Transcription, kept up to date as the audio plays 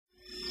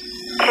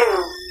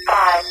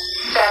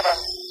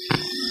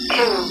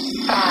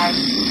5,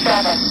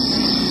 7.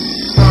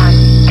 1,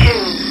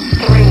 2,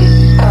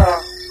 3, 4,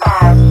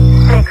 5,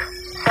 6,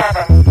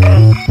 7,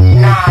 8,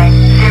 9,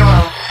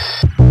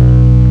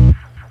 0.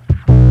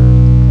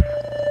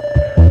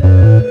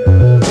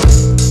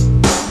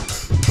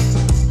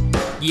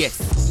 Yes.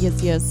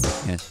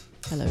 Yes.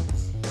 Hello.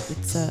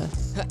 It's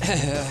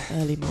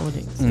early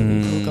morning, so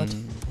we've all got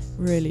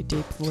really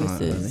deep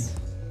voices.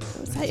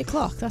 It's 8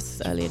 o'clock.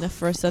 That's early enough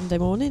for a Sunday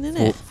morning, isn't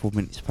it? 4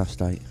 minutes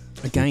past 8.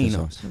 Again,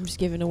 I'm just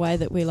giving away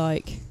that we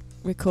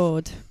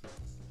record,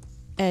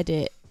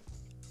 edit,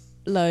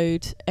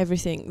 load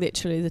everything.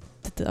 Literally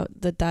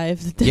the day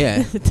of the day,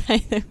 Yeah. the day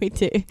that we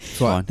do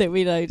Fine. that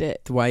we load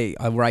it. The way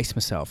I race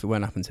myself, it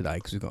won't happen today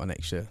because we've got an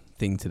extra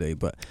thing to do,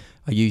 but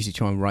I usually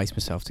try and race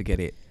myself to get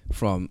it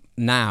from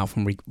now,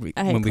 when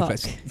o'clock.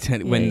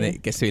 when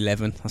it gets to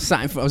 11.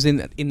 I was in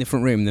the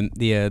front room,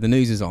 the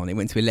news is on, it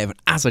went to 11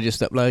 as I just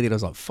uploaded. I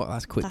was like, fuck,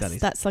 that's quick.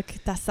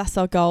 That's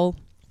our goal.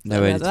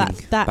 No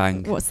editing.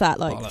 Bang. What's that,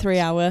 like Bollocks. 3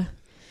 hour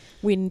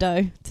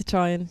window to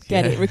try and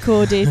get it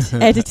recorded,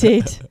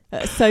 edited,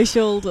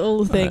 socialed,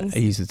 all the things. I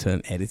use the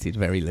term edited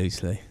very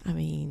loosely. I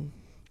mean,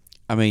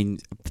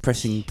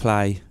 Pressing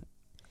play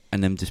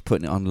and then just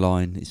putting it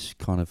online, it's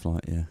kind of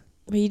like, yeah.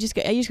 well, you just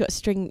got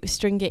to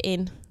string it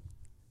in,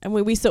 and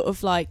we sort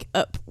of like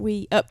up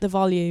the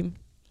volume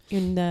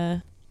in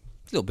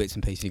Little bits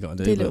and pieces you got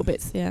to do do. little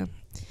bits, yeah.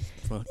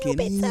 Fucking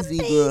Little bits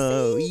and easy,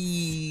 bro.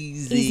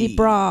 Easy. Easy,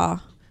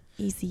 brah.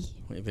 Easy.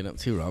 What have you been up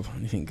to, Rob?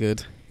 Anything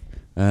good?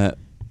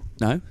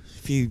 No,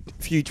 few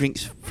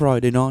drinks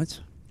Friday night.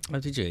 Oh,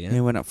 did you?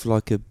 Yeah, went up for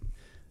like a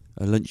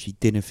lunchy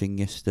dinner thing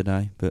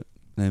yesterday, but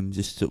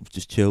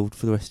just chilled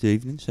for the rest of the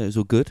evening, so it was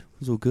all good.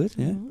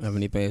 Yeah. Have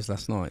any beers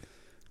last night?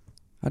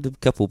 I had a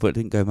couple, but it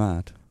didn't go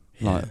mad.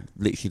 Yeah. Like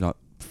literally, like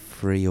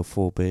 3 or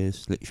 4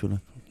 beers. Literally,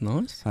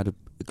 Nice. had a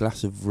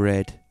glass of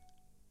red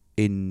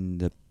in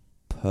the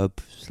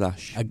pub /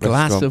 A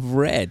glass restaurant. of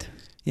red.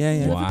 Yeah.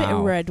 Have a bit of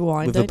Wow. red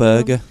wine, With don't a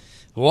burger.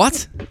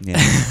 What? Yeah.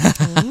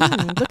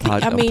 Look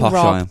at, I'm posh, I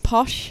Rob, am.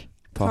 posh.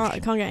 Posh.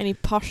 Can't get any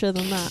posher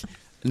than that.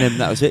 And then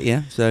that was it.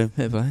 Yeah. So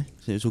Fair play.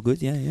 it was all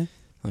good. Yeah.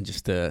 I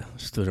just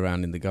stood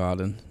around in the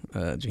garden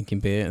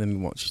drinking beer, and then we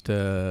watched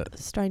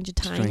Stranger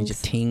Things.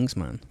 Things,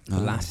 man. The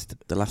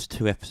last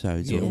 2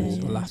 episodes. yeah, it was.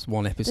 the last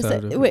one It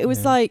episode.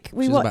 was like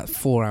Which was about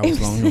 4 hours it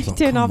was long. I was like,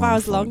 2.5 come on,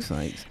 hours for long. fuck's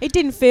sakes. It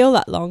didn't feel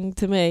that long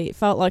to me. It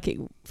felt like it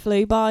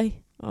flew by.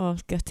 Oh, I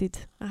was gutted.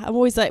 I'm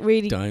always like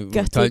really Don't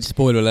gutted.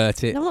 spoiler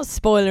alert it. I'm not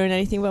spoiling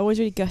anything, but I'm always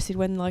really gutted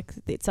when like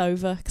it's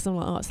over, because I'm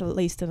like, oh, it's at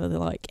least another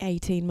like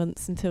 18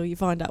 months until you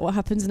find out what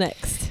happens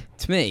next.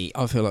 To me,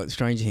 I feel like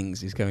Stranger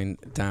Things is going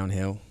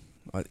downhill.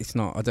 It's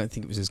not. I don't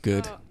think it was as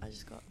good. Oh, I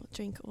just got a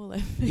drink all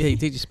over. Yeah, you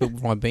did. You spilled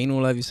Ribena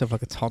all over yourself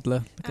like a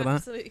toddler. Look at that.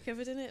 Absolutely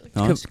covered in it. Look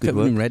Nice, good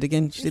Covered in work. red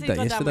again. She did that down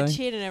my yesterday.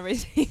 chin and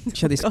everything.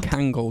 She had this Oh, God.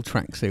 Kangol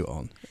tracksuit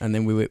on, and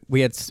then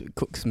we had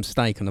cooked some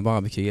steak on the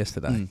barbecue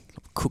yesterday.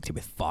 Cooked it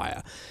with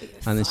fire,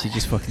 and then she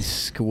just fucking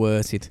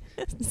squirted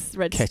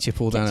Red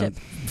ketchup all down her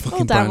fucking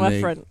all down brand my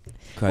new. front.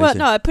 Crazy. Well,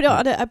 no, I put it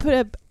on. I put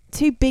a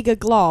too big a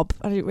glob.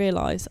 I didn't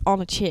realise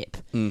on a chip,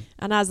 Mm.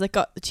 and as I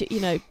got the chip,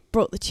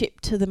 brought the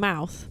chip to the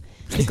mouth,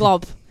 the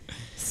glob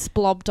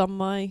splobbed on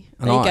my. And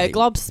There you I- go,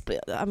 glob.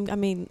 I'm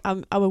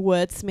a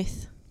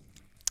wordsmith.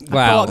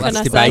 Wow, What can that's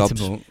I say?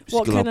 debatable.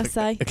 What can I Sklob.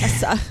 say?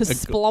 I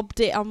splobbed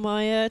it on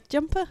my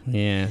jumper.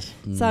 Yes.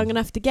 So I'm going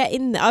to have to get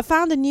in there. I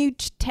found a new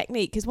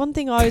technique, because one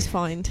thing I always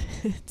find,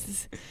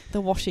 it's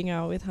the washing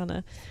hour with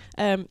Hannah,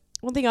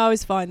 one thing I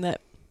always find that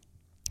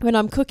when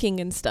I'm cooking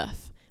and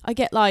stuff, I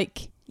get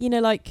like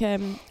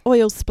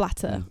oil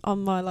splatter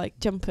on my like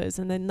jumpers,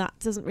 and then that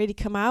doesn't really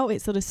come out.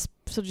 It sort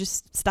of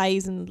just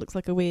stays and looks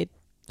like a weird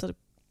sort of,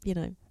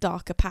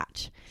 darker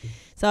patch.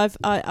 So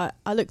I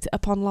looked it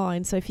up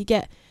online. So if you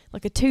get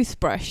like a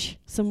toothbrush,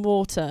 some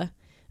water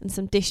and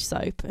some dish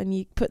soap, and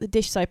you put the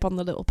dish soap on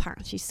the little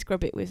patch, you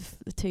scrub it with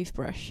the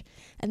toothbrush,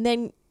 and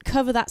then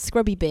cover that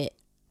scrubby bit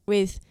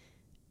with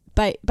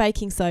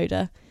baking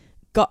soda.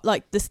 Got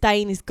like the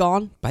stain is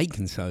gone.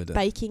 Baking soda.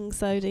 Baking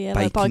soda, yeah,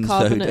 like Baking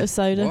bicarbonate soda. of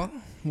soda. What?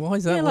 Why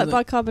is that? Yeah, like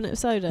bicarbonate of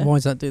soda. Why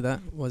does that do that?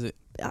 Was it?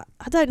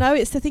 I don't know.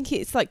 I think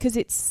it's like because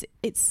it's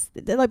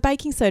like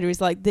baking soda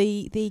is like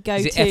the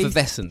go-to. Is it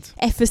effervescent?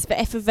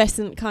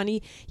 Effervescent kind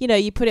of.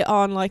 You put it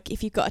on like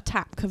if you've got a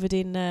tap covered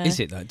in. Is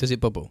it though? Does it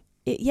bubble?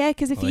 Yeah,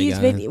 because if There you you use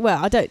go. vinegar,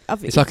 well, I don't.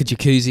 It's like a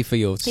jacuzzi for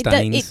your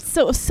stains. It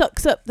sort of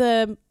sucks up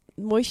the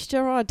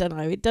moisture. I don't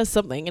know. It does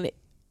something, and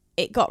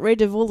it got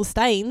rid of all the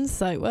stains,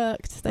 so it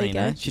worked. There you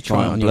go. Should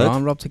try it on your blood.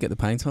 arm, Rob, to get the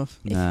paint off.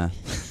 Nah,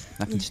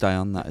 I can stay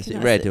on that. Is it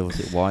That's red it. or is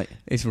it white?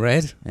 It's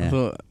red. I Yeah.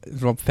 thought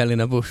Rob fell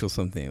in a bush or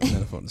something. And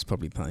then I thought it's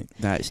probably paint.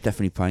 No, it's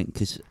definitely paint,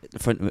 because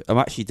I'm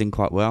actually doing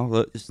quite well.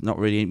 Look, there's not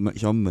really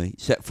much on me,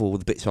 except for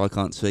the bits I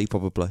can't see,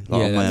 probably. Like Yeah,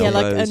 on my that's- Yeah,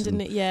 like elbows,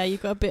 underneath. Yeah,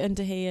 you've got a bit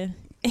under here.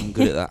 and I'm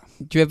good at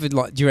that. Do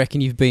you reckon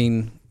you've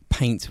been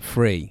paint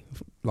free,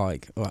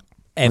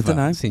 ever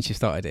dunno. since you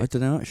started I it?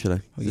 don't know, actually.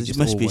 Or you There just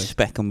must be a always-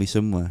 speck on me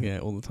somewhere. Yeah,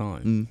 all the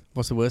time.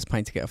 What's the worst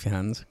paint to get off your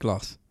hands?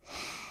 Gloss.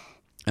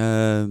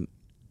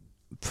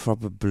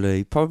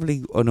 Probably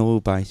an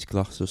oil-based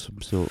gloss or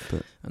some sort,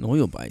 but An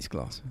oil-based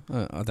gloss.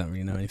 I don't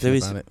really know anything There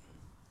is- about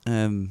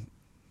it.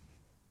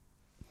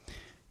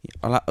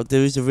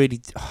 there is a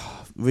really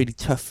really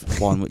tough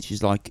one, which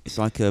is like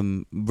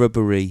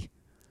rubbery,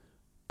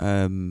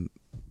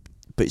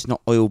 but it's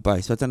not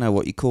oil-based. I don't know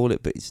what you call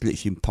it, but it's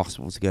literally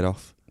impossible to get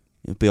off.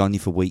 It'll be on you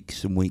for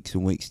weeks and weeks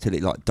and weeks till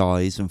it like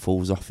dies and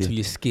falls off you. Till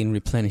your skin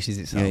replenishes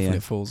itself Yeah. and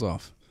it falls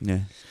off. Yeah,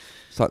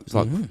 it's like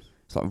Mhm.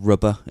 it's like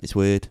rubber. It's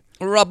weird.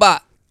 Rubber.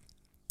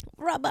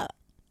 Rubber.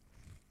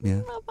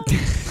 Yeah.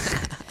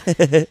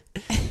 Rubber.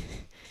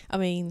 I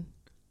mean,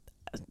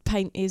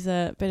 paint is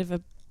a bit of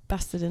a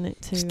bastard in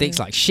it too. Sticks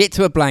like shit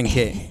to a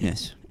blanket.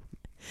 Yes,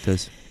 it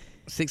does.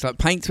 Sticks like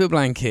paint to a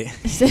blanket.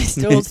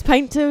 Stores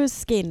paint to a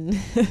skin.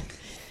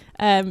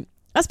 I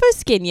suppose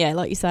skin, yeah,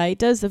 like you say, it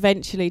does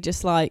eventually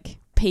just like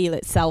peel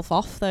itself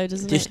off, though,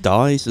 doesn't It just it?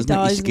 dies, doesn't it?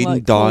 Your Dies and, skin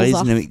like, dies,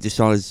 falls and then off. it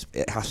decides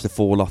it has to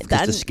fall off because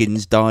the Then-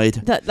 skin's died.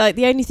 That like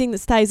the only thing that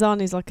stays on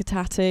is like a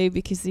tattoo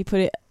because you put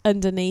it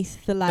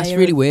underneath the layer That's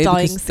really of weird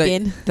dying because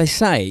skin. They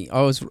say,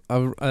 I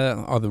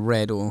either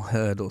read or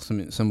heard or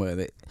something somewhere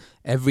that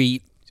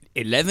every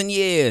 11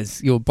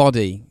 years your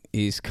body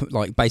is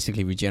like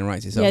basically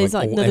regenerates itself, Yeah, it's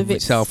like none of every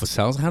it's- cell for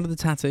cells. How do the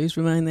tattoos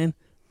remain then?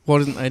 Why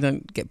doesn't they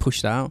don't get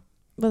pushed out?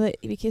 Well,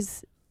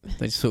 because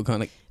They just sort of kind of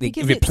like it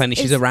Because it's-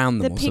 replenishes it's- around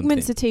them the or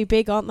pigments something. are too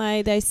big, aren't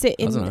they? They sit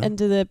I in dunno.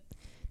 under the.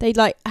 They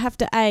like have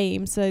to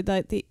aim so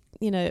like the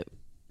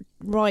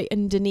right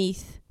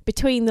underneath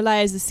between the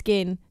layers of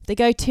skin. If they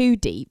go too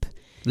deep,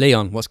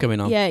 Leon, what's going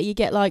on? yeah, you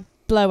get like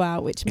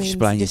blowout, which means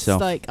Explain just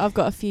yourself. like I've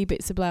got a few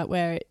bits of blowout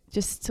where it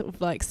just sort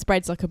of like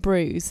spreads like a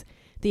bruise.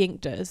 The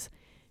ink does,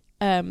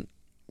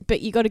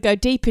 but you got to go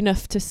deep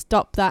enough to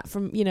stop that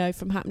from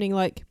from happening.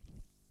 Like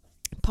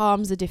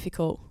palms are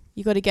difficult.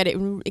 You got to get it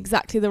in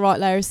exactly the right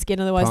layer of skin,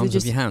 otherwise Palms they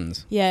just of your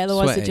hands. yeah,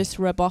 otherwise Sweaty. they just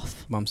rub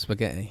off. Mum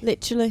spaghetti.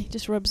 Literally,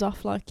 just rubs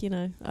off like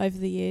over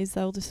the years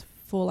they'll just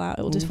fall out.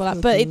 It'll just fall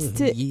out. But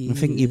it's I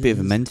think you're a bit of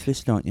a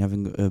mentalist, aren't you?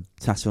 Having a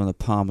tattoo on the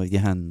palm of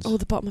your hands.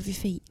 the bottom of your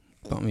feet.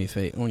 Bottom of your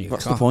feet. On your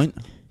What's cock. the point?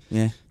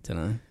 Yeah, Don't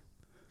know.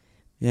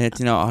 yeah. Do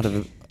you know I'd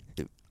have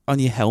on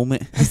your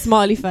helmet? A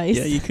smiley face.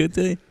 Yeah, you could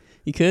do.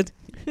 You could.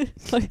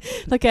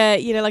 like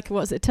a like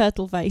what's it,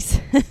 turtle face.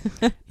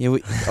 Yeah,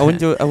 I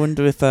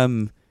wonder if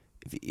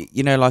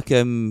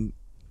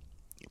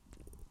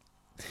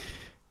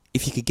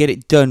if you could get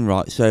it done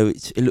right, so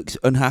it looks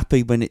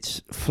unhappy when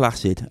it's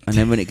flaccid, and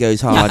then when it goes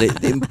hard,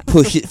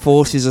 it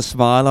forces a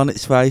smile on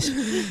its face.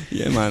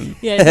 Yeah, man.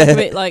 Yeah, it's like a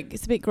bit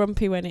it's a bit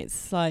grumpy when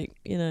it's like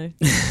Yeah,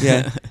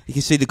 you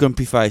can see the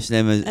grumpy face,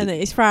 and then and then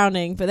he's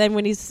frowning. But then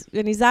when he's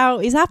out,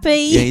 he's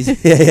happy.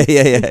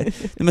 yeah. There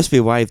must be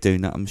a way of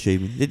doing that. I'm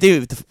assuming they do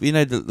it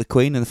with the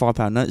Queen and the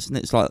 £5 notes, and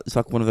it's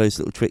like one of those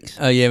little tricks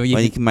Oh yeah, well,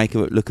 where you can make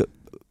her look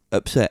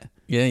upset.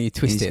 yeah, you And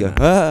twist you it. just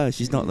go, man.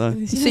 she's not though.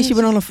 You see, she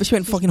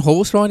went fucking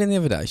horse riding the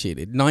other day. She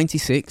did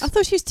 96. I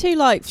thought she was too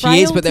like She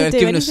frail is, but to they're do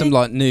giving us some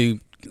anything. like new,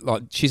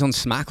 like she's on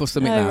smack or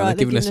something Oh, now. right, They're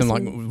giving us some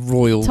like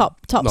royal top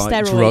like,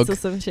 steroids drug. or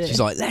some shit. She's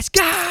like, let's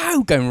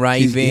go, going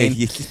raving.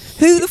 Yeah.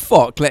 Who the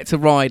fuck lets her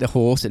ride a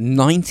horse at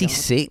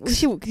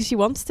 96? Well, she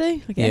wants to, I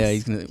guess. Yeah,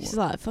 he's gonna. She's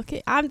like, fuck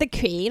it, I'm the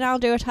queen, I'll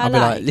do what I I'll be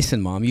like. like,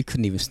 listen, Mum, you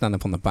couldn't even stand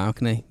up on the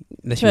balcony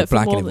unless you were For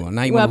more blagging than- everyone.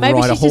 Now you well, want to maybe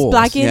ride a she's just horse.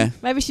 blagging. Yeah.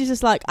 Maybe she's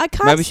just like, I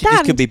can't Maybe she stand.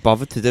 just could be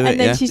bothered to do and it.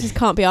 then Yeah. she just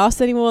can't be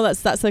arsed anymore.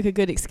 That's like a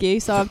good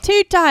excuse. So I'm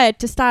too tired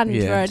to stand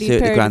Yeah. for any See it at the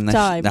period Grand of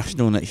time.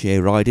 National next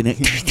year, riding it.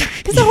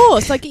 Because a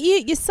horse, like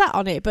you sat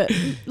on it, but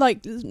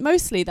like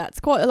mostly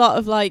that's quite a lot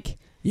of like.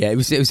 Yeah, it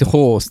was a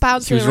horse.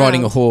 Bouncing She was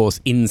riding a around.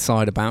 horse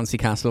inside a bouncy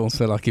castle,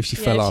 so like if she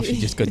Yeah, fell off, she-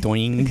 she'd just go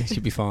doing.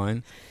 She'd be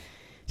fine.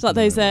 It's like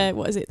those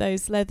what is it?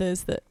 Those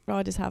leathers that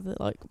riders have that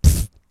like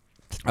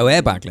Oh,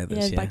 airbag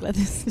leathers. Yeah, bag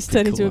leathers just Pretty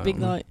turn into cool, a big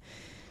aren't they? like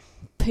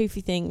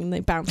poofy thing and they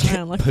bounce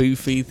around like.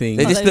 Poofy thing.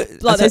 They Like just those,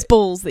 look- like I those tell-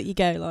 balls that you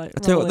go like. I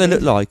tell you what they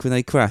look rolling like when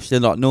they crash. They're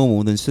like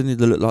normal, then suddenly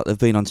they look like they've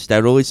been on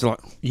steroids. Like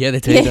Yeah, they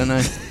do, Yeah. don't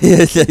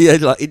they? yeah,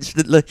 like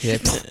instantly. Yeah,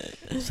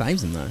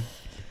 saves them though.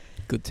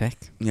 Good tech.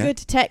 in. Yeah. Good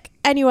tech.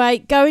 Anyway,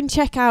 go and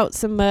check out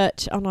some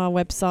merch on our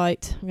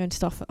website. I'm going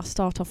to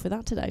start off with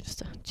that today just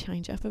to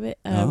change it up a bit.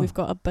 Oh. We've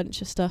got a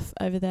bunch of stuff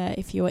over there.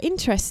 If you are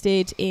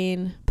interested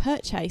in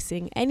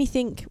purchasing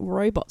anything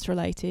robots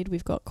related,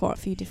 we've got quite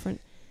a few different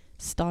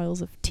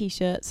styles of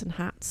t-shirts and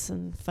hats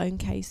and phone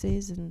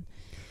cases and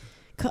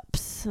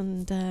cups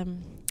and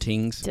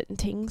Tings.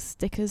 tings,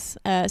 stickers.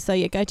 So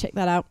yeah, go check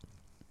that out.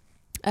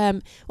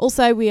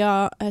 Also, we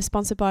are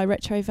sponsored by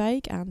Retro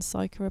Vague and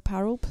Psycho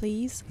Apparel.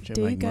 Please Retro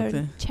do Vague go mug and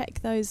there. check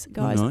those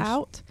guys nice.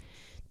 out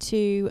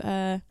to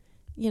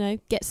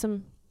get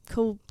some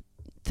cool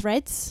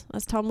threads,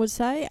 as Tom would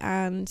say.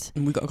 And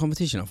And we got a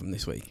competition off them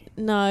this week.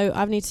 no,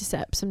 I need to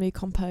set up some new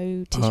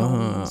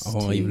competitions.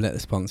 You've let the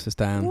sponsors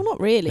down. well, not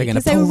really, They're going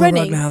to because they pull were the rug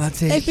running. now. That's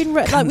it. They've been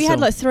like we had Cancel.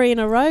 like 3 in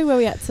a row where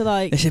we had to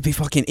like There should be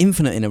fucking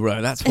infinite in a row.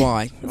 That's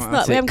why. It's Right, not-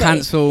 that's we it. haven't got it.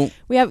 Cancel.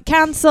 we have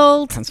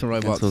cancelled. Cancel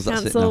robots. Cancel.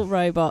 That's it Cancel now.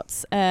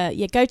 robots.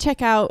 Go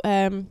check out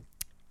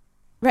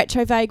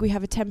Retro Vague. We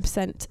have a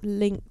 10%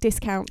 link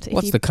discount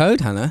What's the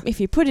code, Hannah? if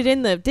you put it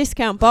in the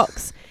discount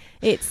box.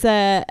 It's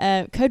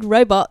code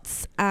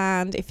robots,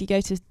 and if you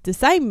go to the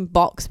same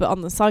box but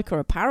on the Psycho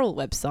Apparel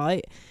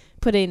website,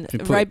 put in If you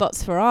put-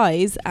 robots for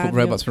eyes, Put and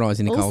robots for eyes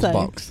in Nicole's also-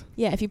 box.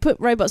 yeah, if you put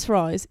robots for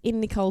eyes in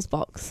Nicole's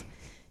box,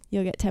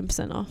 you'll get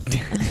 10% off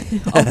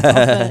off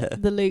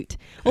the loot.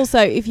 Also,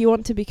 if you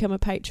want to become a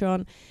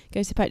patron,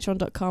 go to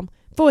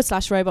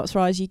patreon.com/robots for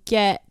eyes. You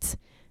get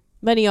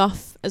money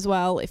off as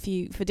well. If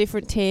you, for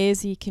different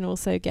tiers, you can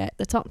also get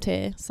the top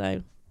tier.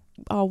 So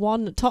our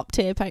one top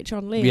tier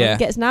patron, Liam, Yeah.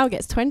 gets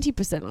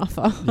 20% off.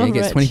 Yeah, he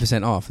gets merch.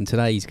 20% off, and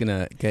today he's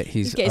gonna get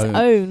his You get his own.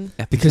 own.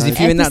 Because if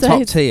you're in that top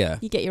episodes. tier,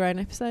 You get your own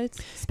episodes.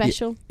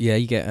 Special. yeah,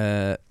 you get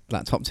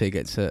that top tier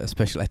gets a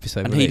special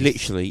episode. And he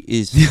released. literally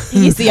is.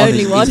 He's the on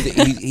only his- one.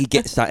 he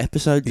gets that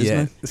episode, doesn't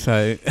Yeah. he?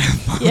 So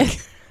Yeah.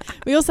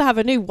 We also have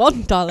a new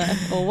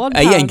 $1 or £1.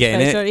 he ain't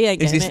getting it. Patron. He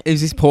ain't Is getting this it.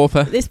 is this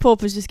pauper? This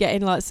pauper's just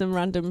getting like some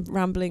random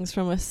ramblings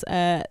from us.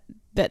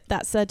 But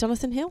that's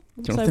Jonathan Hill.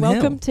 Jonathan so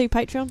welcome Hill. to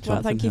Patreon. Well,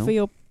 Jonathan thank you Hill. for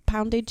your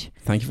poundage.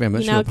 Thank you very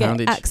much You for now your get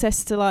poundage.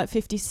 access to like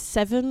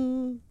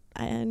 57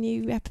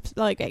 new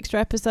extra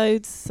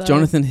episodes. So,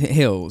 Jonathan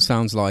Hill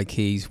sounds like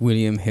he's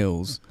William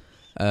Hill's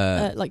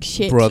like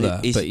shit. brother,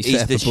 but he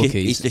set up the a bookies.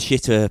 he's the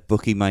shitter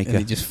bookie and maker.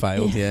 he just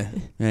failed. Yeah.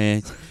 Yeah,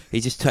 he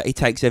just he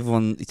takes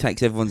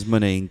everyone's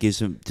money and gives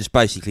them, just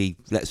basically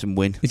lets them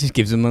win. He just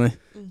gives them money.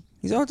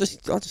 He's I'll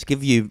just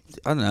give you,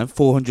 I don't know,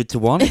 400 to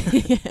 1.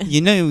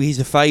 You know he's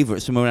a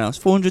favourite somewhere else.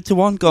 400 to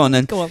 1. Go on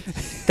then. Go on.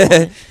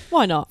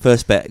 Why not?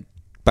 First bet,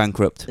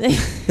 bankrupt. We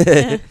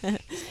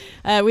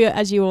are,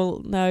 as you all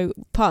know,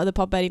 part of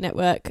the Podbelly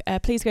network.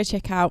 Please go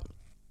check out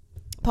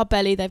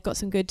Podbelly. They've got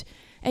some good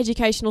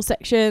educational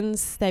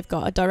sections. They've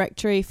got a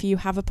directory. If you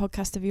have a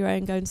podcast of your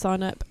own, go and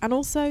sign up. And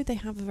also they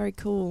have a very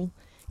cool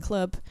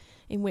club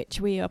in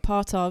which we are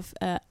part of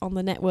on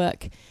the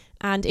network.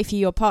 And if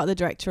you're part of the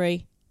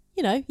directory,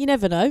 you know, you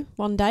never know.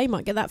 One day you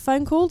might get that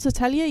phone call to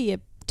tell you you're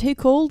too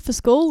cool for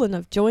school and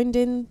have joined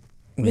in.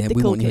 Yeah, the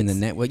we cool want you in the kids.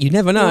 network. You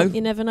never know.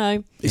 You never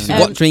know. This is Um,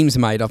 what dreams are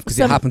made of, because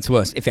it some- happened to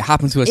us. If it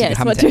happened to us, Yeah, it could it's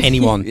happen what to dream-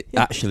 anyone. It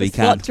actually It's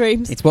can. what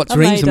dreams. It's what are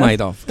dreams made are of.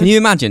 made of. Can you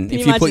imagine Can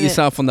if you you put imagine it?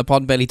 yourself on the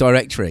Podbelly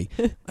directory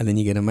and then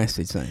you get a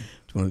message saying,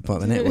 "Do you want to be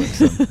part of the network?"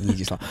 son?" And you're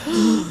just like, "This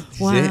is it."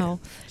 Wow.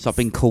 Stop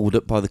being called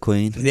up by the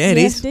Queen. Yeah, it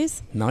Yes, is. it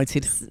is.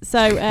 Knighted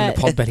So in the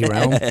Podbelly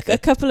realm. a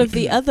couple of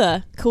the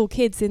other cool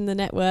kids in the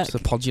network It's a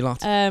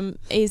podulot.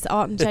 is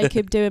Art and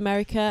Jacob Do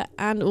America,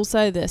 and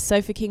also the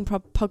Sofa King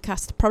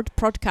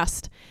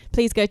podcast.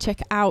 Please go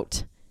check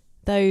out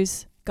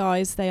those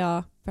guys. They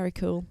are very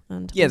cool.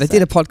 And Yeah, they also-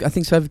 did a podcast. I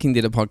think Sofa King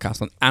did a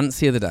podcast on ants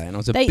the other day, and I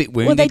was a They- bit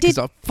well, wounded they because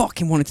did- I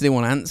fucking wanted to do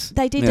one on ants.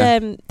 They did. Yeah.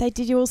 They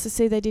did. You also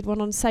see they did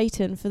one on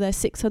Satan for their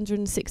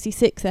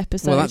 666th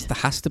episode. Well, that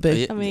has to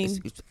be. I mean,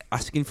 it's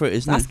asking for it,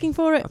 isn't it? asking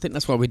for it. I think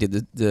that's why we did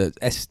the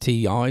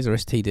STIs or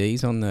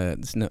STDs on the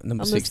number On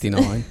the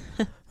 69.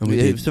 And we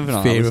Yeah, it did was something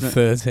like Fear that, of wasn't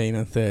 13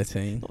 and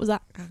 13. What was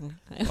that?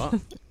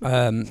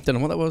 Don't know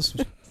what that was.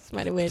 It's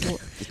made a weird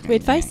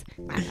face.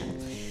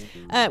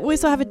 We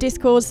also have a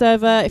Discord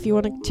server. If you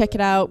want to check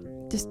it out,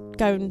 just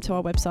go into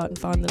our website and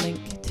find the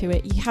link to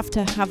it. You have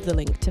to have the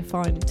link to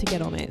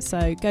get on it.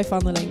 So go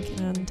find the link,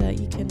 and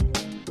you can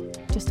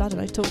just, I don't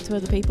know, talk to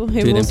other people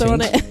who Do are them also on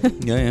things.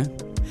 it.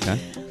 Yeah.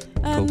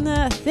 And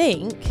I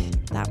think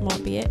that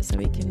might be it. So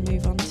we can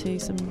move on to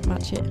some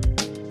Match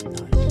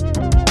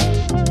It.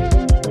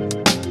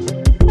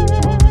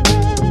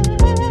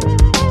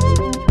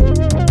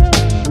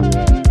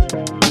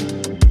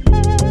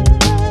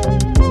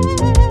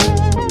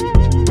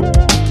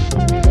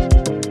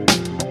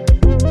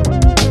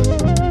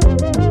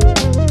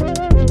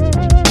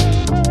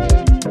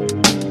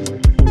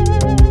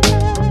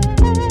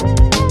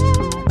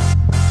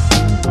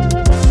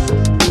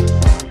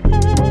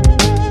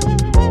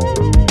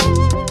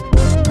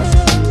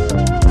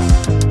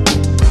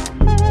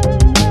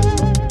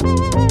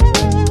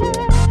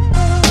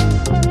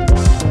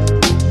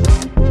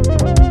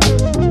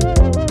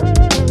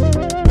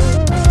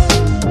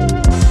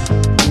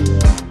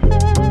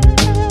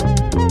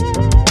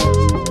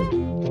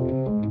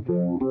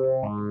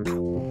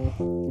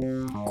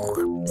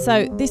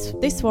 So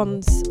this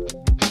one's,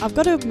 I've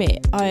got to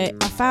admit, I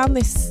found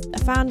this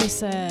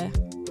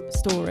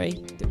story.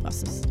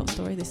 That's not a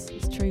story. This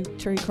is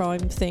true crime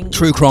thing.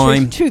 True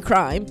crime. True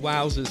crime.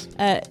 Wowzers.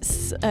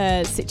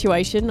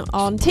 Situation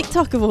on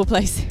TikTok of all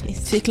places.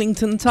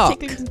 Ticklington Talk.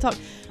 Ticklington Talk.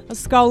 I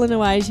was scrolling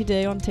away as you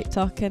do on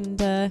TikTok,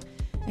 and I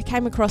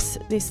came across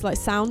this like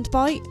sound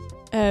bite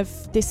of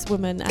this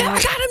woman. And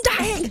I'm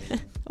dying.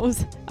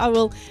 I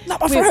will.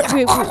 Not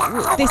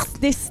my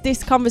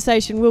This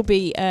conversation will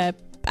be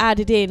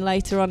added in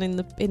later on in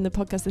the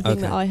podcast. The thing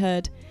Okay. that I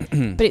heard,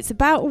 but it's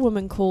about a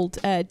woman called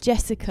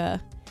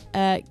Jessica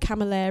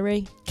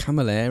Camilleri.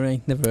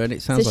 Camilleri. Never heard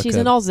it. Sounds So like she's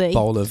a an Aussie.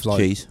 bowl of like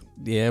Cheese.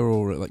 yeah,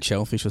 or like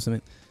shellfish or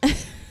something.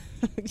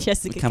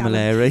 Jessica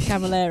Camilleri.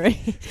 Camilleri.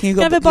 Can Can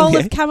I have a bowl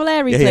of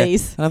Camilleri, Yeah, yeah.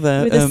 please, Have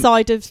a, with a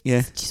side of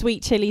yeah.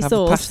 sweet chili have a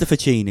sauce. pasta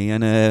fettuccine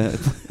and a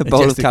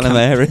bowl of Jessica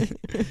calamari.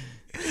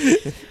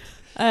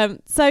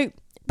 So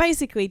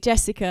basically,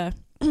 Jessica,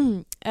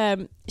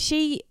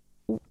 she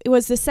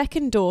was the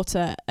second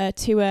daughter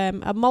to a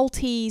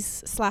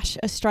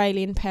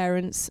Maltese/Australian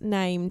parents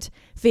named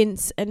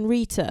Vince and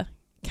Rita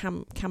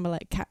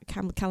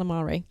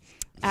Calamari.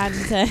 And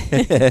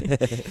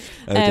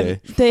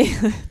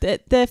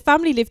the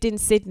family lived in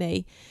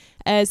Sydney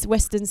as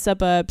western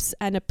suburbs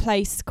and a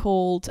place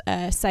called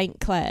St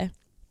Clair.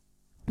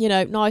 You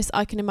know, nice.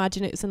 I can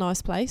imagine it was a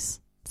nice place.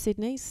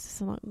 Sydney's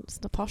it's not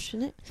posh,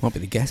 isn't it? Might be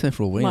the ghetto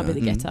for all we know. Might be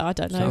the ghetto. I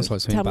don't know. Sounds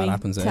like something bad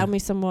happens there. Tell me,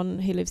 someone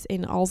who lives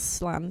in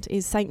Ausland,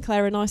 is St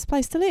Clair a nice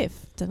place to live?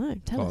 Don't know.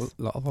 Tell us.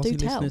 A lot of Do Aussie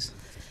tell.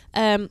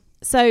 listeners.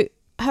 So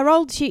her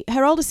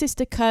older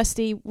sister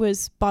Kirsty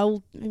was, by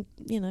all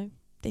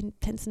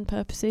intents and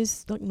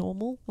purposes, like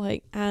normal,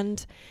 like,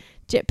 and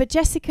but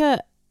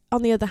Jessica,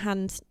 on the other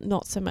hand,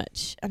 not so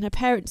much. And her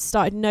parents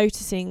started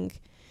noticing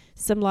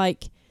some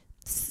like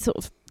sort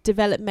of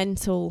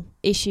developmental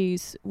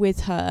issues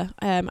with her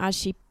as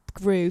she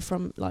grew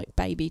from like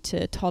baby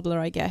to toddler,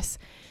 I guess.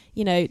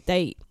 You know,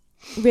 they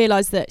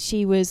realised that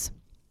she was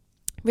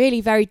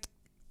really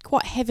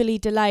quite heavily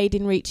delayed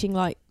in reaching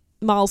like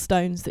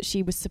milestones that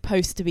she was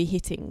supposed to be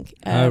hitting.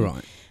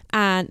 Right.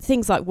 And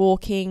things like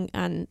walking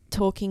and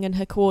talking and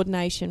her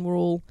coordination were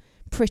all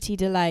pretty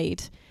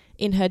delayed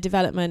in her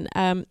development.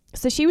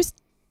 So she was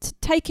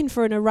taken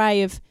for an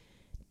array of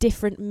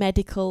different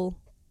medical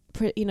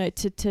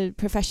to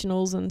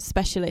professionals and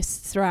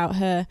specialists throughout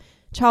her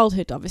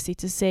childhood, obviously,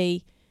 to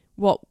see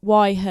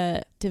why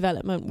her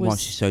development Why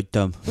she's so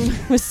dumb.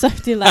 was so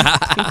delayed.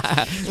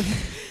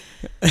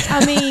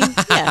 I mean,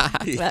 yeah,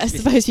 I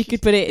suppose you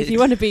could put it if you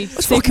want to be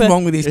What's super, fucking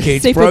wrong with these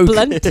kids? super Broke.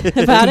 blunt about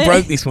Fucking it.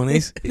 broke this one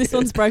is. This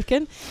one's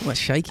broken. What's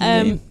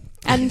shaking?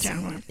 And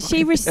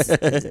she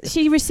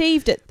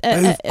received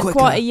at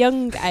quite a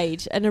young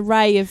age an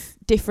array of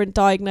different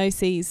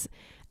diagnoses.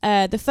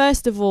 The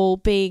first of all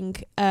being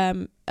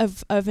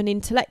of an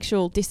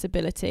intellectual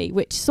disability,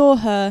 which saw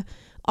her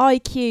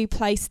IQ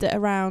placed at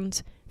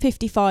around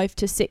 55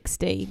 to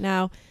 60.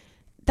 Now,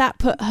 that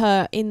put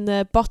her in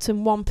the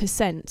bottom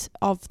 1%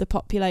 of the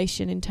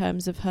population in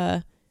terms of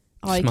her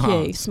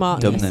IQ,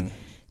 smartness. Dumb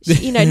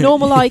them.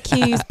 Normal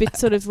IQs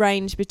sort of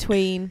range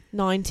between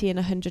 90 and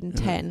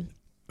 110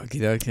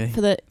 Okay.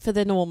 for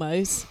the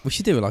normos. We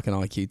should do like an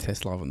IQ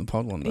test live on the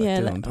pod one day.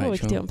 Yeah, do it on Patreon. we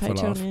could do it on for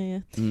laugh.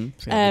 Patreon. Yeah. Mm.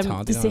 See how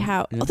retarded To see I am.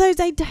 how, Yeah. although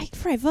they take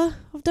forever.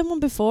 I've done one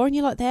before, and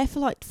you're like there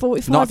for like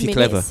 45 Not if you're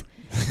minutes.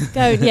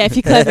 If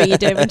you're clever, you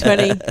do it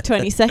in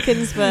 20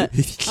 seconds. But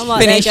I'm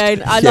like Finished. there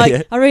going,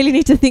 Yeah. I really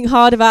need to think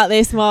hard about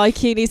this. My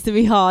IQ needs to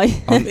be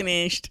high. I'm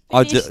finished.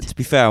 To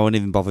be fair, I wouldn't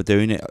even bother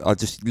doing it. I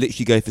just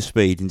literally go for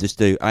speed and just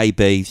do A,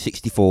 B,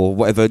 64,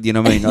 whatever, you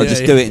know what I mean? I'll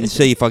just do it and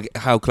see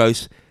how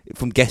close,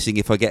 if I'm guessing,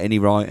 if I get any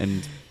right.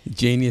 And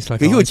Genius,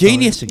 like you're a Einstein.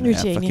 genius. You're a Yeah,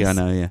 fuck genius. yeah, I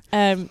know,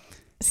 yeah. Get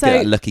So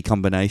that lucky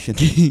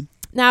combination.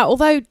 now,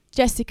 although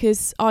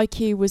Jessica's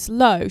IQ was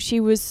low,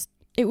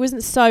 it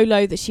wasn't so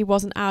low that she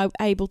wasn't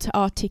able to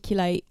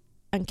articulate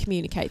and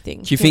communicate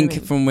things. Do you know what I think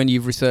mean? from when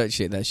you've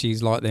researched it that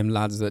she's like them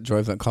lads that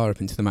drove that car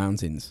up into the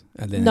mountains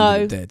and then No.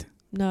 ended up dead?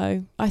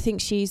 No, I think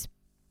she's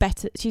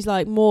better. She's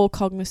like more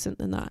cognizant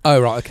than that.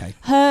 Oh, right, okay.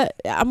 Her,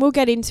 and we'll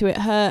get into it.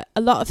 A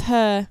lot of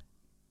her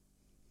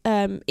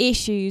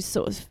issues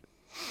sort of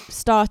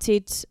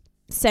started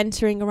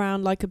centering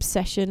around like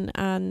obsession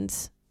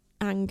and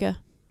anger.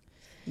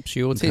 Is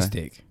she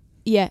autistic?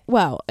 Yeah,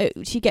 well,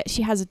 she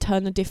has a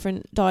ton of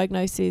different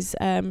diagnoses.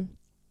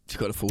 She's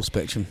got a full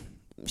spectrum.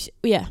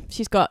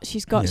 She's got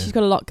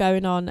a lot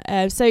going on.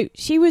 So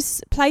she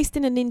was placed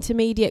in an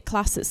intermediate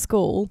class at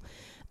school,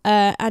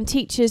 and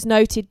teachers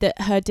noted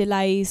that her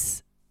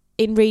delays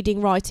in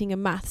reading, writing,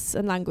 and maths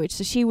and language.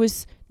 So she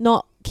was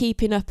not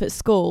keeping up at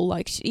school.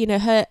 Like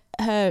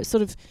her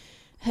sort of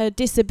her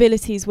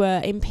disabilities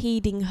were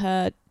impeding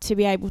her to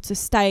be able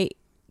to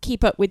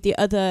keep up with the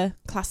other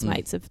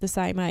classmates of the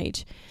same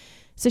age.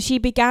 So she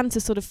began to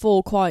sort of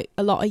fall quite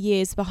a lot of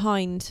years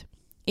behind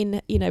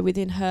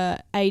within her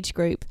age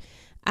group.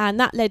 And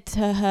that led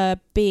to her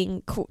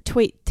being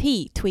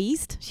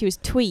tweezed. She was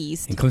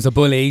tweezed. In comes the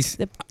bullies.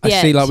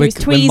 Yeah, see, like she was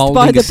we're tweezed moulding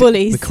by the We're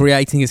bullies.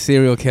 creating a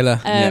serial killer.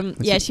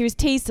 She was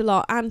teased a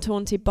lot and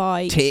taunted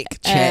by Tick,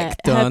 check,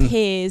 her done.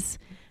 peers.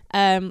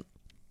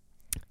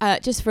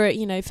 Just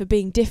for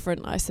being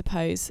different, I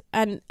suppose.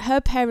 And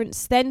her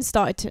parents then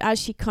started to, as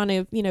she kind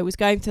of was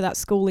going through that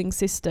schooling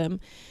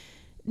system,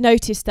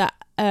 noticed that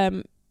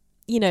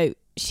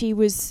she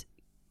was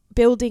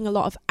building a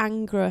lot of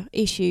anger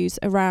issues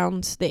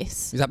around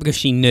this. Is that because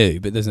she knew,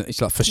 but it's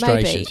like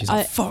frustration? Maybe. She's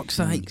like, fuck's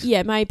sake.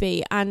 Yeah,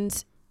 maybe.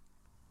 And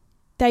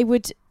they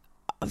would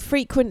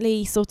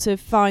frequently sort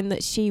of find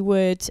that she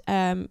would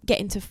get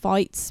into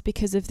fights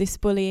because of this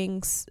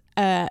bullying,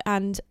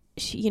 and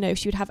she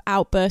would have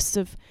outbursts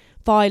of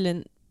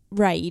violent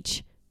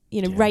rage,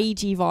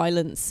 ragey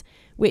violence,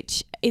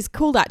 which is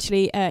called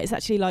it's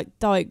actually like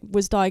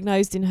was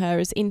diagnosed in her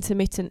as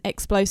intermittent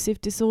explosive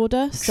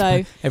disorder.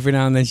 So every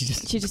now and then she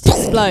just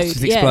explodes.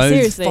 Just Yeah, explodes.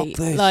 seriously. Fuck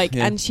this. Like,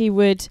 Yeah. and she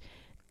would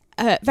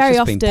very she's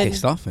often been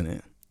pissed off,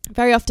 innit?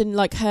 very often,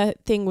 like, her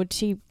thing would,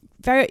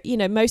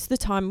 most of the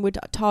time would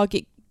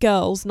target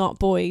girls, not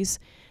boys,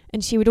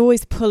 and she would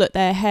always pull at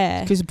their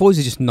hair. Because the boys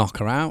would just knock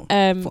her out.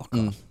 Fuck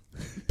Mm. off.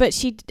 But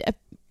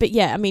but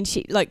yeah, I mean,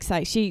 she like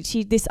say she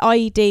this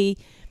IED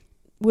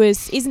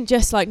isn't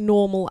just like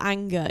normal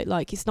anger.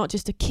 Like it's not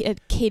just a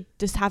kid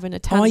just having a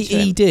tantrum.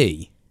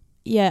 IED.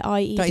 Yeah,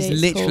 IED. That is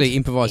it's literally called.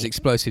 improvised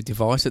explosive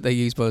device that they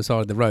use by the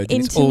side of the road.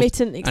 And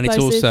Intermittent and it's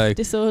explosive also-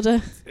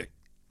 disorder.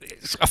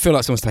 I feel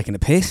like someone's taking a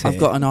piss. I've here.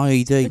 got an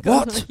IED.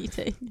 What?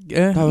 IED.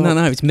 Yeah. Oh,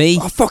 No, it's me.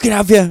 I fucking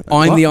have you.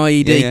 I'm What? the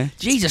IED. Yeah, yeah.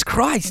 Jesus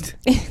Christ.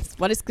 It's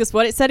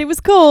what it said it was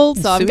called,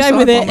 so I'm going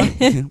with Suicide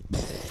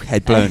it.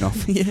 Head blown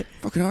off. Yeah.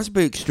 Fucking that's a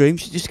bit extreme.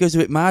 She just goes a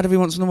bit mad every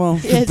once in a while.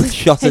 Yeah, just-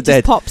 Shot her it just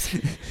dead. pops.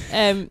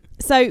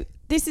 So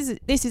this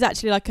is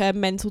actually like a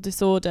mental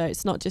disorder.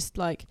 It's not just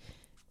like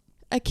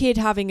a kid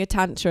having a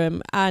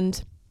tantrum,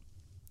 and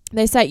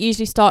they say it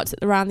usually starts at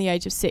around the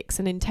age of 6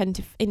 and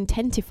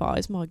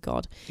intensifies. My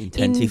God,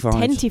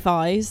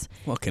 intensifies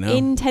Fucking hell.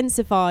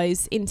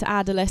 intensifies into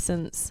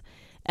adolescence,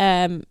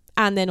 and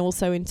then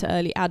also into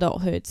early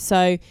adulthood.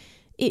 So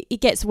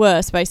it gets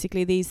worse.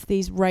 Basically,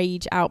 these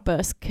rage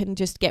outbursts can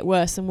just get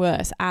worse and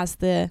worse as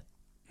the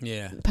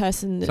Yeah.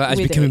 person. So as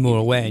with becoming it, more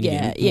aware and you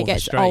yeah, get more it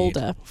gets frustrated.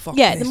 older. Fuck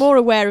Yeah, this. the more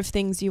aware of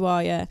things you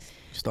are. Yeah,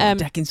 Start um,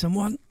 decking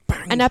someone.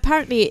 Bang. and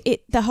apparently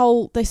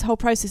this whole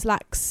process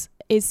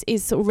is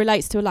sort of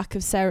relates to a lack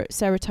of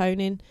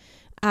serotonin.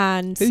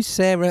 And Who's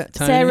Sarah?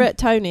 Tony?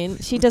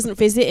 serotonin, she doesn't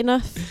visit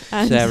enough.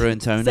 And Sarah and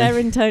Tony. Sarah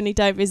and Tony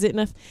don't visit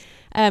enough,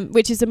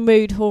 which is a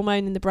mood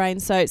hormone in the brain.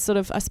 So it's sort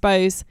of, I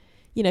suppose,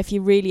 if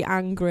you're really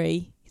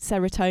angry,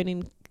 Sarah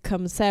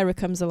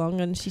comes along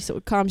and she sort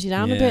of calms you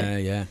down a bit. Yeah,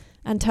 yeah.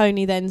 And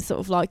Tony then sort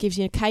of like gives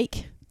you a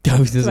cake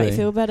Goes, to does make you it?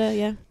 feel better.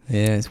 Yeah.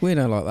 Yeah, it's weird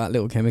how like that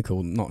little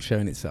chemical not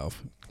showing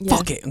itself. Yeah.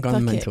 Fuck it, I'm going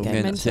Fuck mental. It, go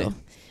Yeah, that's mental.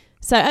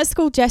 So at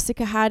school,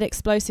 Jessica had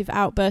explosive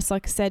outbursts.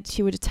 Like I said,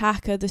 she would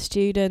attack other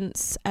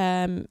students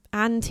and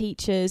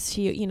teachers.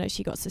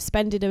 She got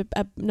suspended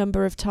a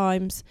number of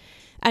times,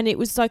 and it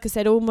was, like I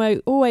said,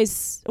 almost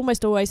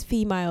always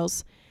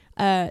females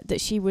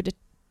that she would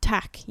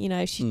attack.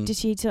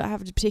 She sort of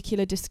have a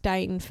particular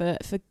disdain for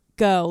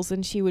girls,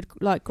 and she would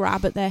like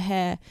grab at their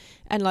hair,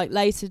 and like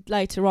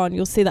later on,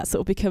 you'll see that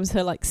sort of becomes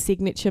her like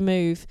signature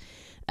move.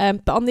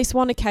 But on this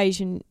one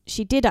occasion,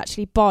 she did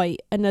actually bite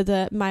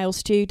another male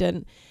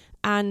student.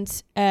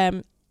 And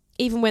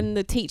even when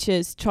the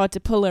teachers tried to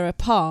pull them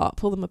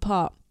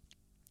apart,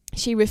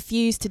 she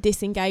refused to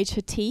disengage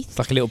her teeth. It's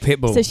like a little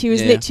pit bull. So she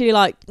was Yeah. literally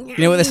like... You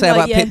know what they say like,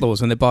 about yeah. pit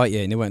bulls when they bite you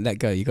and they won't let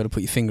go? You got to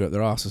put your finger up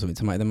their arse or something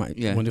to make them.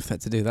 Yeah. I wonder if they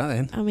had to do that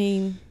then. I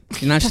mean...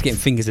 You're now just getting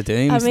fingers of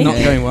doom. I It's mean-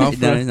 not going well. For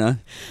No, her. no.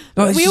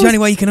 Oh, it's We the always- only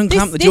way you can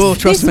unclamp the jaw.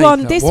 Trust this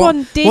me.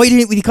 one did... Why are you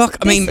doing it with your cock?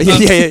 I mean,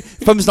 yeah.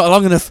 Thumb's not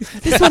long enough.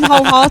 This one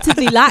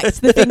wholeheartedly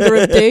lacked the finger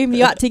of doom.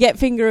 You had to get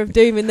finger of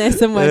doom in there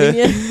somewhere,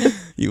 didn't you?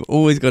 you've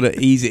always got to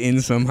ease it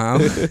in somehow.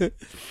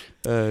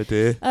 Oh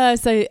dear.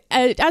 So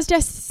as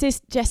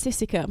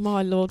Jessica,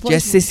 my lord. what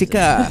is-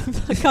 Jessica.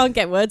 I can't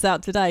get words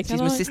out today, can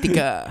She's I? my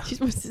sister. She's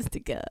my sister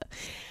girl.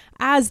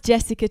 As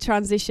Jessica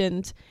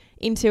transitioned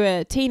into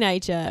a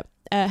teenager,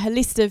 her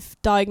list of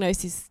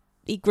diagnoses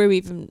grew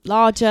even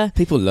larger.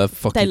 People love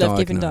fucking They love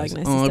giving diagnoses.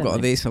 diagnoses, Oh, I've don't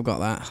got they? this, I've got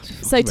that.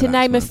 So to Relax,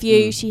 name a man.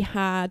 few, she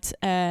had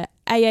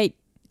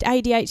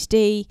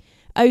ADHD,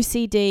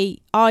 OCD,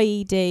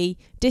 IED,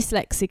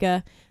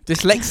 dyslexica.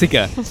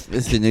 Dyslexica.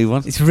 That's a new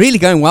one. It's really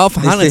going well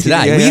for Hannah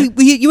today. Yeah,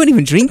 You weren't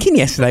even drinking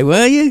yesterday,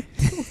 were you?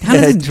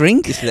 Hannah didn't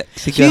drink.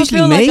 Dyslexica.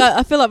 Usually me.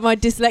 I feel like my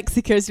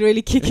dyslexica is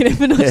really kicking up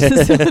a notch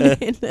this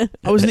morning.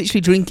 I was literally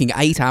drinking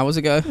 8 hours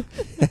ago.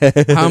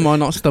 How am I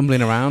not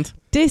stumbling around?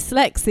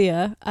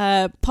 Dyslexia,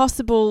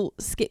 possible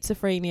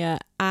schizophrenia,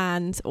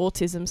 and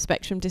autism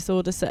spectrum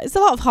disorder. So it's a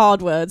lot of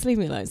hard words. Leave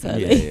me alone,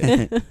 Sadie.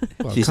 Yeah.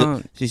 Well, I She's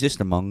can't. She's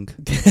just a monk.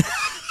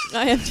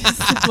 I am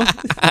just.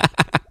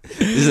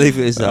 Just leave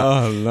it as that.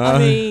 Oh no. I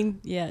mean,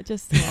 yeah,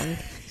 just wrong.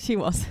 She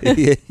was.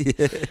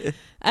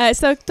 yeah.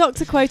 So,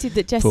 doctor quoted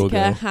that Poor Jessica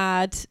girl.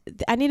 had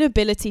an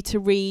inability to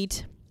read,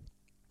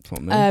 That's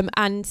what I mean.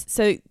 and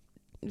so.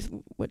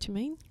 What do you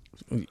mean?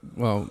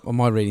 Well,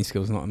 my reading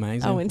skills are not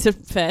amazing. I went to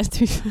fair. To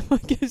be fair,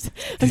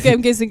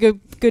 I'm getting some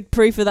good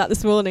proof of that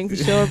this morning for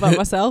sure about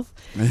myself.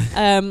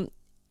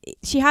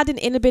 She had an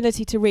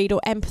inability to read or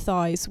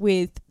empathise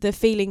with the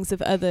feelings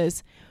of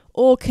others,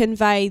 or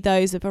convey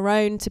those of her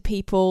own to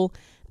people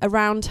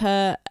around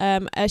her.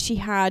 She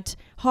had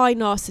high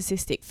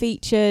narcissistic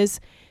features.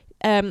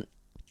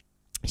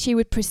 She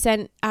would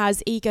present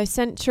as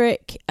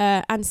egocentric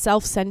and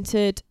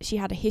self-centered. She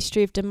had a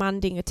history of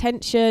demanding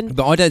attention.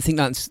 But I don't think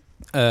that's.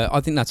 I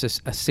think that's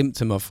a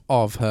symptom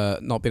of her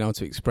not being able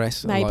to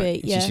express. Maybe,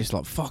 like, yeah. She's just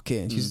like fuck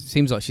it. And she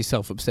seems like she's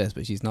self-obsessed,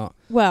 but she's not.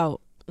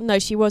 Well, no,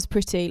 she was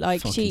pretty.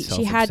 Like Fucking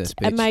she had self-obsessed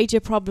a bitch. major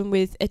problem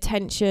with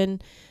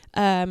attention.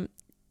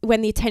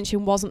 When the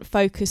attention wasn't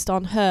focused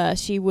on her,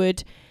 she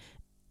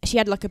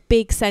had like a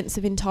big sense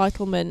of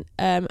entitlement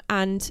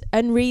and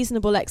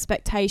unreasonable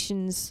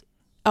expectations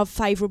of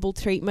favourable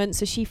treatment.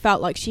 So she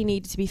felt like she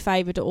needed to be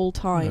favoured at all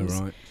times.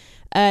 Oh, right.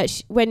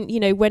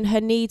 when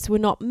her needs were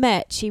not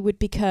met, she would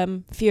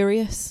become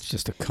furious. It's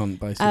just a cunt,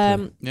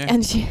 basically. Yeah.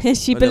 And she A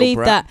little believed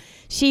brat. that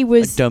she A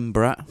was dumb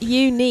brat.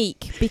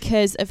 unique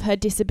because of her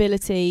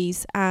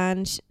disabilities,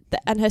 and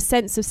her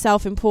sense of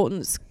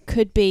self-importance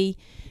could be,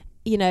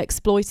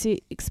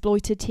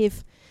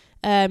 exploitative.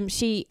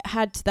 She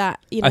had that.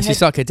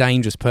 She's like a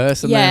dangerous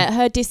person. Yeah, then.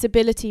 her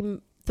disability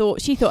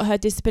she thought her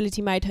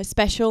disability made her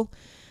special,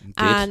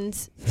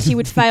 and she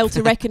would fail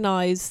to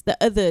recognise that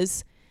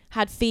others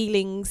had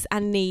feelings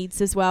and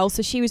needs as well.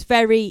 So she was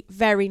very,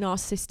 very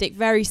narcissistic,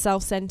 very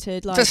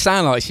self-centered. It does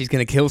sound like she's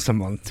going to kill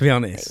someone, to be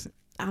honest.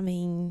 I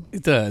mean,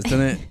 It does,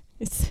 doesn't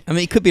it?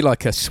 It could be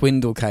like a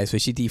swindle case where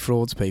she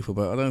defrauds people,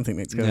 but I don't think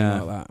it's going to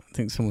be like that. I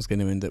think someone's going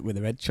to end up with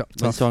her head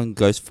chopped When off. someone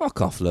goes,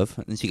 fuck off, love,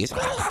 and she gets,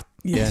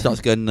 Yeah.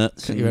 starts going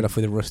nuts. Cut your head off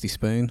with a rusty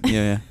spoon.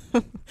 Yeah.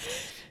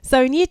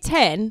 So in year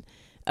 10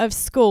 of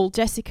school,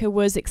 Jessica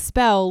was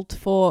expelled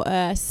for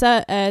an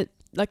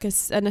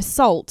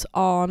assault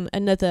on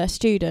another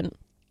student,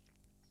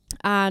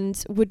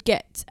 and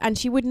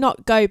she would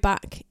not go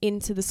back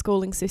into the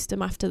schooling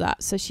system after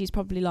that. So she's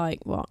probably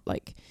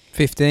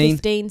 15.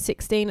 15,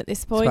 16 at this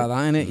It's point. about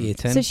that, isn't it? Year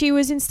 10. So she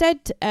was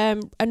instead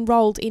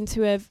enrolled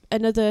into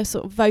another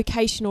sort of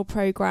vocational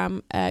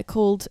program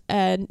called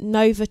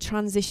Nova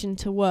Transition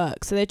to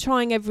Work. So they're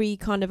trying every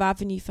kind of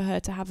avenue for her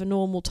to have a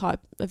normal type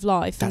of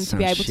life That and to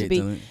be sounds able shit, to be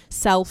doesn't it?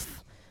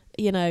 self,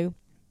 The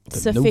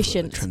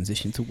sufficient. Nova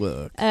transition to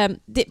work. Again,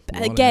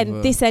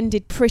 Whatever. this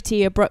ended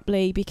pretty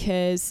abruptly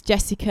because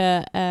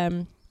Jessica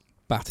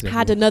Battered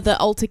had everyone. another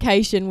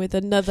altercation with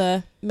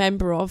another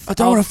member of. I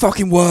don't want to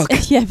fucking work.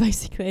 Yeah,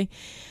 basically.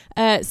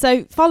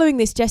 So following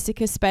this,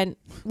 Jessica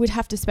would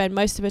have to spend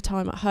most of her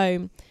time at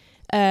home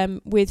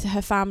with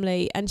her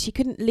family, and she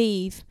couldn't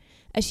leave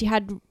as she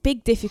had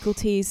big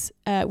difficulties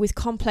with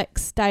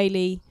complex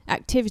daily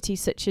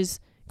activities such as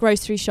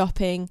grocery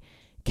shopping,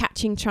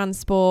 catching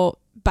transport,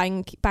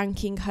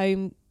 banking,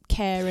 home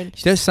care, and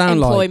She does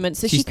sound employment.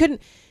 So she's-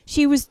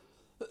 she was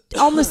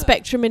on the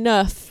spectrum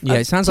enough. Yeah,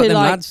 it sounds to like them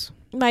lads.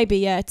 Maybe,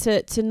 yeah,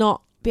 to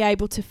not be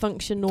able to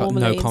function Like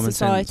normally no in common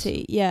society.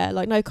 sense. Yeah,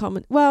 like no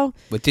common. Well,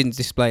 It didn't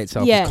display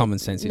itself Yeah, as common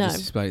sense. It no. just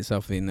displayed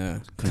itself in.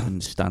 Couldn't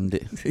understand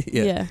it.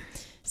 yeah.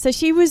 So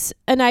she was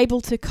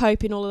unable to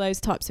cope in all of those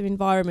types of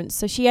environments.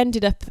 So she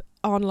ended up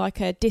on like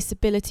a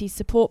disability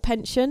support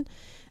pension,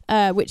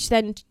 which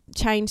then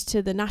changed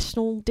to the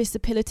National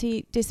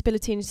Disability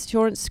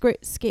Insurance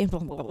Scheme.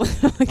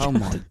 Oh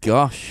my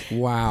gosh.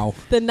 Wow.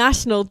 The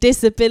National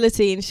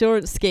Disability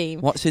Insurance Scheme.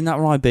 What's in that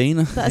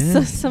Ribena? That's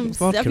Yeah, some.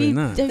 vodka Have in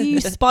that. you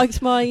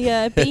spiked my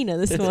beaner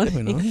this We're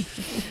morning? not.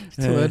 It's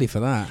too early for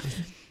that.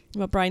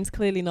 My brain's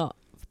clearly not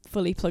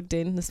fully plugged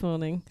in this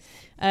morning.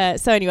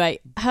 So anyway,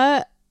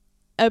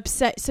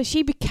 so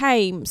she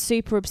became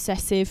super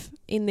obsessive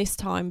in this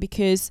time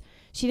because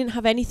she didn't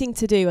have anything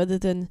to do other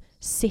than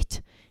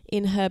sit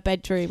in her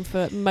bedroom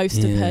for most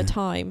of her Yeah.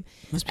 time.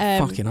 Must be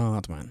Um, fucking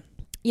hard, man.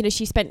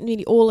 She spent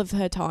nearly all of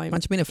her time,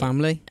 Imagine being a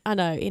family. I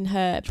know, in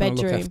her Trying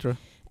to look bedroom. after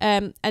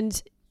her.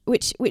 And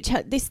which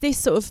this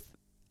sort of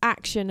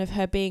action of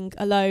her being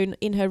alone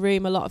in her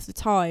room a lot of the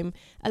time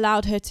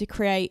allowed her to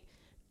create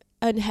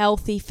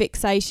unhealthy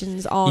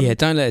fixations on Yeah,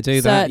 don't let her do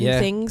that. certain Yeah.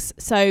 things.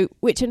 So,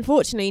 which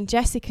unfortunately in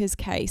Jessica's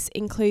case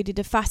included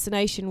a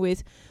fascination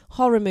with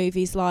horror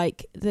movies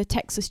like the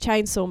Texas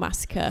Chainsaw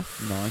Massacre,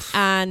 Nice.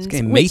 and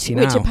getting which meaty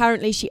now.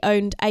 apparently she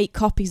owned 8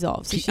 copies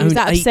of. So She she was owned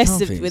that 8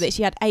 obsessive copies? with it.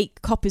 She had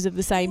 8 copies of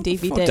the same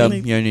DVD. Dumb,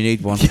 you only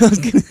need one.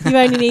 You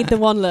only need the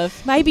one,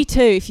 love. Maybe 2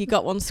 if you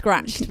got one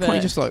scratched. Can't you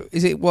But just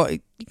is it what?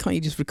 Can't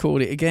you just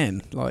record it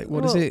again? Like,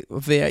 what is Well- it? A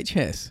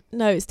VHS?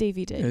 no, it's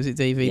DVD. Or is it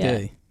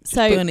DVD? Just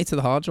So burn it to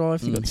the hard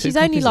drive. You've got 2 she's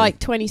only copies like of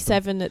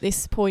 27 at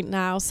this point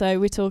now, so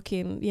we're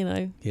talking,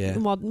 Yeah.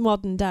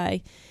 modern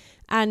day.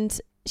 And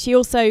she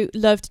also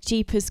loved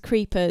Jeepers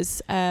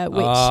Creepers, which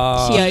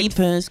Ah. she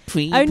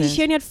owned.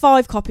 She only had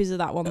 5 copies of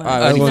that one though. Oh,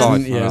 it only wasn't-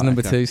 five. Yeah, it was Right, number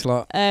okay. 2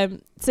 slot.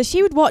 So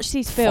she would watch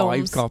these 5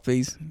 films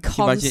copies. Imagine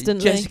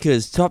constantly.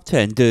 Jessica's top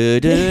 10,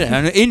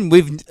 and in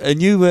with a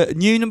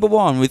new number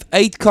 1 with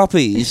 8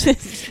 copies.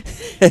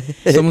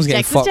 Someone's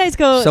getting Jack- fucked. Jay's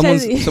got-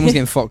 Someone's Jay's-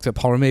 getting fucked up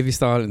horror movie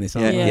style in this.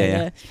 Aren't Yeah, they?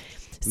 yeah.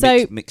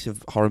 So mix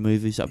of horror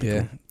movies. That'd be Yeah.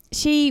 cool.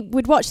 she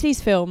would watch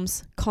these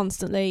films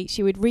constantly.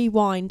 She would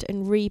rewind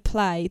and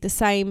replay the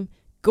same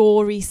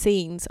gory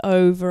scenes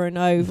over and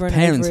over and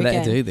Parents over let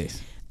again. her do this.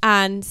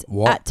 And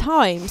What? at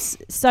times,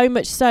 so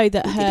much so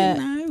that You didn't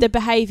know? the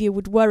behaviour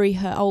would worry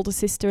her older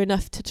sister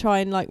enough to try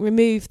and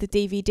remove the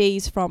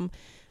DVDs from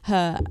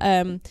her.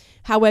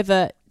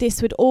 However,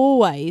 this would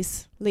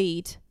always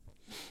lead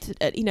to,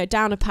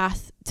 down a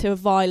path to a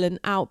violent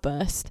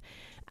outburst,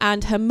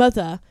 and her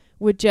mother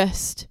would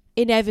just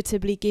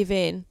inevitably give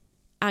in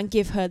and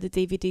give her the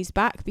DVDs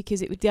back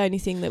because it was the only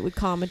thing that would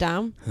calm her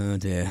down. Oh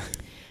dear.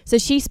 So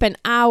she spent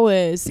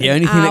hours. The and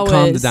only thing that calmed her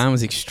hours down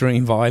was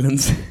extreme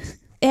violence.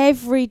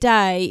 every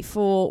day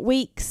for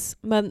weeks,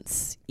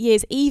 months,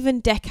 years, even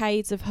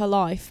decades of her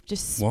life,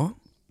 just What?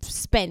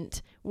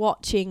 spent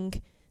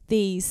watching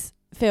these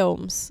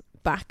films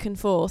back and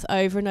forth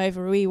over and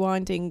over,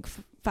 rewinding,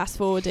 fast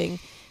forwarding,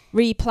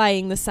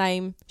 replaying the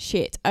same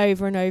shit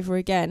over and over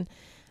again.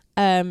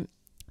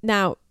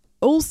 Now,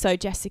 also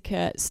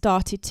Jessica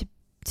started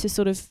to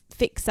sort of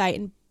fixate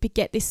and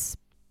get this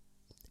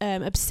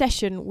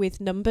obsession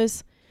with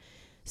numbers.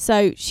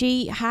 So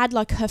she had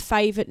like her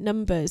favourite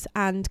numbers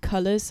and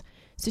colours.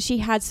 So she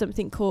had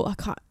something called,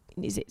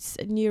 is it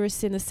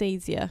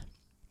neurosynesthesia?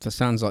 That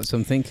sounds like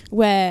something.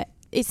 Where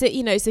it's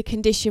a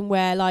condition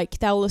where like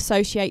they'll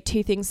associate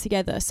two things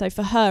together. So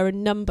for her, a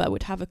number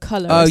would have a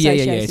colour. Oh yeah.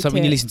 associated It's like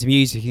when to you it. listen to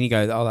music and you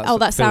go, that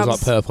feels sounds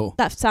like purple.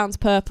 That sounds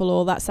purple,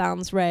 or that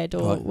sounds red,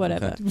 or Right,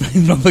 whatever.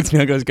 Rob looks at me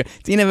and goes, "Do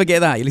you never get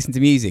that? You listen to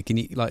music and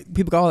you like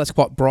people go, oh, that's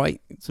quite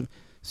bright. It's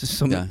just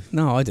something."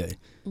 No, I do.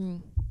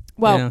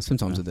 Well, yeah,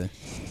 sometimes I do.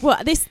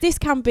 Well, this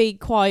can be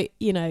quite,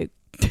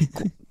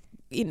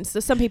 so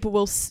some people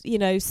will,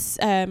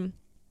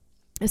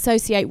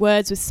 associate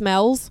words with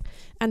smells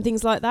and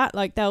things like that.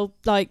 Like they'll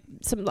like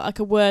something like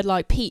a word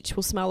like peach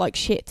will smell like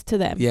shit to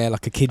them. Yeah,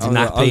 like a kid's I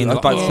nappy. was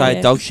about to say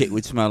Yeah. dog shit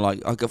would smell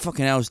like. I go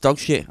fucking hell's dog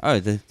shit. Oh,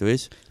 there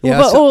is. Yeah,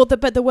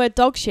 But the word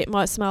dog shit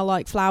might smell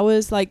like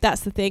flowers. Like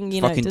that's the thing, you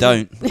know. Fucking it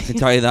don't. I can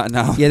tell you that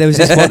now. Yeah, there was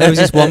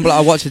this one. But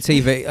I watched a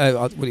TV.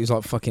 It was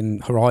like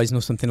fucking Horizon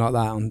or something like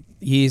that,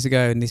 years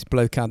ago, and this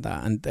bloke had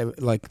that, and they were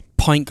like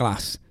pint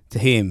glass to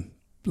him,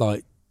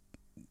 like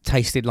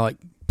tasted like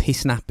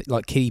piss nap,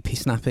 like kiddie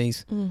piss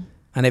nappies.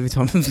 And every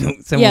time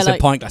someone said like,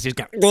 pint glass, he'd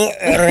go.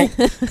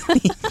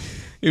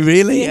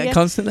 Really? Yeah.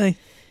 Constantly.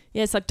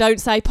 Yeah, it's like don't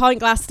say pint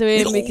glass to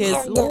him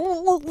because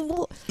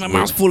My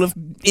mouth's full of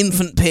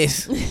infant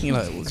piss. You're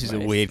like, this is a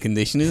weird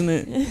condition, isn't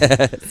it?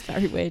 it's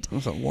very weird. I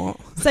was like, what?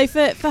 So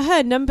for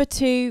her, number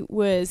 2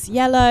 was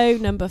yellow,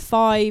 number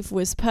 5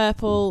 was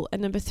purple,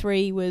 and number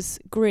 3 was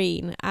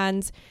green.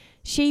 And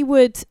she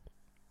would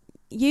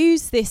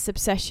use this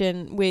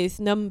obsession with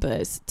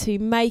numbers to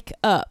make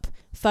up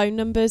phone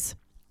numbers,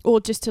 or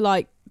just to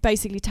like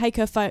basically take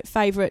her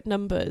favourite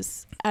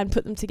numbers and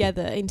put them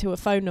together into a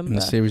phone number. And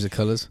a series of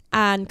colours.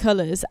 And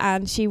colours.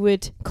 And she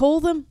would call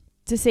them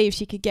to see if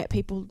she could get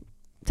people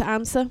to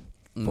answer.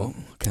 Well,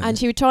 okay. And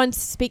she would try and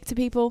speak to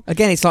people.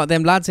 Again, it's like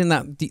them lads in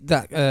that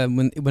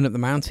when it went up the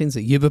mountains,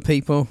 that Yuba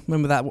people.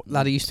 Remember that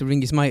lad who used to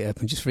ring his mate up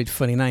and just read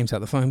funny names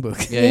out the phone book?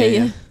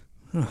 Yeah.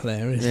 Oh,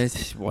 hilarious.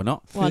 Yes, why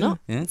not? Why not?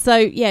 Yeah. So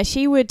yeah,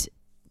 she would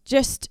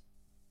just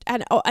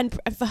and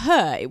for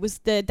her, it was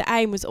the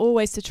aim was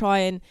always to try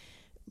and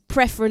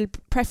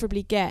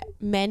preferably get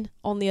men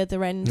on the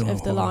other end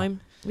of the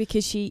line,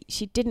 because she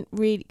didn't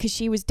really, because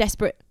she was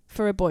desperate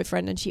for a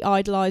boyfriend and she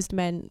idolised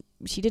men.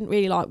 She didn't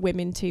really like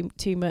women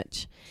too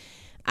much,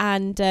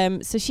 and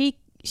so she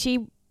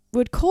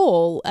would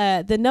call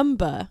the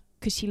number,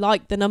 because she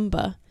liked the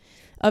number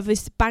of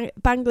this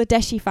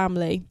Bangladeshi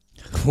family.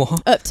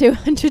 What? Up to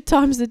 100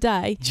 times a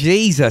day.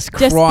 Jesus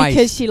just Christ.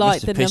 Because she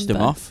liked the pissed number.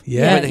 them off.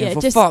 Yeah.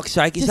 For fuck's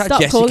sake, is just that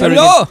stop Jessica? calling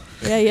No!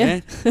 Yeah.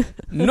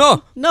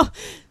 No! No.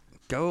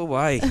 Go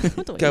away.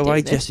 What are you Go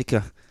away, doing there?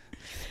 Jessica.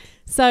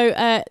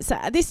 So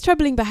this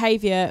troubling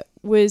behaviour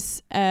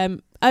was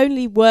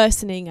only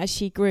worsening as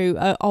she grew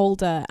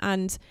older,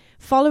 and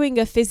following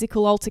a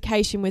physical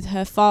altercation with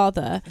her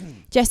father,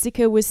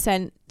 Jessica was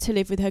sent to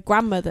live with her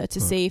grandmother to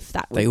see if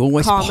that would They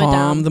always calm her palm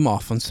down. them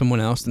off on someone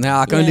else. And they're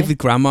like, go and Yeah. live with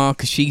grandma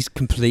because she's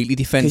completely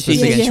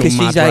defenceless Because against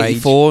your mad she's rage.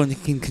 84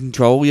 and can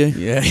control you.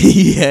 Yeah,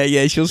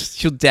 yeah.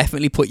 She'll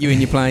definitely put you in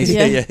your place.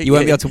 Yeah. You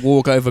won't be able to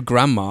walk over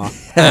grandma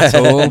at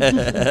all.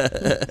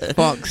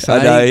 Fuck's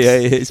sake. I know, yeah,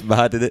 it's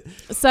mad, isn't it?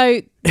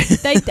 So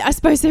I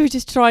suppose they were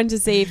just trying to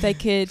see if they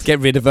could Get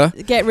rid of her.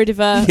 get rid of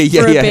her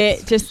Yeah, for a yeah.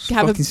 bit, just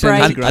have a Fucking send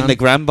her break. to And the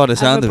grand by the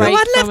sound of Have a it.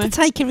 break. I'd love from to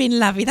take her in,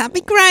 lovey. That'd be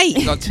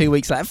great. Like 2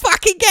 weeks later,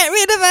 fucking get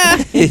rid of her.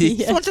 Yeah.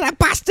 She's watching that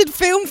bastard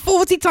film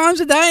 40 times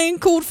a day and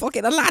called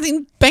fucking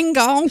Aladdin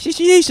Bengal. She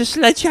used a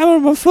sledgehammer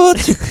on my foot.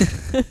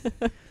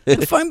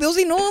 The phone bill's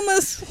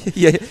enormous.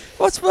 Yeah.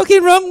 What's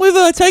fucking wrong with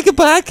her? Take her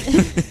back.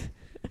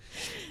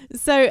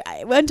 So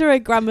under her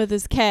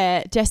grandmother's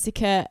care,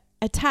 Jessica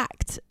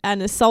attacked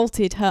and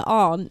assaulted her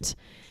aunt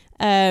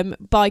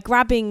by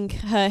grabbing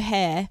her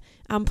hair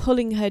and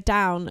pulling her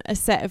down a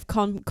set of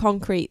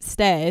concrete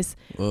stairs,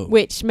 Whoa.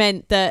 which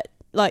meant that,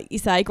 like you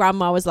say,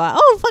 grandma was like,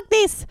 oh, fuck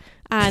this,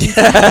 and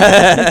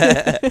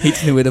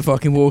Hitting her with a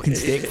fucking walking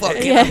stick.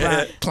 Fucking Yeah.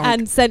 that. Clonk.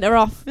 and sent her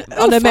off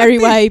Oh, on a fuck merry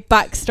this. way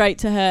back straight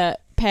to her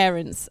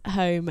parents'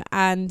 home.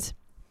 And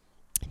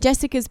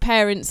Jessica's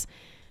parents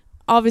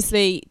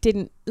obviously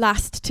didn't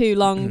last too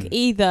long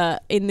either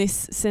in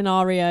this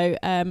scenario,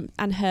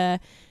 and her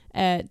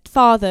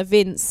father,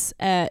 Vince,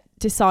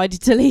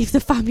 decided to leave the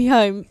family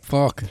home.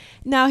 Fuck.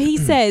 Now he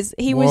says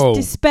he Whoa. was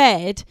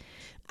despaired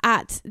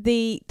at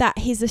that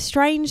his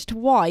estranged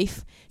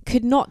wife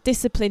could not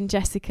discipline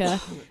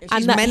Jessica, and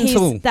She's that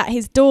mental.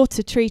 his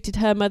daughter treated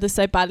her mother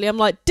so badly. I'm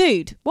like,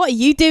 dude, what are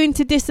you doing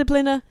to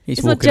discipline her? He's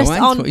it's not walking just away.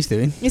 on. That's what he's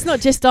doing. It's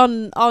not just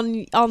on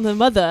the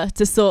mother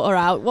to sort her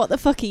out. What the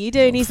fuck are you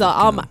doing? He's like,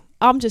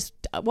 I'm just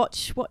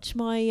watch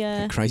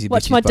my Crazy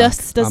watch bitch my is back.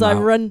 dust as I'm I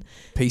out. run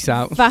Peace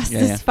out. fast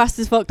Yeah. fast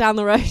as fuck down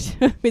the road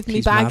with me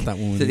She's bag. mad, that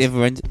woman. So the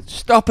other end,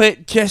 stop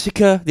it,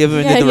 Jessica. The other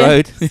end Yeah, of the yeah.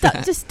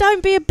 road. Just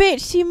don't be a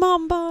bitch to your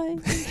mum. Bye.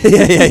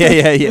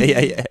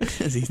 yeah.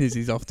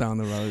 He's off down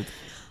the road.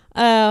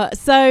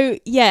 So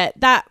yeah,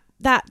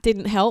 that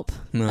didn't help.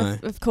 No.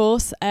 Of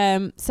course.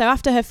 So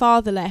after her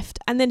father left,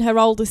 and then her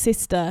older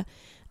sister,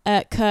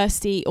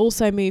 Kirsty,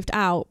 also moved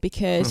out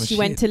because Oh, she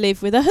went shit. to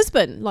live with her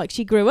husband. Like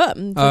she grew up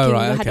and Oh, fucking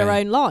right, had her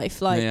okay. own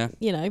life. Like Yeah.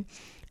 you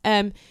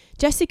know,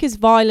 Jessica's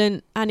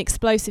violent and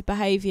explosive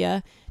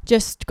behaviour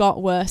just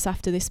got worse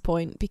after this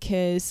point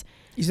because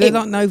Is there It-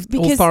 like no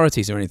because-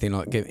 authorities or anything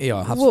like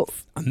have Well-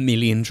 a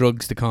million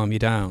drugs to calm you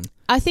down?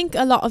 I think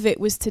a lot of it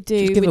was to do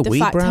Just give her with the weed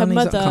fact her brownies,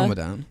 that'll calm her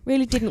mother down.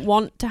 really didn't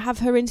want to have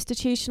her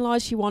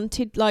institutionalised. She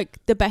wanted like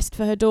the best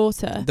for her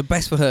daughter. The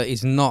best for her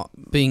is not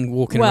being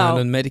walking Well,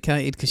 around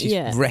unmedicated because she's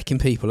yeah. wrecking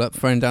people up,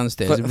 throwing down the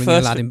stairs But and bringing a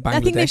first- lad in Bangladesh I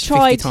think they've 50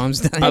 tried- times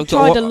a day. They've Oh,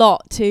 tried what- a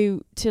lot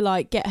to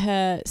like get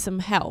her some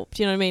help.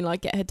 Do you know what I mean?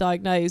 Like get her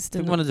diagnosed. I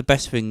think And one of the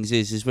best things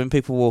is when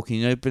people walk in,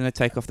 you know, when they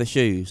take off their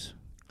shoes.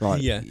 Right.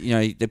 Yeah. You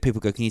know, the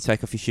people go, "Can you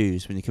take off your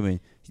shoes when you come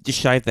in?" You just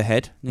shave the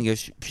head. And he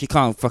goes, "She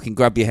can't fucking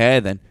grab your hair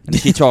then." And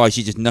if she tries,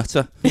 you just nut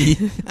her.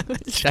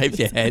 Shave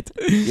your head.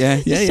 Yeah.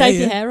 just shave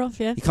your hair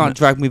off. Yeah. You can't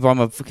drag me by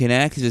my fucking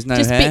hair because there's no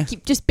just hair.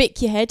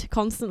 bick your head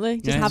constantly.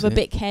 Just Yeah, have a that's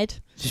it. bick head.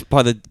 Just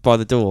by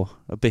the door,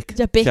 a bic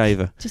A bick.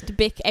 shaver. Just a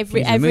bick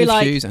every Remove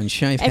like shoes and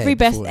shave every head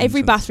best before every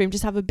entrance. bathroom.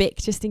 Just have a bick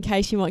just in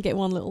case you might get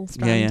one little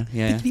strand.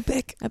 Yeah. Bickety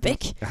bick. A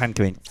bick. A hand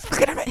come in.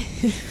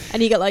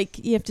 And you got like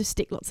you have to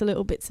stick lots of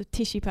little bits of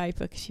tissue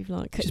paper because you've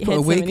like cut Just your put head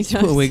a so wig. many Just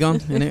put a times. wig on,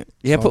 innit?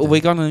 Yeah, put a Well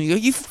wig on and you go,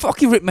 "You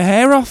fucking ripped my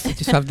hair off."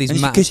 Just have these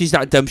Because she's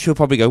that dumb, she'll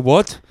probably go,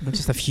 "What?"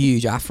 just have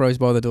huge afros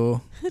by the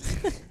door.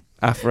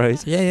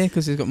 Afros. Yeah,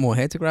 because he's got more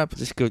hair to grab.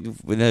 Just go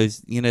with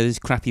those, you know, those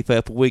crappy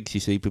purple wigs you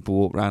see people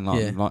walk around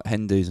like, Yeah. like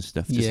Hindus and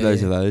stuff. Just Yeah,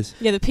 loads yeah. of those.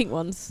 Yeah, the pink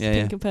ones, Yeah,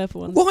 pink yeah. and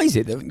purple ones. Why is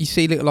it that you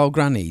see little old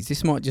grannies?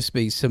 This might just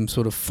be some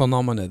sort of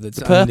phenomena that's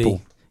The purple.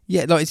 only-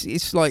 yeah, like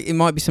it's like it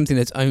might be something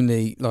that's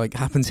only like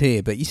happens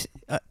here, but you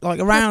like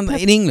around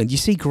in England, you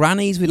see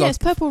grannies with Yeah, like. it's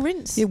purple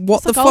rinse. Yeah, what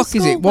It's the like old fuck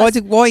is school.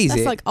 it? Why is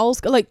That's it? like old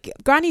school. Like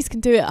grannies can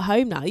do it at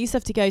home now. You used to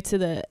have to go to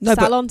the No,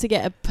 but- salon to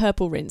get a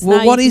purple rinse. Well,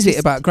 Now what you is can it just-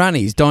 about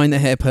grannies dyeing their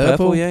hair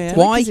purple? Purple, yeah.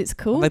 Why? Because it's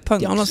cool. They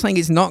punks. Yeah, I'm not saying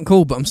it's not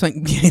cool, but I'm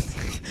saying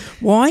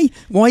why?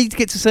 Why you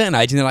get to a certain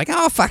age and they're like,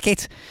 oh fuck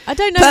it, I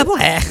don't know. purple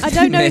hair. I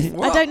don't know. If, I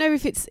What? don't know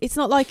if it's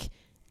not like,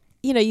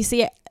 you know, you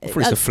see it. For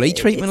it's a flea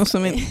treatment or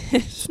something.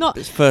 It's not.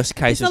 It's first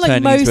case It's of not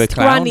like turning into a most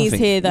clown. I grannies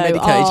think. here though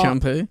Medicated are,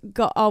 shampoo.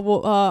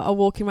 are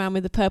walking around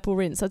with a purple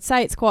rinse. I'd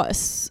say it's quite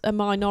a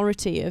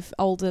minority of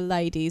older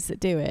ladies that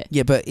do it.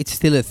 Yeah, but it's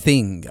still a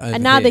thing. Over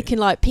And now here. they can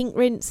like pink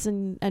rinse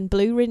and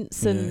blue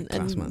rinse Yeah, and,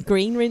 class, man.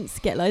 green rinse.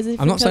 Get loads of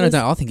different I'm not saying I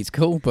colours. don't. I think it's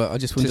cool, but I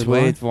just It's wondered just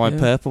weird why Yeah.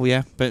 purple,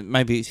 yeah. But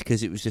maybe it's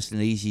because it was just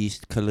an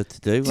easiest colour to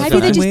do. I Maybe don't they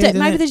know. just Weird, isn't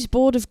maybe it? they're just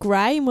bored of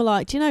grey and we're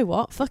like, do you know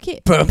what? Fuck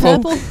it,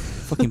 Purple.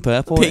 fucking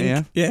purple, Pink.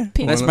 yeah. Yeah.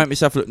 Pink. Let's make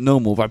myself look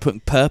normal by putting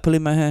purple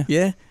in my hair.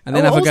 Yeah, and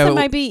then Or have a also go.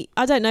 maybe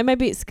I don't know.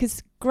 Maybe it's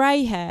because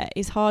grey hair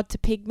is hard to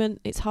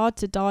pigment. It's hard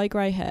to dye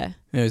grey hair.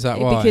 Yeah, is that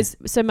why? Because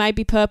so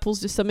maybe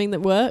purple's just something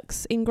that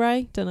works in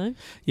grey. Don't know.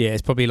 Yeah,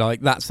 it's probably like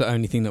that's the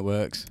only thing that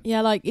works.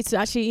 Yeah, like it's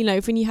actually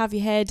if when you have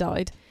your hair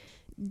dyed,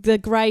 the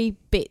grey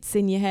bits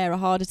in your hair are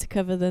harder to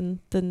cover than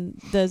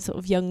the sort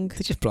of young.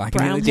 It's just black.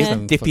 Brown Isn't it? They just hair.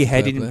 have Dip your fucking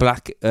head purple in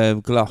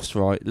black gloss,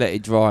 right? Let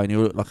it dry, and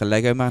you'll look like a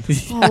Lego man.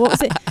 Oh, what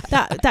was it?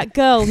 That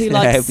girl who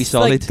Yeah, it'd be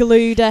solid. like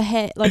glued her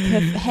hair her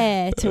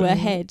hair to her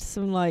head.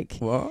 Some like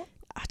What?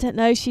 I don't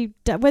know.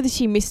 Whether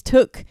she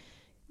mistook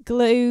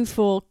glue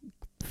for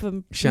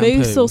Shampoo,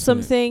 mousse or wasn't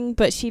it? something,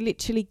 but she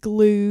literally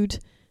glued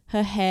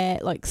her hair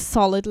like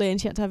solidly, and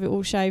she had to have it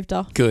all shaved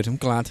off. Good. I'm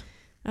glad.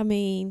 I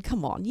mean,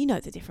 come on, you know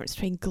the difference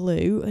between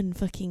glue and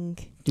fucking.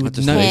 You I would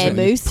just know hair it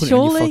when you mousse, put it on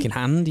your surely. fucking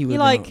hand. You would You're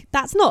be like,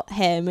 that's not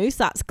hair mousse,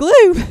 that's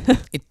glue.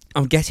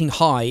 I'm getting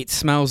high. It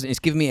smells. It's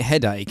giving me a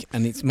headache,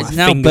 and it's my It's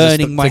now fingers are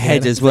burning stuck my head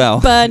together. as well.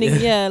 Burning,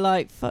 yeah,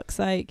 like fuck's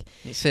sake.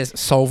 It says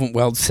solvent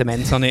weld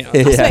cement on it.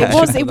 Yeah. So it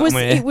was. Put It that was. on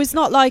my hair. It was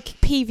not like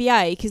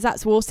PVA because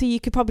that's water. You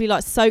could probably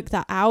like soak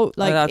that out.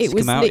 Like that'd it just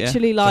was come out, yeah.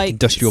 literally Like like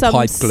industrial some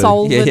pipe glue.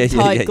 solvent Yeah,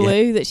 type yeah.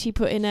 glue that she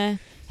put in her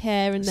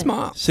hair and then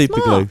Smart.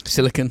 Super Smart. glue.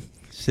 Silicon.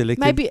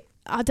 Silicon. maybe.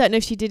 I don't know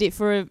if she did it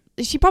for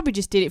she probably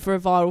just did it for a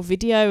viral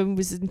video and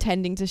was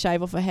intending to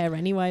shave off her hair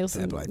anyway or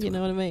Fair something. play to You know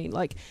her. what I mean?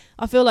 Like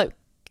I feel like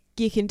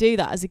you can do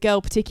that as a girl,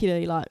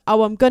 particularly like,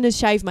 oh, I'm gonna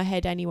shave my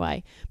head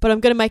anyway, but I'm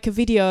gonna make a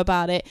video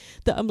about it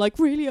that I'm like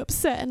really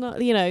upset and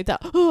that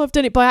I've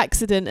done it by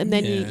accident, and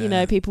then you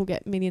know Yeah. people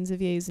get millions of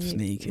views and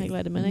Sneaky. you make a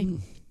load of money. Mm.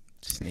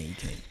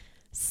 Sneaky.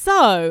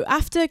 So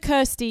after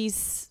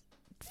Kirsty's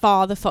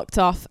father fucked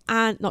off,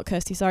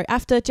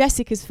 after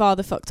Jessica's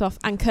father fucked off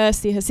and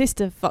Kirsty, her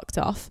sister, fucked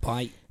off,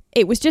 Bye.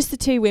 it was just the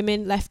two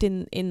women left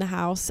in the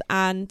house,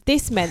 and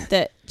this meant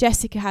that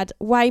Jessica had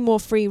way more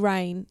free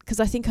reign because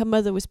I think her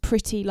mother was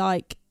pretty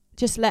like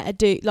just let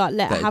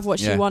her have what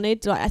she Yeah.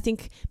 wanted. Like I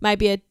think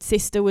maybe her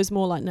sister was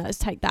more like, no, let's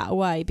take that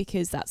away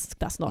because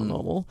that's not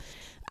normal.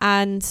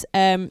 And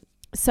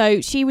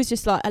So she was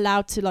just like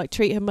allowed to like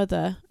treat her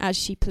mother as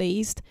she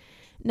pleased.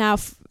 Now,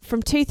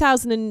 from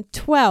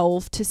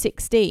 2012 to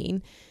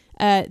 16,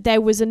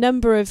 there was a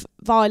number of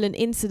violent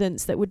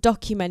incidents that were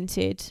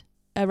documented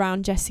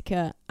around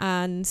Jessica,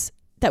 and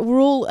that were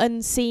all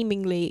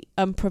unseemingly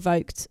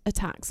unprovoked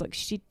attacks. Like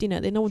she, you know,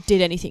 they no one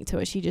did anything to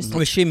her. She just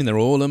I'm assuming they're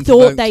all unprovoked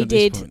thought they at this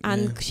did, point,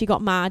 and yeah. she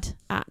got mad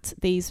at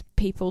these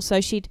people.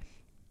 So she'd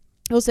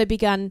also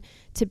began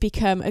to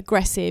become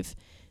aggressive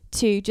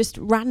to just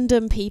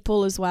random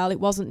people as well. It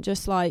wasn't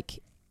just like,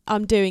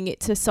 I'm doing it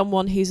to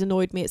someone who's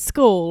annoyed me at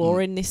school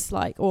or in this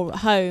like, or at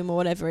home or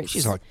whatever. It's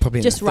She's like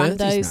probably just in her 30s randos.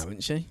 now,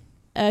 isn't she?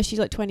 She's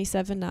like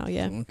 27 now,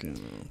 yeah. Okay,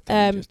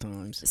 dangerous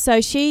times. So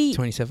she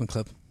 27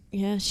 Club.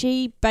 Yeah,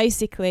 she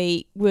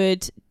basically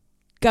would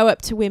go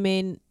up to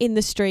women in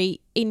the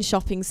street, in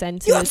shopping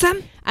centres. You want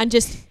some? And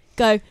just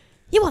go,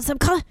 you want some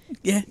colour?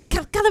 Yeah.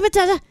 Colour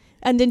matata?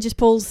 And then just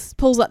pulls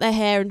up their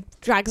hair and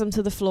drags them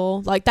to the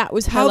floor. Like, that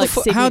was her,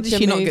 signature how did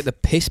she not move. get the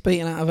piss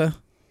beaten out of her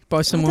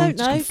by someone? I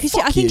don't know, because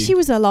I think she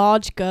was a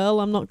large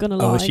girl, I'm not going to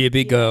lie. Oh, was she a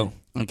big girl?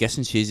 I'm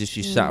guessing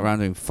she's sat around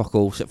doing fuck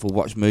all except for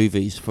watch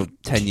movies for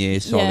 10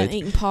 years solid. Yeah,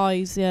 eating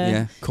pies,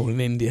 Yeah. Calling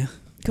India.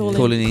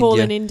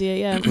 Calling India,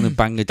 yeah. Calling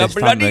Bangladesh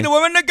Bloody family. the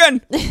woman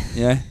again!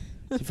 Yeah.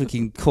 She's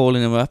fucking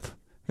calling them up.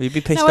 You'd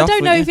be pissed No, off, I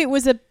don't know wouldn't if it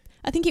was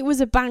I think it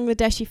was a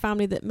Bangladeshi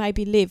family that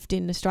maybe lived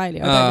in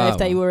Australia. I don't know if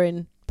they were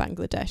in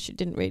Bangladesh. It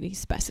didn't really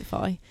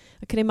specify.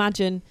 I can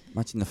imagine.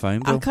 Imagine the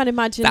phone I bill. can't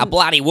imagine. That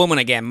bloody woman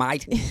again,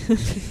 mate.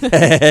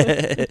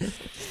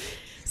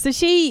 So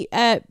she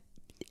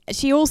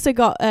also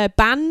got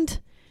banned.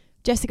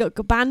 Jessica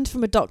got banned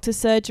from a doctor's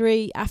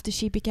surgery after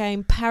she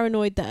became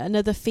paranoid that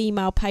another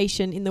female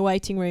patient in the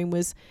waiting room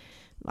was,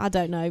 I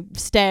don't know,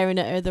 staring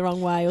at her the wrong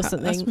way or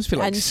something. That must be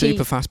like And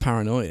super fast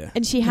paranoia.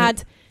 And she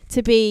had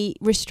to be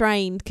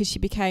restrained because she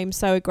became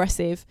so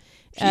aggressive.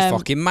 She's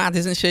fucking mad,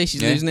 isn't she?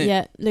 She's losing it.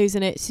 Yeah,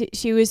 losing it.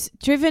 She was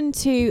driven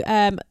to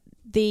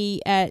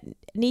the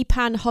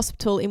Nepean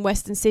Hospital in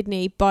Western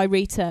Sydney by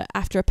Rita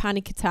after a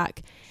panic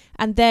attack.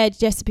 And there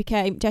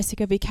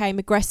Jessica became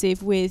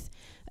aggressive with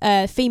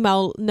a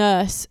female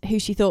nurse who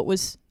she thought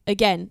was,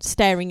 again,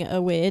 staring at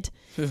her weird.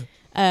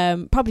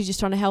 Probably just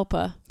trying to help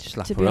her,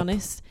 Slap to her be up.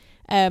 honest.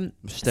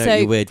 Stare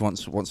at you weird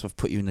once I've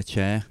put you in a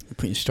chair.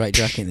 Put you in a straight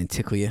jacket and then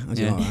tickle you. How'd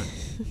you Yeah. like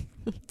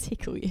that?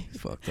 Tickle you.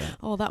 Fuck that.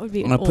 Oh, that would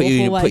be I'm an gonna put you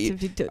awful in- way put to you-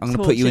 be I'm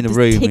gonna put you in a tortured,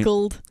 room. just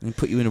tickled. And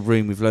put you in a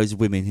room with loads of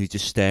women who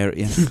just stare at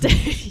you.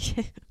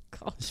 Yeah,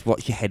 God. Just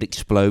watch your head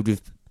explode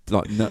with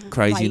like nut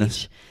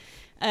craziness.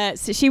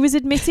 So she was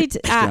admitted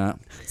Yeah.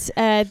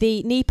 at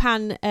the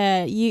Nepean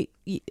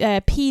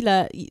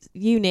Peeler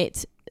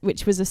unit,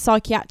 which was a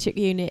psychiatric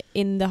unit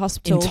in the In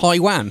hospital.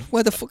 Taiwan?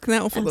 Where the fuck? I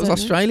thought that was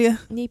Australia.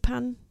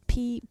 Nepean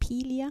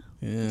Peelia.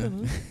 Yeah.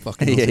 Dunno.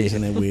 Fucking Yeah, Aussies yeah.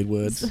 and their weird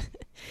words.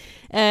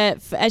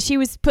 She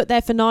was put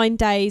there for 9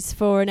 days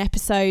for an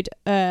episode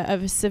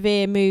of a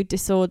severe mood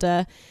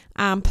disorder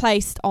and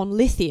placed on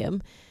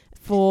lithium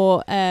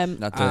for Not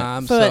doing it.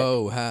 I'm For-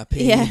 so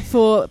happy. yeah,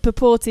 for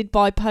purported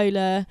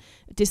bipolar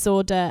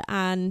disorder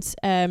and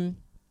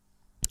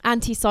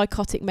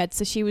antipsychotic meds.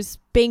 So she was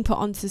being put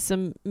onto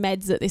some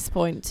meds at this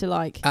point to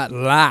like At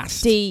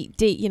last.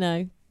 you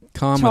know,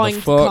 Calm her trying the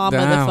to fuck calm her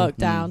down. the fuck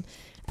down.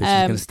 Bitch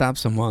is going to stab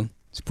someone.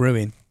 It's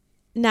brewing.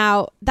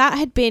 Now that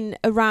had been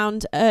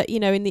around,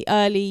 in the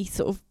early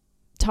sort of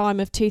time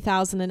of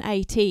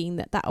 2018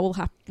 that all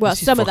happened. Well, This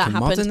is some of that fucking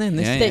happened. modern, then,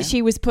 this. Yeah, That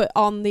she was put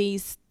on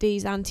these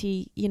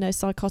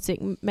psychotic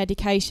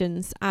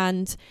medications,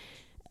 and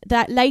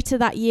that later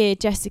that year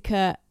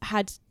Jessica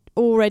had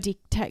already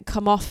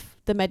come off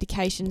the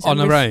medications On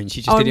and her own.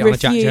 She just did it on a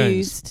Jack Jones.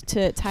 refused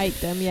to take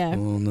them. Yeah,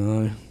 Oh,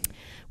 no.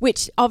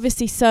 which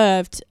obviously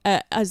served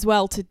as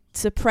well to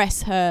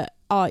suppress her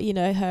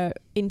her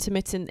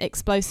intermittent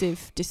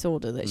explosive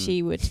disorder that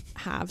she would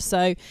have.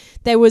 So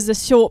there was a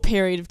short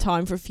period of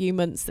time for a few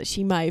months that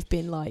she may have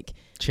been like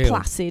Chill.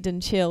 placid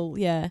and chill.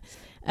 Yeah.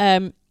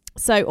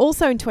 So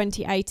also in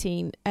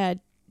 2018,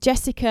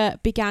 Jessica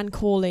began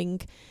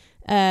calling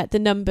the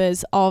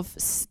numbers of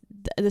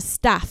the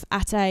staff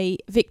at a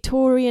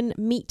Victorian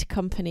meat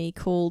company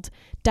called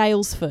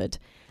Dalesford,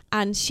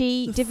 and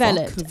she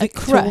developed a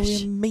crush.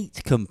 Victorian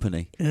meat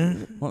company. Yeah.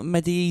 What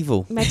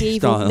medieval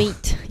Medieval style.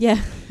 meat.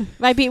 Yeah.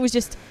 Maybe it was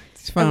just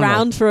It's found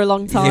around for a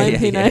long time.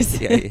 Who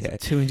knows? Yeah.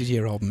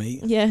 200-year-old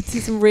meat. Yeah,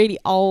 to some really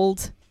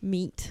old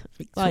meat,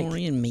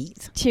 Victorian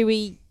meat.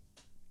 chewy,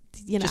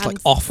 Just and like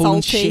offal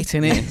and salty. shit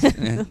in it.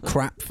 Yeah.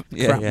 crap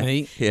Yeah,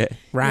 meat. Yeah.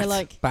 Rat,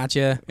 like-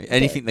 badger,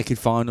 Anything they could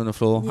find on the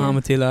floor. Yeah.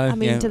 armadillo. I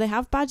mean, Yeah. do they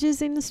have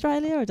badgers in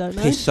Australia? I don't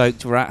know. Piss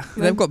soaked rat.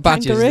 They've got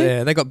badgers Kangaroo?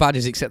 there. They've got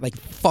badgers except they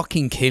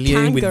fucking kill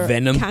you with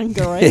venom.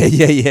 Kangaroo.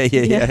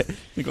 Yeah.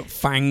 They've got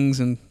fangs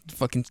and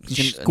fucking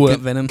Can- squirt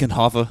can- venom. Can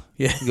hover.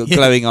 Yeah. You've got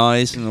glowing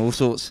eyes and all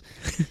sorts.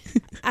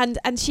 And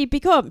she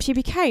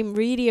became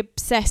really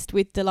obsessed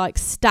with the like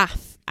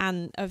staff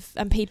and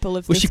people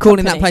of Was this she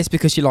calling that company. place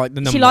because she liked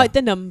the number? She liked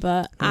the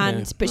number, Oh, and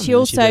yeah. but Oh, she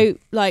no, she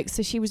also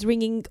so she was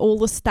ringing all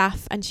the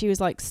staff, and she was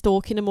like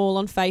stalking them all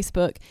on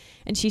Facebook,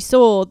 and she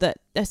saw that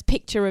this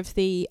picture of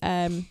the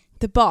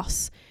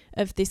boss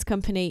of this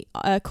company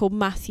called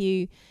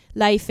Matthew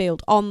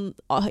Layfield.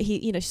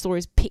 She saw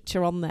his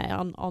picture on there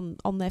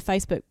on their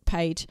Facebook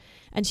page,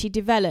 and she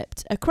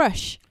developed a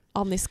crush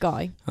on this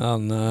guy. Oh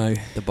no,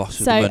 The boss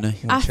with So the money.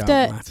 Watch out,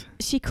 after Matt.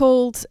 she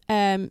called,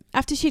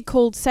 after she'd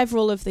called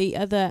several of the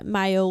other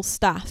male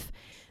staff,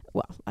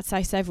 well, I'd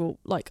say several,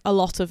 like a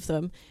lot of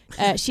them,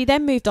 she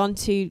then moved on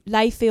to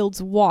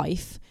Layfield's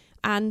wife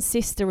and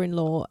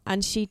sister-in-law,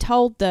 and she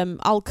told them,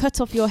 "I'll cut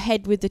off your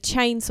head with the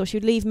chainsaw." She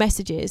would leave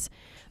messages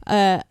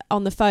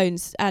on the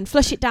phones and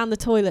flush it down the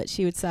toilet,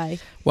 she would say.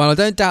 Well, I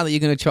don't doubt that you're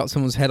going to chop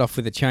someone's head off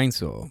with a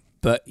chainsaw,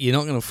 but you're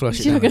not going to flush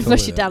it You're down the not gonna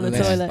flush toilet. it down the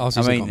unless toilet. Aussies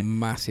I have got mean,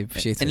 massive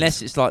shit.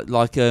 Unless it's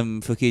like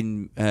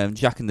fucking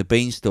Jack and the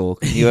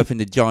Beanstalk, and you open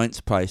the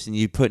Giant's place and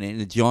you put it in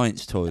the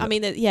Giant's toilet. I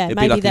mean, it'd it'd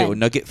maybe be like then. a little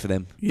nugget for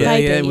them. yeah,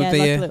 Maybe, yeah, it would be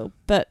like a a little,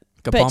 but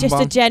just a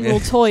bonbon. general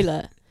Yeah.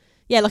 toilet.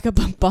 Yeah, like a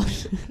bonbon.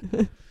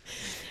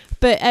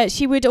 But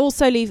she would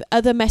also leave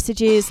other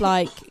messages,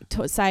 like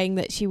saying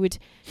that she would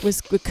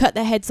cut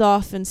their heads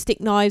off and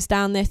stick knives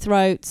down their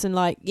throats, and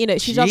like, you know,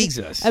 she's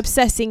Jesus.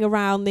 obsessing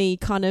around the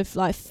kind of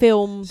like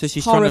film, So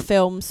she's horror trying to-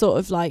 film sort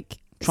of like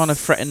Trying to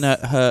threaten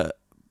the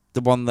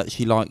one that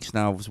she likes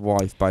now's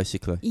wife,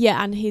 basically.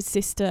 Yeah, and his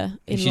sister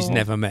in law. She's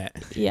never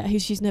met. Yeah, who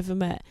she's never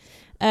met.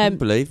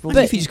 Unbelievable.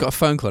 What if you just got a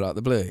phone call out of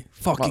the blue?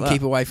 Fucking Like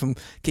keep away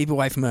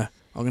from her.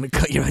 I'm going to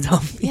cut your head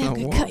off. Yeah, You're I'm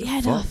like, gonna cut your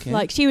head fuck, off. yeah.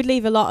 Like, she would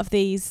leave a lot of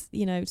these,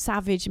 you know,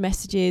 savage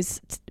messages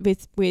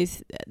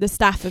with the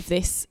staff of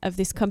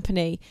this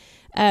company.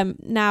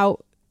 Now,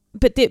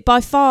 but by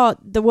far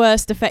the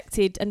worst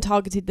affected and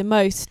targeted the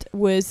most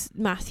was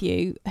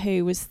Matthew,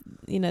 who was,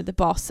 you know, the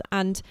boss,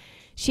 and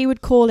she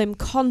would call him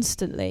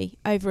constantly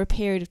over a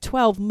period of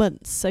 12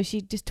 months. So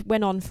she just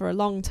went on for a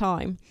long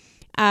time,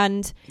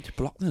 and Just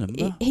block the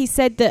number. he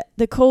said that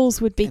the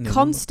calls would be Any number.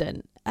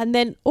 constant, and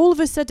then all of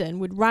a sudden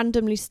would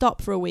randomly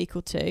stop for a week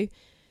or two,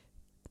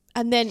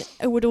 and then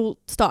it would all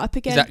start up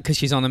again. Is that because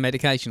she's on a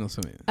medication or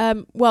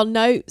something? Well,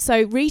 no.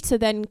 So Rita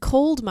then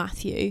called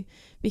Matthew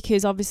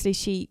because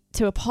obviously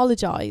to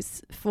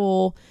apologise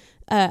for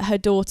her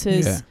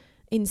daughter's Yeah.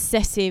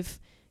 incessive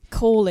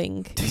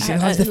calling. She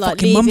said, "Oh, the fucking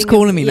leaving mum's of-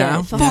 calling me yeah,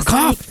 now. for Fuck fuck's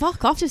off." sake,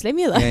 fuck off, just leave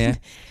me alone. Yeah, yeah.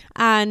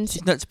 And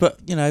She's nuts, but,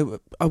 you know,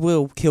 I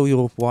will kill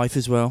your wife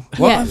as well.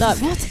 yeah,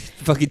 like, what?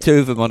 Fucking two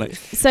of them on it.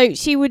 So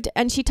she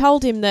she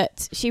told him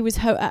that she was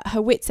at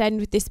her wit's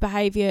end with this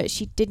behaviour.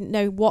 She didn't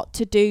know what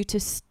to do to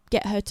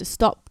get her to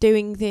stop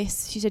doing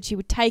this. She said she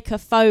would take her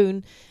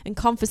phone and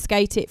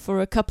confiscate it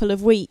for a couple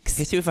of weeks,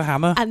 Hit it with a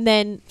hammer. and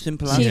then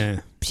Simple she- as.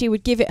 she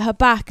would give it her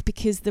back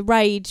because the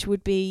rage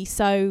would be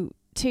so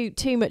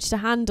too much to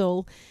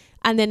handle.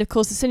 And then, of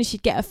course, as soon as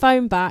she'd get her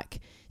phone back,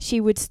 she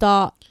would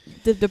start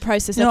the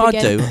process You know up what I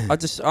again.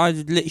 do? I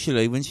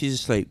literally, when she's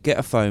asleep, get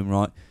her phone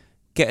right,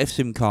 get a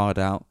SIM card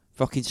out,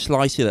 fucking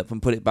slice it up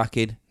and put it back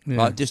in. Yeah.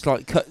 Like, just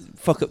like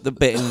fuck up the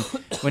bit, and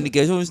when it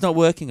goes, oh, it's not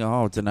working.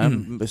 Oh, I don't know,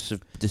 must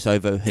have just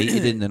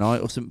overheated in the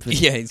night or something.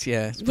 Yeah, it's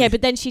Yeah,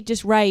 but then she'd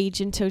just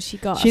rage until she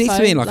got She a needs to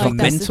phone. be in, like, a that's the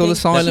mental thing.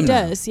 asylum She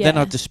now. does, yeah. Then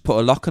I'd just put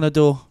a lock on her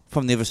door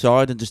from the other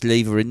side and just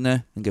leave her in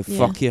there and go, Yeah.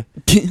 fuck you.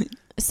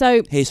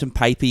 So Here's some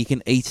paper you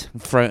can eat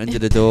and throw it under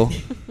the door.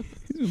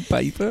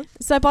 paper.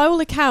 So by all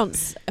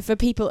accounts, for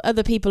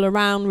other people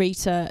around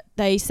Rita,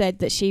 they said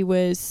that she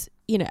was,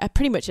 you know,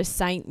 pretty much a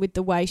saint with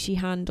the way she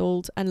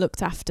handled and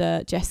looked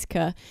after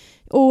Jessica,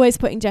 always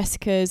putting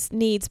Jessica's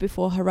needs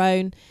before her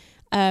own.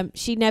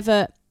 She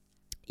never,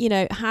 you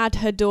know, had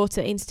her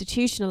daughter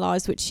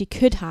institutionalized, which she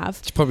could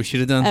have, She probably should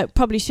have done.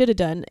 probably should have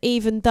done,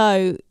 even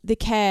though the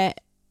care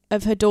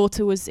of her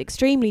daughter was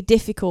extremely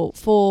difficult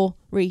for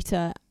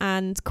Rita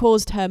and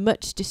caused her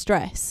much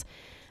distress.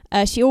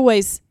 She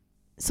always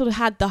sort of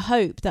had the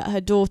hope that her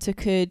daughter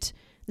could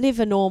live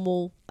a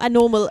normal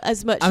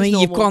as much. I mean,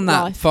 as you've normal gone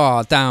that life.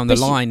 far down the But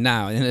she- line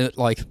now, in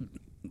like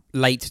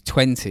late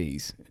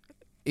 20s.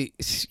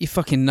 You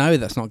fucking know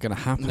that's not going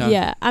to happen. No.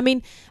 Yeah, I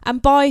mean,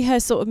 and by her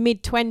sort of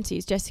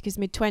mid-20s, Jessica's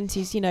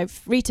mid-20s, you know,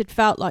 Rita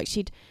felt like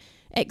she'd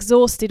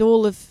exhausted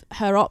all of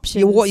her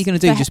options. Yeah, what are you going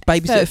to do? for- Just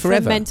babysit her for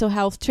forever? mental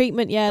health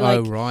treatment? Yeah, like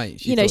Oh, right.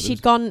 you know,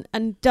 she'd gone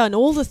and done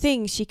all the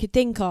things she could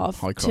think of.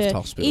 Highcroft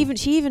Hospital.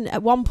 She even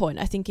at one point,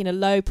 I think in a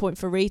low point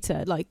for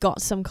Rita, like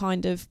got some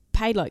kind of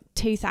paid like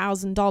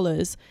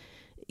 $2,000.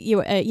 You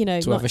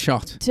know, to have a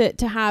shot.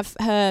 to have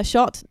her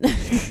shot,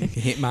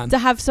 Hitman. to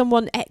have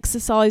someone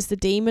exorcise the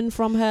demon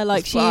from her.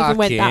 Like she even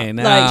went that. Fucking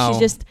Like hell. she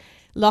just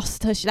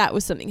lost her. That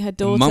was something her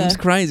daughter. Mum's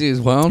crazy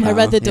as well now. her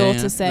other Yeah, daughter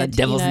yeah. said, The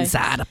devil's you know,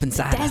 inside, up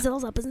inside. her.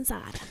 Devil's up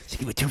inside. Just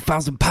give me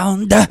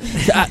 £2,000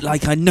 to act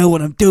like I know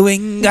what I'm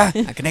doing. I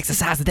can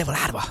exercise the devil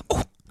out of her. Oh,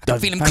 I Done, can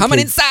feel him thank coming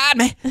you. inside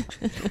me.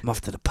 I'm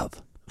off to the pub.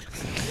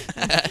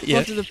 Off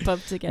to the pub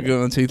to get Go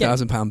it. on a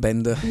 £2,000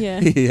 bender. Yeah.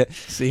 Yeah.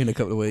 See you in a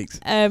couple of weeks.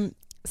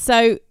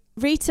 So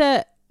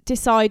Rita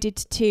decided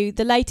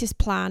the latest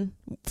plan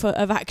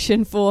of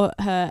action for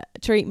her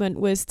treatment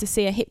was to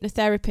see a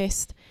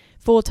hypnotherapist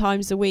 4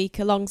 times a week,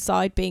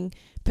 alongside being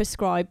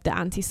prescribed the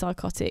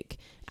antipsychotic,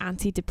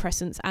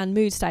 antidepressants and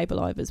mood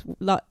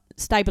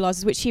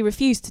stabilizers, which she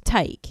refused to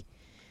take.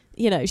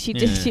 You know,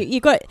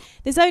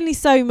 there's only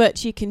so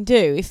much you can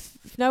do if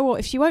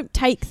she won't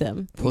take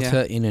them. Put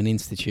her in an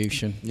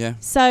institution. Yeah.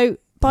 So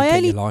by Get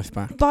early your life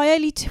back.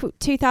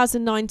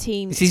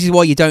 2019, This is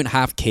why you don't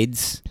have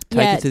kids.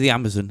 Take her to the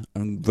Amazon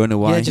and run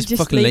away. Yeah, just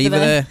fucking leave her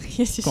there.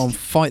 Just Go and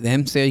fight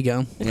them. See how you get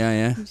on.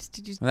 Yeah.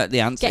 just Let the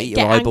ants eat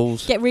your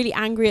eyeballs. get really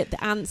angry at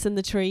the ants and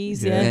the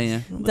trees. Yeah.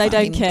 Yeah. They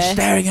don't care.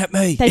 Staring at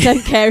me. They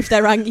don't care if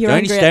you're They're angry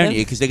only at staring them. at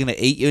you because they're going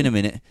to eat you in a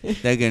minute.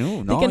 They're going,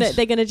 oh, nice.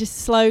 They're gonna just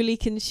slowly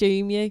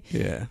consume you.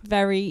 Yeah.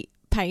 Very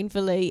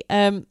painfully.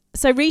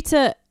 So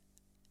Rita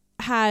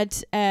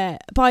had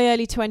by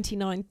early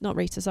 2019, not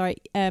Rita, sorry.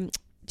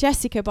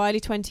 Jessica by early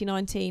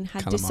 2019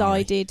 had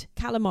decided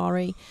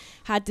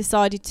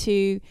decided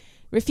to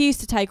refuse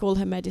to take all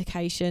her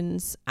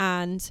medications,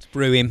 and It's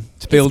brewing.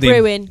 It's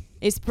building.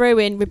 It's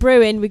brewing. We're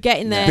brewing. We're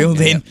getting there.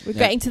 Building. We're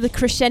getting to the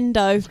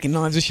crescendo. Fucking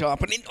knives are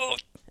sharpening. Oh.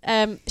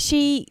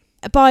 She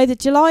by the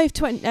July of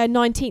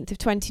 19th of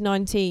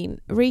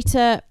 2019,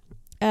 Rita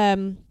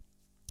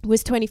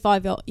was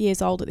 25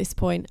 years old at this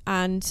point,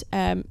 and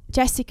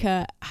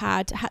Jessica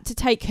had to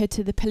take her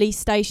to the police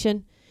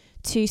station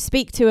to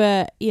speak to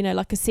a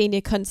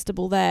senior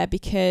constable there,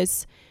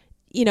 because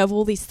of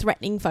all these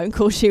threatening phone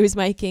calls she was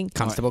making.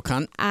 Constable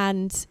cunt.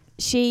 And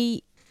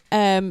she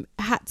the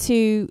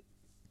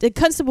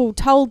constable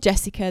told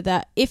Jessica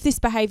that if this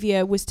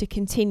behaviour was to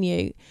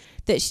continue,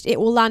 that it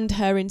will land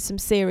her in some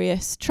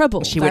serious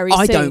trouble. She very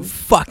went, I soon. don't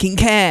fucking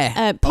care.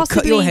 I'll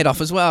cut your head off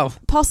as well.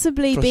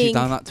 Possibly Flush you being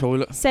down that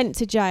toilet. sent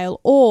to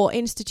jail or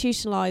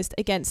institutionalised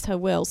against her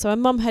will. So her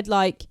mum had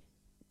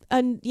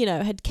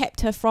had kept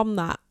her from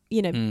that,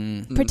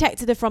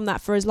 protected her from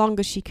that for as long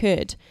as she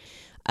could.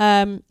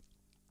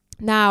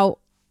 Now,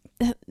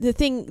 the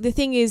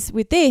thing is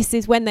with this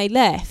is when they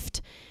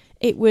left,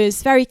 it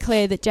was very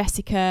clear that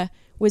Jessica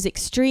was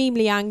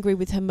extremely angry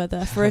with her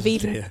mother for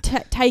even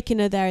taking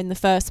her there in the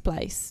first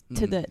place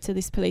to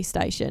this police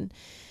station.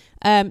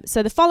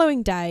 So the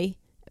following day,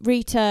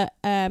 Rita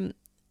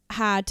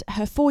had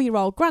her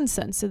 4-year-old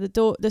grandson, so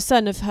the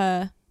son of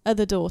her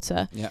other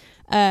daughter,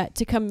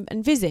 to come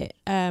and visit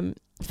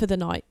for the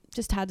night.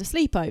 Just had a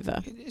sleepover.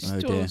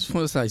 I just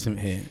want to say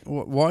something here.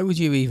 Why would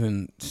you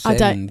even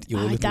send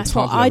your little that's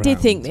toddler what I did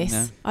around? think this.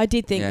 Yeah. I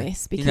did think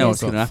this because you know what's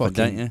going to happen,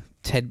 fucking don't you?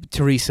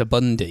 Teresa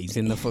Bundy's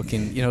in the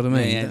fucking, you know what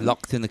I mean? Yeah,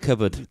 locked in the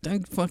cupboard.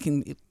 Don't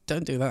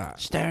do that.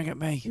 Staring at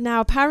me.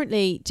 Now,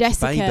 apparently,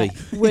 Jessica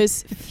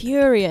was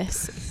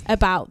furious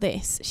about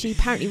this. She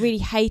apparently really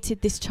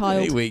hated this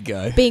child Here we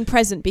go. being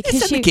present because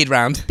Send the kid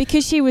round.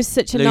 because she was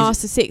such a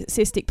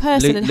narcissistic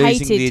person and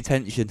losing hated the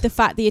attention. the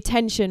fact the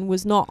attention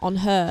was not on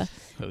her.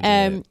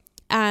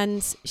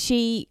 And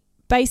she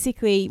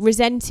basically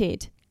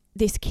resented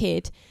this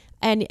kid,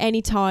 and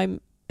any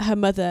time her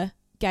mother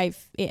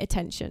gave it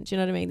attention, do you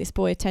know what I mean? This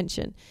boy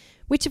attention,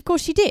 which of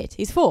course she did.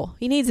 He's 4.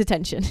 He needs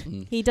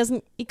attention. He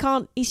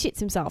shits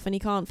himself and he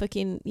can't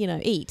fucking,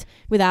 eat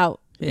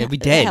without he'll be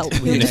dead help.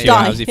 within He'll a just few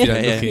die. hours if you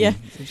don't look in. Yeah.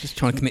 They're just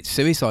trying to commit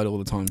suicide all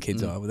the time,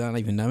 kids are, without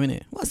even knowing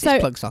it. What's So,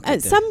 this plug socket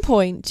at do? some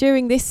point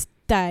during this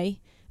day,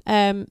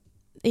 in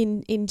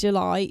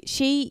July,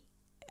 she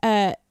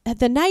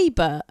the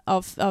neighbour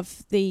of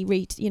the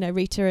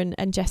Rita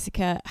and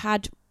Jessica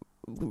had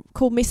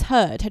called Miss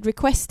Heard had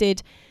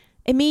requested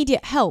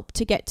immediate help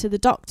to get to the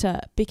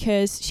doctor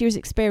because she was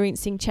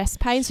experiencing chest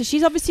pain. So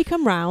she's obviously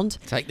come round,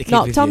 Take the kid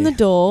knocked with on you. the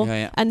door,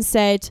 Yeah. and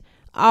said,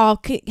 "Oh,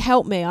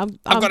 help me!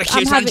 I've got a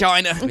acute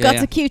angina. I've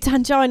got acute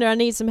angina. I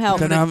need some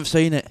help." I haven't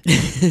seen it.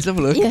 Let's have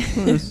a look. Yeah.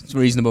 It's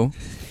reasonable.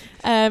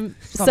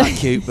 It's not that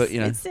cute, but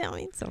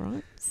it's all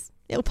right.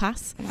 It'll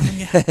pass.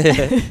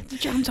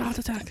 Jammed heart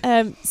attack.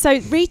 So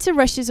Rita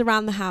rushes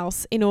around the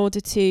house in order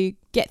to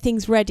get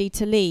things ready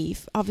to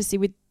leave, obviously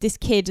with this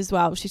kid as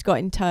well she's got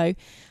in tow.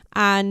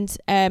 And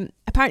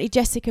apparently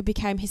Jessica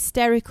became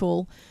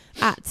hysterical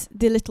at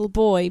the little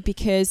boy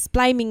because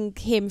blaming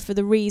him for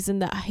the reason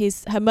that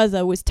her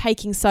mother was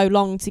taking so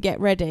long to get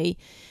ready.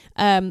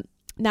 Now,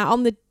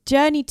 on the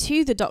journey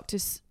to the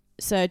doctor's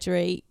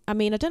surgery, I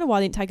mean, I don't know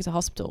why they didn't take her to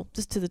hospital,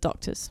 just to the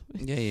doctors.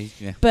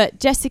 Yeah. But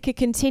Jessica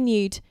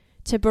continued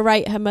to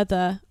berate her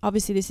mother.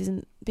 Obviously, this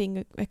isn't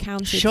being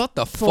accounted Shut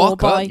the for fuck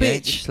by, up,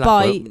 bitch.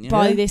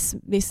 by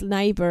this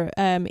neighbour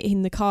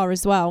in the car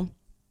as well.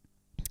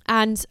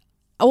 And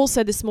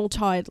also the small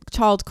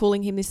child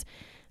calling him this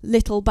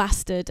little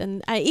bastard,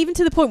 and even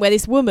to the point where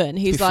this woman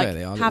who's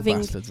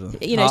having,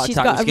 she's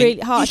got a really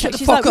heart attack.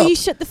 She's like, "Will you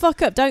shut the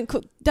fuck up? Don't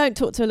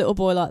talk to a little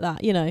boy like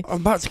that."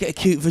 I'm about to get a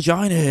cute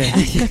vagina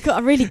here. I've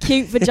got a really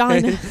cute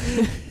vagina.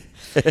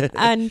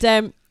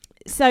 And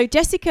so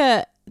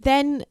Jessica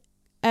then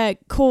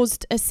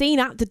caused a scene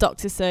at the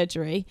doctor's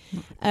surgery.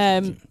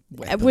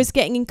 Was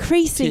getting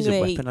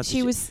increasingly.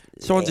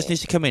 Someone just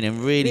needs to come in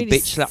and really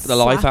bitch slap the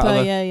life out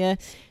of her. Yeah.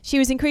 She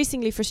was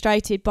increasingly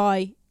frustrated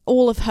by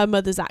all of her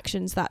mother's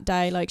actions that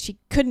day. Like, she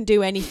couldn't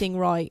do anything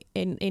right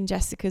in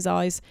Jessica's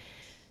eyes.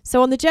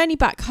 So on the journey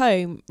back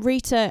home,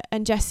 Rita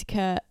and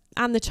Jessica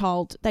and the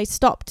child, they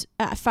stopped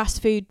at a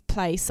fast food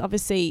place.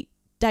 Obviously,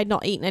 they'd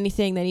not eaten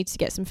anything. They needed to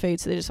get some food.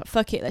 So they're just like,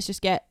 fuck it, let's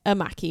just get a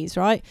Mackey's,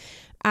 right?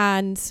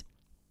 And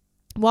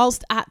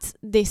whilst at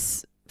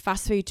this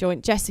fast food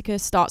joint, Jessica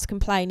starts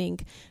complaining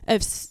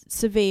of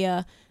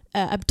severe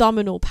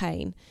abdominal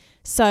pain.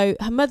 So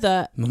her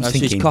mother...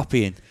 She's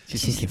copying.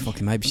 She's thinking,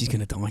 fucking, maybe she's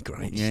going to die,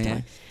 great.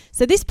 Yeah.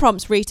 So this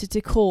prompts Rita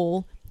to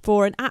call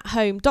for an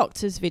at-home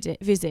doctor's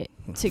visit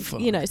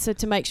to, so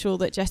to make sure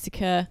that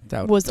Jessica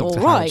was Dr. all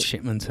Harold right.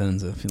 Shipman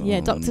turns up.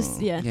 Yeah,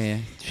 doctors. Yeah. Yeah.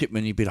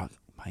 Shipman, you'd be like,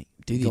 mate,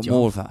 do you your got job.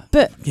 more of that.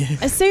 But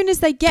as soon as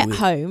they get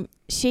home,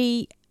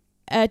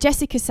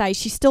 Jessica says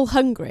she's still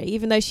hungry,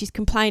 even though she's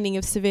complaining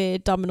of severe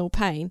abdominal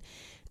pain,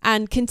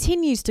 and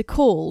continues to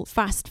call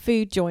fast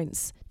food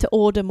joints to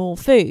order more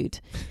food.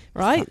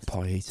 Right? Fat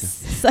pie eater.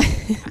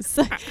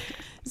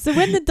 So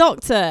when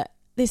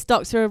this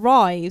doctor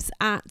arrives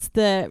at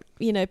the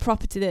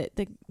property,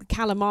 the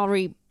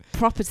calamari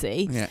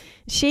property,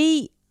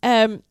 she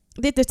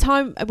the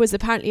time was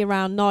apparently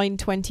around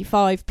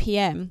 9:25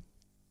 p.m.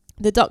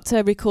 The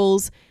doctor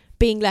recalls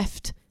being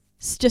left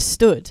just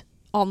stood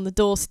on the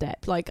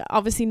doorstep, like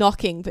obviously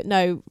knocking but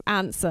no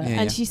answer.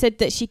 She said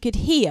that she could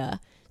hear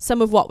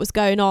some of what was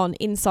going on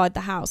inside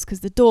the house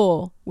because the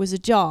door was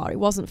ajar. It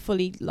wasn't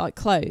fully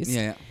closed.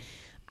 Yeah.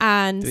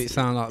 And did it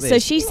sound like this? So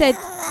she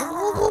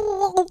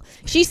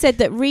said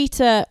that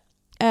Rita,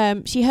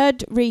 she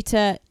heard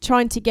Rita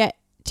trying to get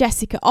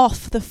Jessica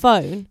off the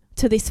phone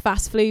to this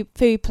fast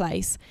food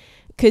place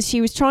because she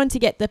was trying to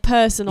get the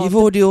person on. You've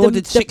already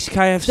ordered 6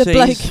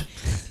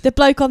 KFCs. The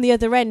bloke on the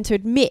other end to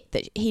admit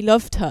that he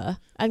loved her.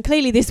 And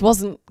clearly this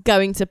wasn't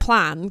going to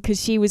plan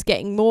because she was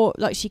getting more,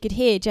 she could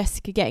hear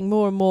Jessica getting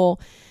more and more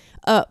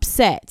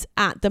upset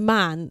at the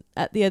man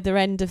at the other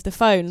end of the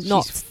phone. She's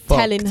not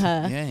telling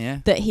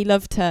her that he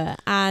loved her.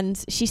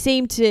 And she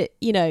seemed to,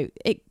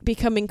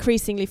 become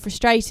increasingly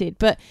frustrated.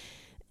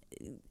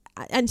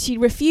 And she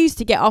refused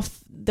to get off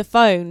the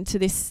phone to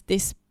this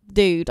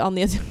dude on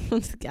the other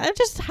end.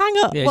 Just hang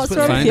up. Yeah, what's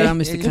wrong with you?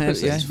 Mr.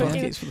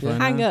 KFC.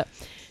 Hang up.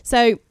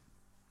 So...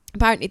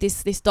 apparently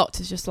this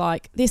doctor's just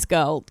like, this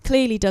girl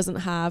clearly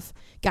doesn't have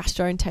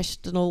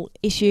gastrointestinal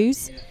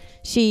issues.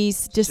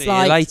 She's just See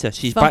you later.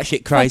 She's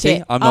batshit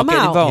crazy. I'm not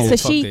getting involved.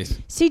 So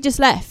she just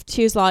left.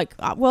 She was like,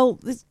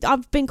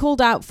 I've been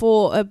called out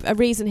for a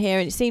reason here,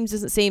 and it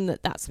doesn't seem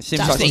that's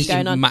what's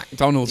going on.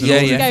 McDonald's.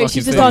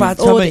 She's just on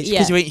order.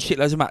 Because you're eating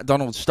shitloads of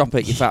McDonald's. Stop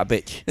it, you fat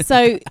bitch.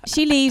 So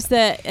she leaves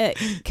the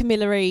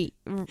Camilleri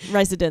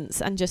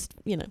residence and just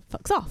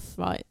fucks off,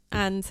 right?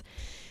 And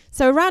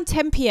so around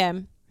 10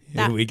 p.m.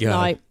 that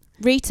night,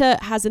 Rita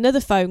has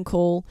another phone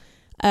call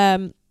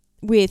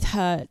with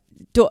her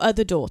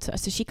other daughter.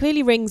 So she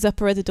clearly rings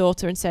up her other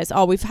daughter and says,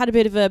 we've had a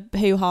bit of a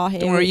hoo-ha here.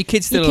 Don't worry, your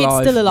kid's still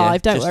alive. Yeah,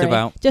 don't just worry.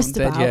 About. Just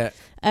I'm about. dead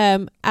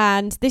yet.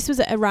 And this was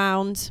at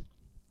around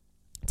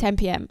 10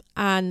 p.m.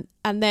 And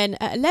then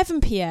at 11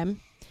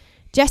 p.m,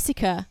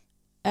 Jessica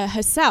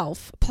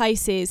herself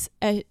places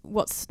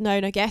what's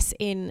known, I guess,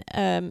 in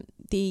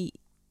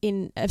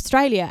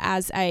Australia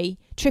as a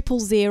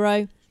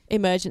 000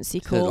 emergency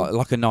call. So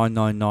like a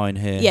 999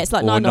 here. Yeah, it's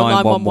like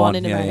 911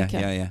 in America.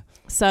 Yeah.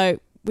 So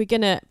we're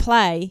going to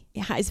play,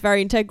 it's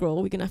very integral,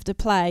 we're going to have to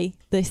play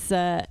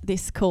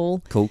this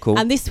call. Cool.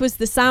 And this was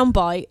the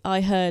soundbite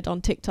I heard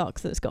on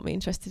TikTok that's got me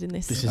interested in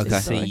this. This is the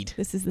seed.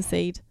 This is the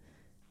seed.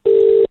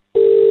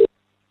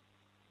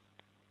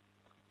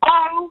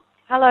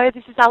 Hello,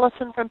 this is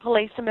Alison from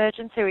Police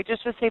Emergency. We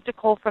just received a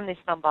call from this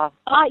number.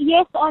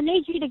 Yes, I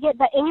need you to get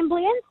the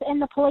ambulance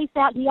and the police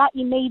out here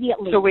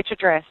immediately. To which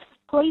address?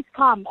 Please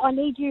come. I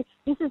need you.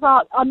 This is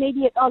an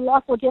immediate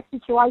life or death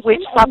situation.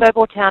 Which suburb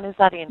or town is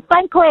that in?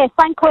 St. Clair.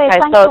 Okay,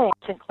 so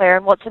St. Clair.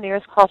 And what's the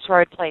nearest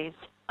crossroad, please?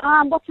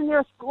 What's the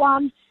nearest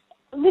one?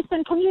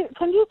 Listen, can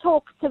you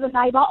talk to the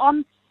neighbour?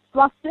 I'm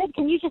flustered.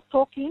 Can you just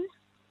talk to him?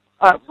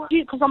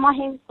 Because my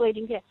hand's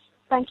bleeding. Yeah.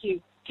 Thank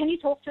you. Can you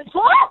talk to him?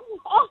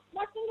 Oh,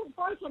 my finger's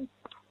broken.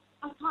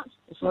 I can't.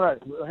 It's all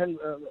right. Okay,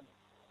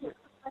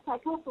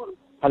 talk to him.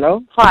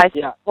 Hello? Hi.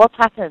 Yeah. What's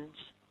happened?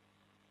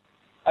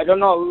 I don't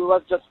know. We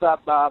was just at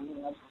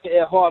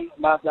home,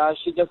 but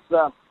she just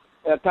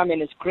come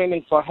in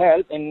screaming for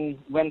help. And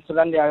when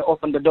suddenly I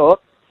opened the door,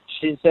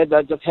 she said,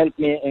 "Just help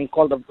me," and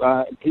call the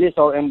police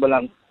or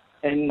ambulance.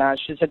 And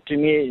she said to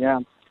me,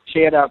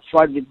 she had a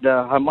fight with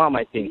her mom,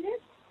 I think.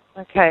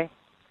 Okay.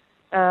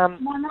 My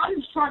mum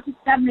tried to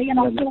stab me, and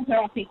I killed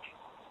her, I think.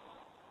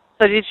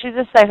 So did she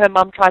just say her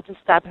mum tried to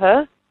stab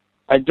her?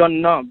 I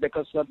don't know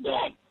because of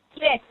the...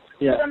 Yes.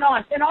 Yeah. With a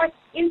knife. And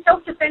in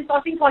self-defense,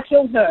 I think I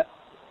killed her.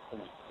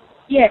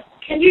 Yes.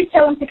 Can you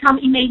tell them to come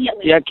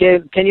immediately? Yeah.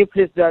 Can you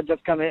please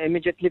just come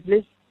immediately,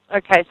 please?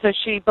 Okay. So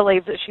she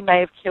believes that she may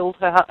have killed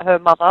her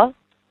mother.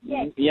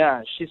 Yes.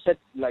 Yeah. She said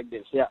like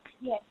this. Yeah.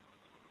 Yes.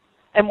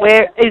 And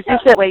where is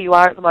this? Where you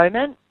are at the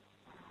moment?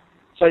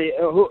 Sorry.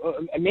 Who?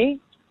 Me?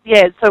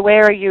 Yeah. So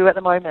where are you at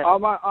the moment?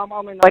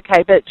 I'm in.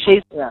 Okay, but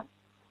she's. Yeah.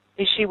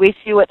 Is she with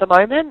you at the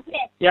moment?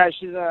 Yes. Yeah.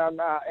 She's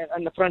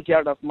in the front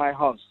yard of my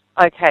house.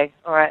 Okay.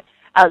 All right.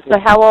 So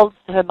how old's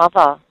her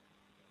mother?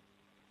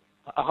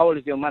 How old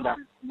is your mother?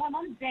 My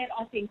mum's dead,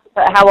 I think.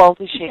 But how old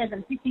is she?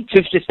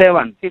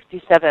 57.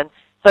 57.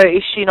 So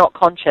is she not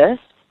conscious?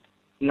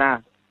 Nah.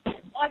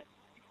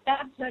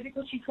 stabbed her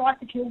because she tried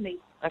to kill me.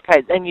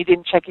 Okay, and you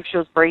didn't check if she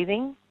was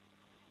breathing?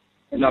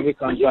 No, we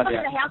can't Could you go come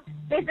there. to the house?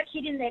 There's a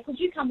kid in there. Could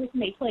you come with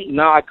me, please?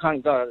 No, I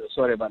can't go.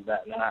 Sorry about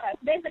that. No. Okay.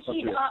 There's a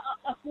kid, Okay.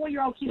 a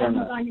 4-year-old kid on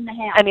the phone in the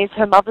house. And is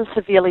her mother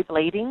severely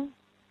bleeding?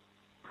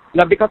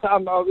 No, because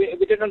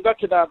we didn't go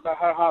to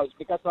her house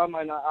because I'm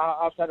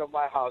outside of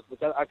my house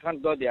because I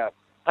can't go there.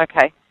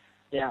 Okay.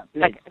 Yeah,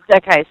 please.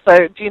 Okay, so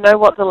do you know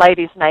what the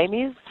lady's name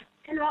is?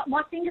 And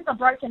my fingers are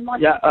broken. My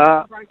Yeah, fingers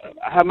are broken.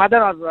 her mother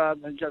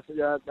was just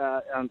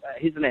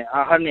his name,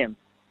 her name.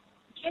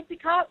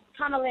 Jessica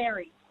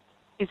Camilleri.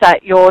 Is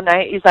that your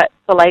name? Is that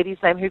the lady's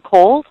name who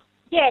called?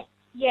 Yes,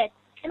 yes.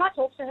 Can I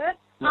talk to her?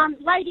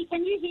 Lady,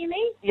 can you hear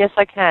me? Yes,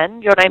 I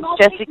can. Your name's My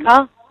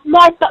Jessica?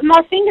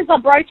 My fingers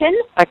are broken.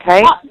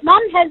 Okay.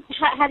 Mum has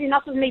had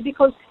enough of me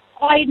because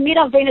I admit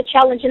I've been a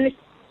challenge and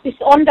this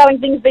ongoing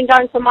thing's been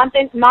going for months.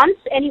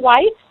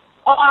 Anyway,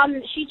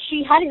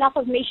 she had enough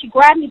of me. She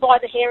grabbed me by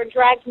the hair and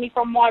dragged me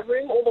from my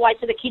room all the way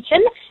to the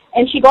kitchen,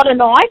 and she got a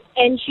knife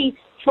and she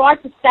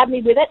tried to stab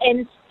me with it,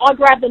 and I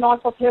grabbed the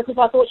knife off her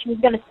because I thought she was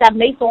going to stab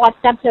me, so I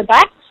stabbed her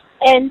back.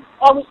 And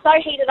I was so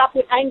heated up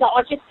with anger,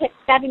 I just kept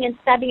stabbing and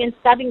stabbing and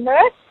stabbing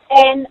her,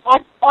 and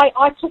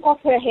I took off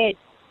her head.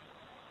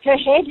 Her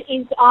head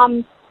is,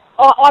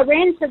 I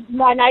ran to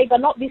my neighbour,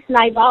 not this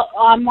neighbour,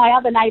 my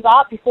other neighbour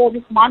before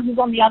this one, who's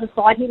on the other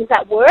side. He was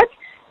at work.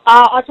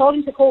 I told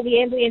him to call the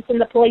ambulance and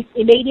the police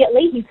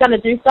immediately. He's going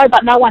to do so,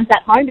 but no one's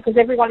at home because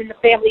everyone in the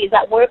family is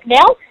at work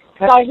now.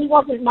 Okay. So he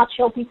wasn't much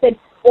help. He said,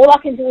 all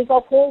I can do is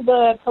I'll call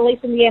the police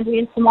and the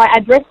ambulance to my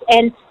address,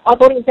 and I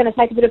thought it was going to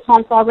take a bit of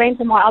time, so I ran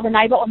to my other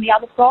neighbour on the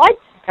other side.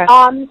 Okay.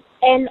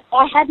 And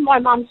I had my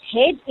mum's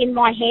head in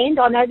my hand.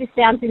 I know this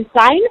sounds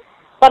insane,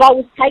 but I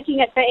was taking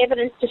it for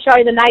evidence to show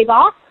the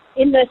neighbour.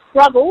 In the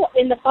struggle,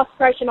 in the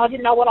frustration, I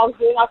didn't know what I was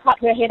doing. I cut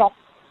her head off.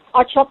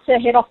 I chopped her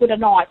head off with a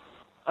knife.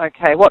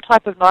 Okay, what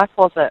type of knife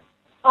was it?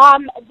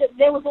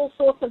 There was all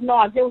sorts of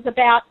knives. There was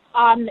about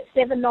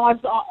 7 knives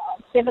I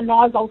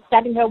was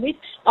stabbing her with.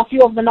 A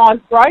few of the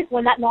knives broke.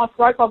 When that knife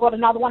broke, I got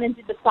another one and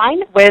did the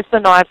same. Where's the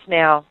knives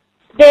now?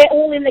 They're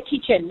all in the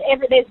kitchen.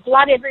 There's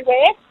blood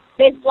everywhere.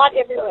 There's blood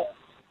everywhere.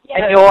 Yeah.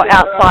 And you're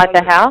outside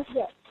the house?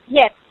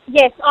 Yes.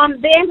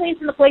 The ambulance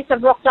and the police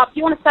have rocked up. Do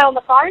you want to stay on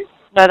the phone?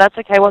 No, that's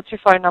okay. What's your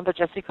phone number,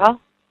 Jessica?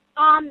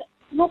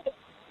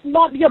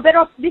 Look, you're better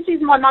off. This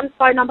is my mum's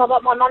phone number,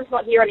 but my mum's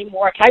not here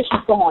anymore, okay?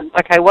 She's gone.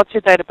 Okay, what's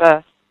your date of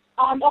birth?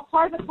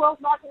 October 12,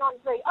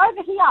 1993.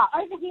 Over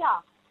here.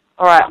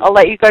 All right, I'll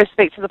let you go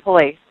speak to the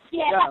police.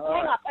 Yeah,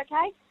 hang up,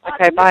 okay?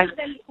 Okay, bye.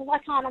 I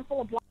can't, I'm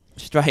full of blood.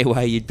 Straight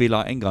away, you'd be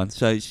like, hang on.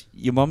 So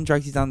your mum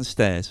dragged you down the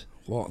stairs.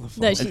 What the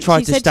fuck? No, and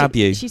tried to stab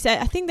you. She said,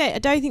 I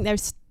don't think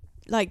there's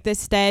like there's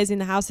stairs in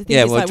the house. I think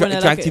Yeah, it's well, like one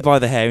of dragged you by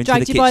the hair into the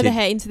kitchen. Dragged you by the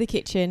hair into the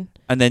kitchen.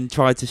 And then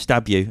tried to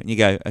stab you, and you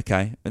go,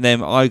 okay. And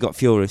then I got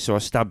furious, so I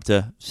stabbed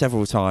her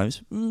several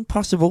times.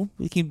 Possible,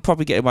 we can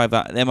probably get away with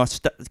that. And then I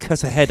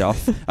cut her head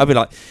off. I'd be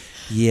like,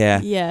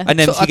 yeah. Yeah. And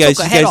then I took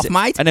her head off,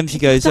 mate. And then she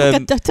goes, I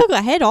took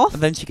her head off.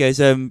 And then she goes,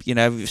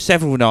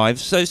 several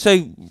knives.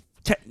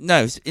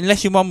 No,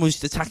 unless your mum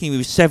was attacking me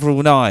with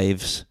several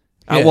knives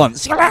at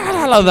once.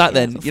 I love that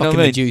then. You know what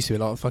I mean? Juice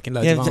with like fucking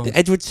loads of arms.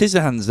 Edward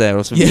Scissorhands there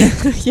or something.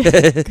 Yeah. You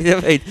know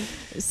what I mean?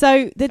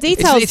 So the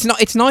details.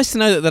 It's nice to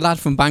know that the lad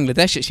from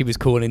Bangladesh that she was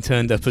calling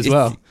turned up as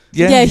well.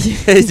 Yeah.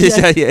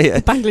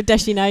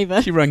 Bangladeshi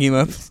neighbour. She rang him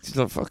up. She's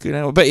like, fucking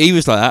hell. But he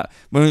was like that.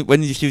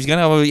 When she was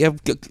going,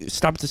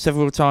 stabbed her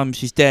several times,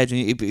 she's dead. And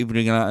he'd be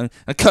ringing out, and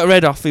I cut her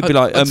head off. He'd be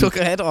like, I took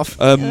her head off.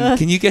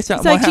 Can you get out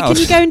of my house? Can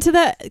you go into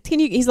the?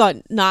 He's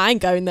like, nah, I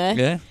ain't going there.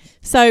 Yeah.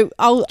 So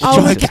I'll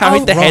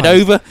carried the head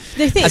over.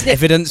 As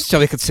evidence, so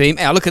we could see him.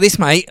 Hey, look at this,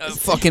 mate.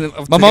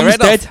 My mum's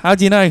dead. How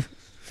do you know?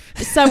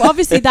 So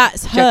obviously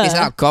that's her Check this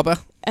out, cobber.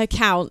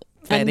 account.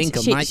 Fair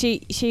income,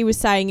 mate. She was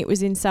saying it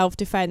was in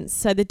self-defense.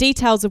 So the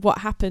details of what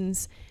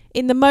happens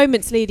in the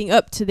moments leading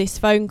up to this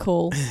phone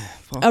call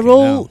are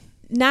all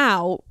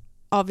now,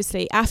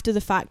 obviously, after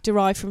the fact,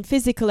 derived from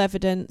physical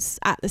evidence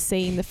at the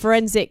scene, the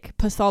forensic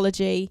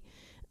pathology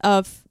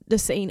of the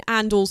scene,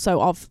 and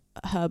also of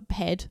her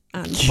head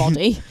and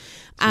body.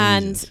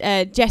 And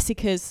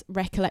Jessica's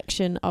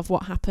recollection of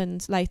what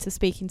happened later,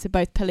 speaking to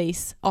both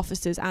police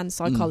officers and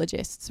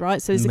psychologists,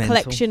 right? So there's a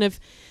collection of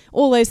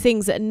all those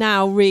things that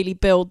now really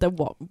build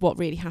what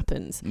really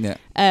happens. Yeah.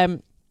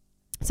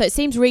 So it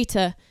seems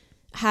Rita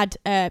had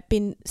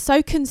been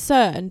so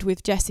concerned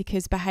with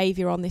Jessica's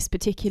behaviour on this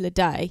particular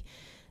day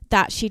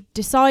that she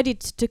decided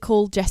to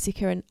call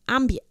Jessica an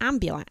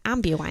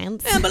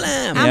ambulance.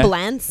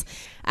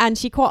 And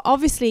she quite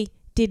obviously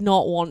did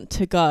not want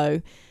to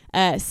go.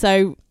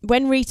 So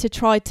when Rita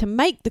tried to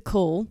make the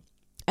call,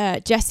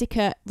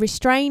 Jessica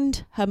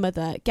restrained her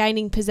mother,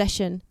 gaining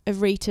possession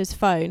of Rita's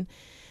phone.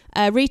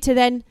 Rita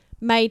then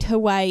made her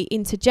way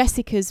into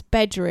Jessica's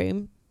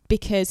bedroom to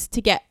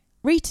get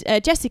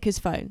Jessica's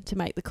phone to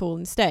make the call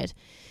instead.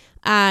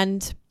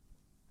 And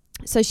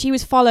so she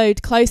was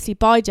followed closely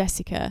by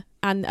Jessica,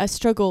 and a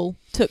struggle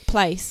took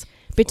place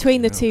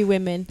between the two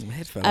women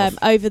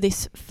over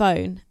this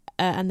phone.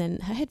 and then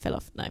her head fell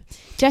off. No.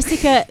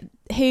 Jessica,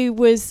 who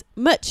was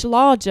much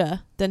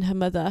larger than her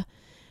mother,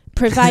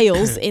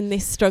 prevails in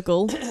this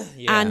struggle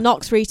and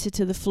knocks Rita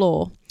to the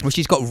floor. Well,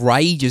 she's got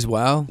rage as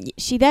well.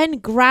 She then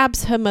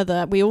grabs her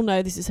mother, we all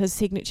know this is her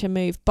signature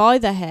move, by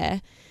the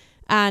hair,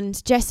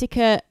 and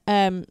Jessica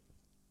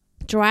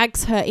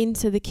drags her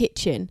into the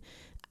kitchen.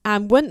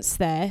 And once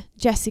there,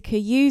 Jessica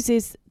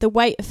uses the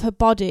weight of her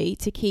body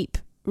to keep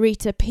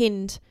Rita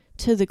pinned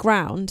to the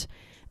ground,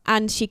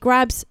 and she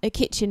grabs a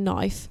kitchen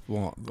knife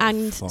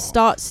and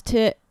starts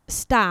to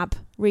stab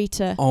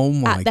Rita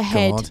at the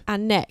head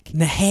and neck.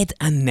 The head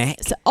and neck.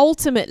 So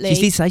ultimately,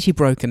 she did say she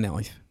broke a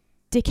knife,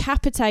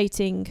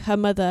 decapitating her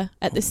mother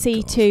at the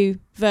C2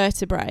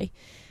 vertebrae.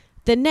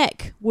 The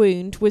neck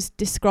wound was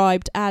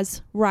described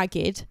as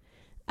ragged,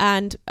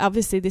 and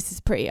obviously this is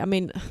pretty. I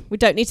mean, we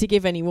don't need to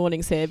give any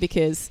warnings here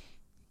because.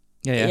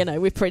 You know,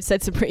 we've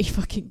said some pretty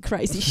fucking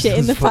crazy shit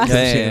in the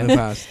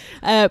past.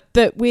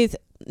 But with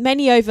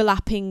many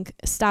overlapping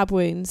stab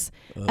wounds,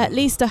 at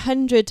least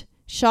 100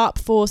 sharp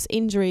force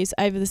injuries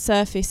over the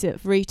surface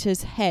of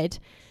Rita's head.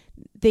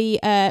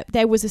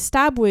 There was a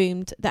stab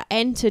wound that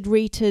entered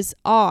Rita's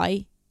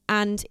eye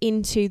and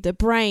into the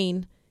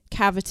brain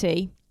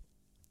cavity.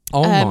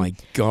 Oh my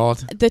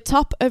God. The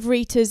top of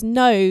Rita's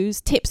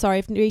nose,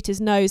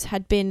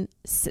 had been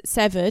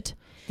severed.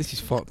 This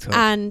is fucked up.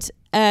 And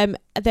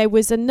there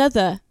was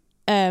another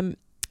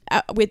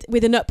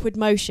with an upward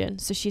motion,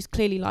 so she's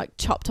clearly like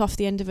chopped off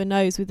the end of her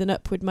nose with an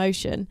upward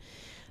motion.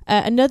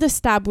 Another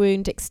stab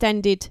wound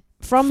extended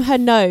from her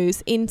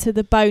nose into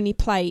the bony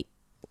plate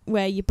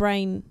where your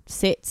brain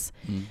sits.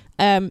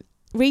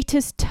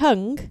 Rita's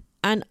tongue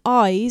and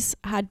eyes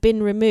had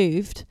been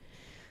removed.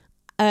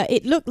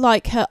 It looked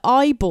like her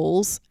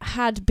eyeballs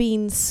had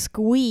been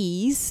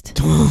squeezed.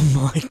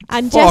 Oh my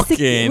and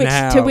fucking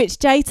hell. To which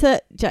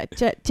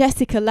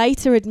Jessica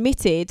later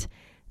admitted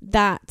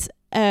that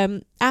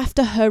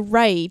after her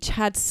rage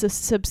had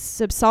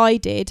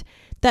subsided,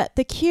 that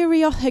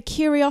her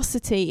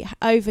curiosity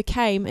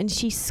overcame and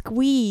she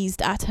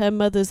squeezed at her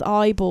mother's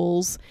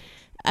eyeballs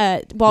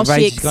while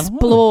she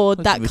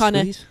explored that kind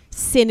of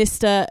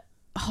sinister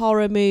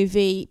horror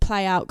movie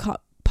play out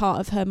part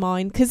of her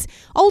mind, because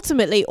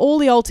ultimately all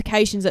the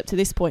altercations up to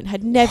this point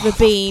had never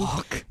been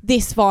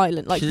this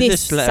violent, like this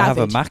just let savage.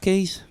 her have a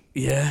Mackies.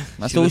 Yeah,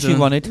 that's all she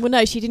wanted. Well,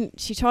 no, she didn't.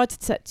 She tried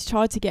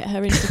to get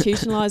her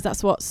institutionalised.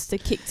 That's what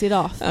kicked it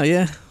off. Oh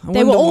yeah.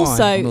 There were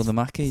also the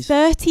Mackies.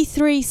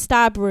 33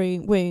 stab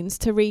wounds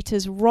to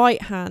Rita's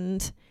right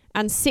hand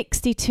and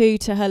 62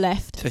 to her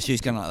left. So she was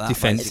going like that,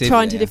 defensive,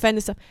 trying to defend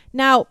herself.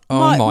 Now,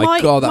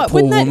 my God, that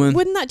poor woman.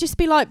 Wouldn't that just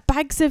be like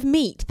bags of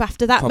meat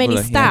after that many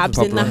stabs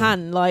in the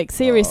hand? Like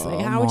seriously,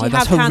 how would you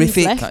have hands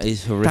left? That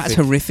is horrific. That's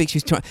horrific. She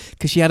was trying,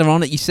 because she had her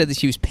on it. You said that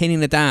she was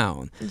pinning her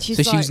down,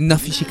 so she was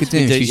nothing she could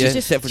do.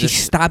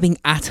 She's stabbing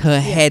at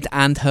her head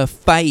and her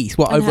face.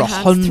 Over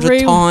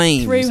 100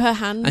 times through her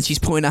hands, and she's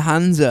putting her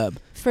hands up.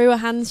 Through her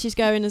hands, she's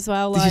going as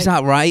well. This is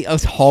that right? That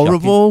was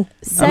horrible.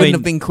 I wouldn't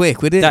have been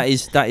quick, would it? That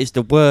is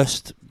the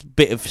worst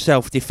bit of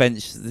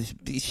self-defense.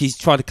 She's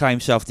tried to claim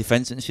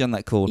self-defense, and she on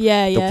that call.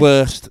 The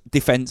worst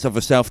defense of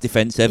a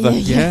self-defense ever.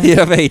 Yeah. You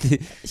know what I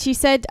mean? She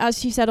said, as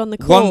she said on the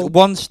call,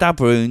 one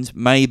stab wound,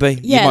 maybe.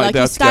 Yeah, you might like be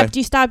able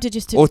you stabbed her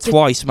just to, or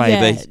twice,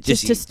 maybe. Yeah,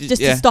 just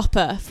to stop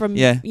her from.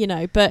 You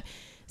know, but.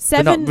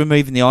 But not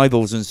removing the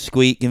eyeballs and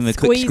giving them a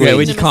quick squeeze. Yeah,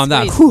 when you calm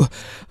down.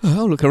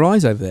 Oh, look, her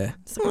eyes over there.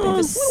 It's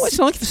what's it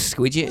like for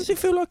squidget? Does it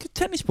feel like a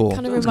tennis ball?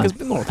 Kind of it's a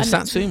bit more like a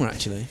Satsuma,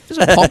 actually. It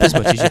doesn't pop as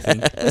much as you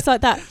think. It's like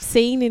that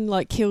scene in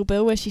like Kill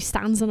Bill where she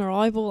stands on her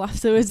eyeball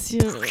afterwards.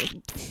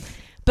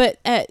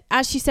 But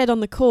as she said on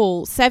the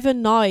call,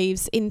 7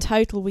 knives in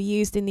total were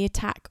used in the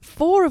attack,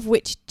 4 of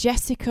which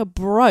Jessica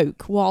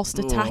broke whilst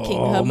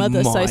attacking her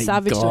mother so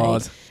savagely.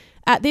 God.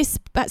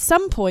 At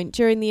some point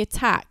during the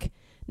attack.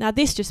 Now,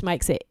 this just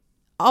makes it,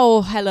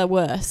 hella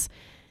worse.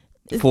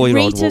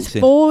 Rita's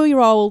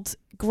 4-year-old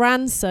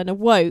grandson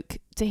awoke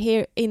to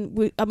hear,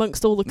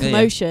 amongst all the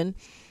commotion,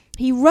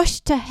 he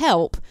rushed to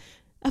help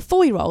a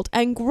 4-year-old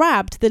and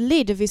grabbed the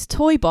lid of his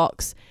toy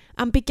box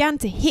and began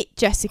to hit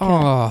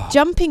Jessica,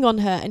 jumping on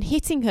her and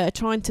hitting her,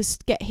 trying to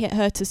hit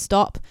her to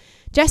stop.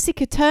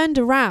 Jessica turned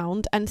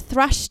around and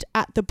thrashed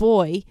at the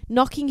boy,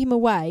 knocking him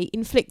away,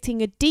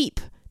 inflicting a deep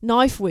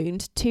knife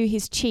wound to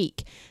his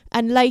cheek,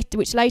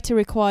 which later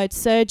required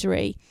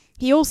surgery.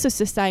 He also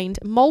sustained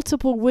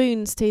multiple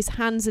wounds to his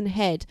hands and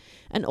head,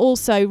 and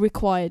also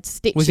required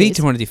stitches. Was he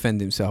trying to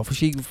defend himself? Was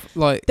she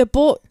like the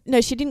boy?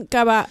 No, she didn't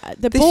go out.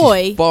 The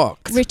boy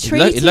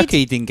retreated. Lucky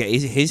he didn't get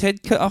his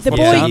head cut off. The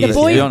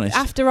boy,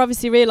 after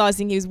obviously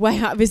realising he was way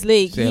out of his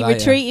league, he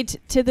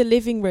retreated to the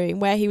living room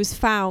where he was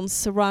found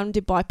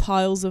surrounded by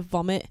piles of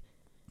vomit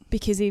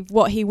because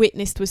what he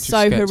witnessed was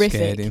so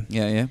horrific.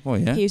 Yeah.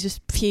 He was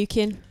just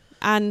puking.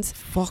 And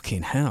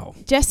fucking hell.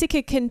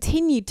 Jessica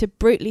continued to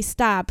brutally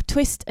stab,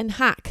 twist and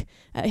hack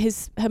at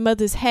her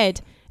mother's head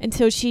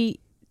until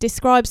she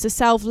describes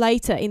herself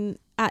later in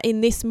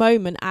this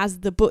moment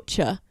as the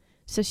butcher.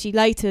 So she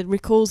later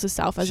recalls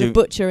herself as So- a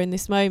butcher in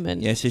this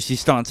moment. Yeah, so she's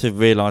starting to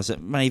realise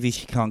that maybe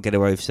she can't get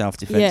away with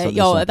self-defence. Yeah, on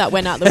this one. that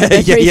went out the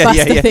window pretty fast,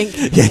 I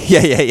think.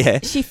 Yeah.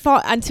 She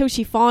fought until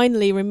she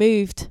finally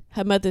removed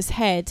her mother's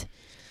head.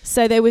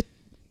 So there were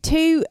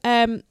two.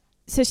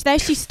 So there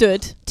she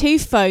stood, 2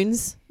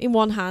 phones in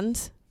one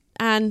hand,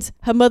 and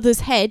her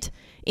mother's head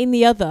in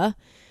the other,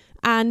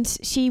 and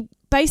she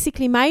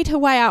basically made her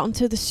way out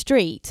onto the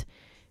street.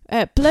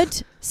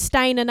 Blood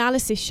stain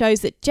analysis shows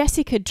that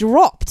Jessica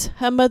dropped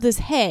her mother's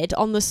head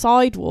on the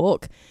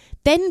sidewalk,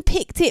 then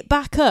picked it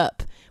back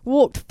up,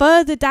 walked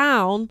further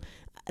down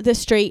the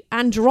street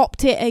and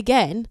dropped it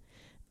again,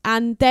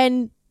 and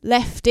then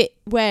left it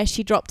where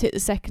she dropped it the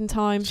second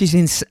time.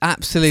 She's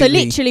absolutely. So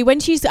literally, when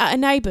she's at her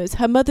neighbour's,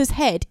 her mother's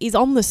head is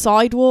on the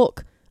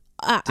sidewalk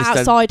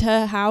outside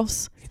her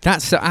house.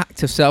 That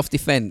act of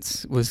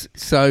self-defense was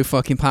so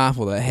fucking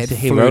powerful that her head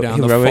flew down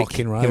the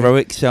fucking road.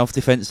 Heroic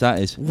self-defence, that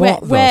is.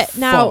 What where the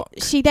now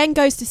fuck? she then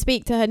goes to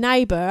speak to her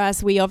neighbour,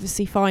 as we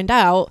obviously find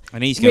out,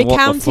 And he's going, what the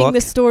recounting fuck?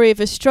 the story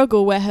of a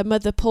struggle where her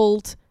mother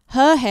pulled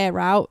her hair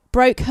out,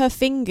 broke her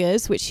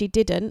fingers, which she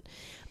didn't,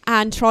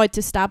 and tried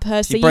to stab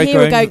her. She So you broke hear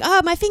her her own-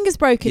 going, my finger's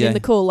broken Yeah. in the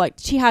call. Like,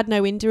 she had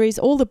no injuries.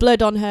 All the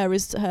blood on her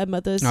is her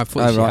mother's. I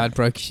thought Oh, she right. had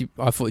broke.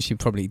 I thought she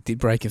probably did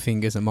break her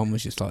fingers, and Mum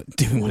was just like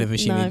doing whatever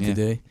she No. needed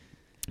to do.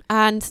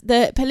 And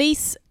the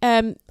police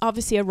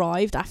obviously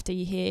arrived after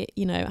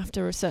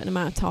after a certain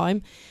amount of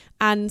time.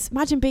 And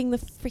imagine being the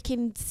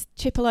freaking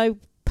Chipolo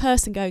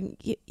person going,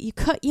 you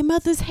cut your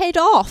mother's head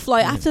off.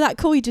 Like, Yeah. after that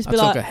call, you'd just I be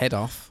took like, her head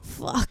off.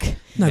 fuck.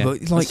 No, Yeah.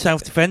 but like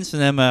self-defence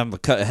and then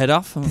cut her head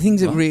off. the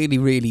things that What? really,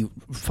 really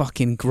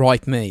fucking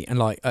gripe me, and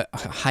like I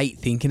hate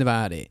thinking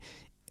about it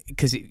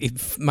because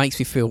it makes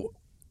me feel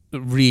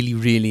really,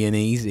 really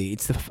uneasy.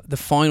 It's the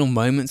final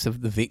moments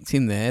of the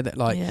victim there that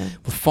like Yeah.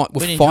 we're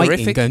Really fighting,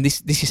 horrific. going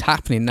this is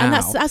happening now. And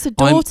that's a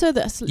daughter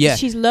that's yeah.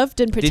 she's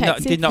loved and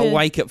protected. Did not for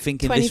wake up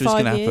thinking this was 25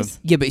 going to happen. years.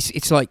 Yeah, but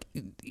it's like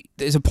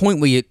there's a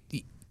point where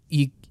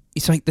you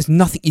it's like there's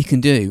nothing you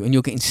can do, and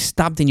you're getting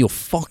stabbed in your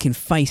fucking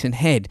face and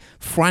head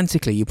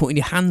frantically. You're putting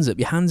your hands up,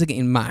 your hands are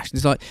getting mashed.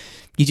 It's like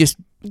you just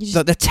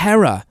like the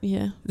terror,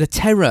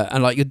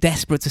 and like you're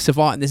desperate to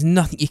survive. And there's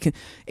nothing you can.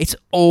 It's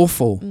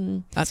awful.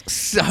 Mm. That's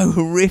so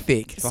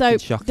horrific. So Fucking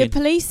shocking. the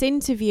police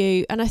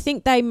interview, and I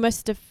think they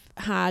must have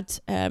had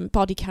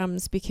body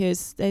cams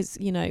because there's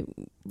you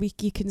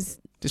can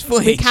Just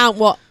footage. recount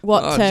what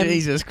Oh,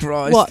 Jesus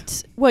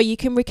Christ! you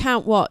can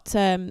recount what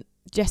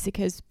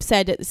Jessica's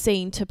said at the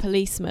scene to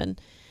policemen,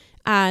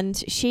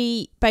 and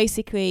she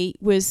basically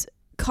was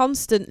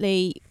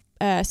constantly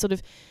sort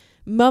of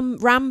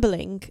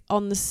rambling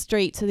on the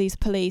street to these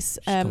police.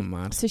 She's gone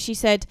mad. So she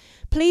said,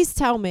 "Please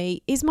tell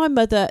me, is my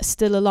mother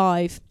still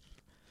alive?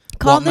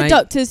 Can't the mate?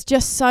 doctors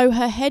just sew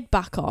her head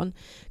back on?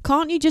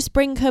 Can't you just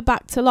bring her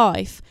back to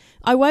life?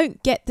 I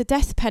won't get the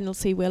death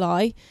penalty, will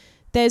I?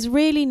 There's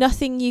really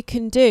nothing you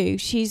can do.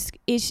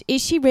 Is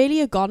she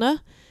really a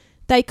goner?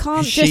 They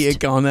can't Is she a just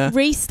goner?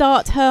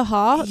 restart her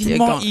heart."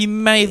 You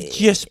may have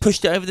just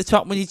pushed it over the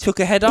top when you took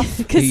her head off.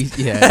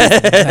 Yeah,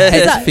 her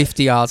head's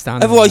 50 yards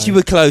down. Otherwise, you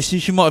were close.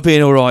 She might have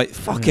been all right.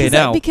 Fucking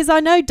hell. Because I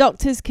know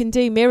doctors can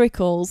do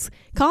miracles.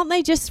 Can't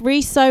they just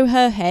re-sew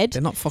her head?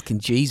 They're not fucking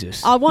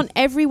Jesus. I want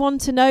everyone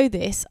to know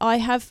this. I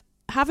have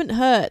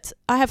hurt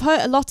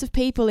a lot of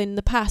people in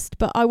the past,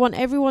 but I want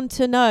everyone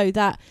to know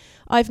that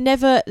I've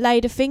never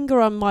laid a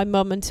finger on my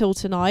mum until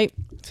tonight.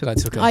 So they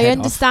took her I head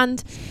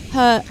understand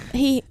her.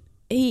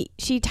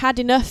 She'd had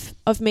enough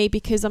of me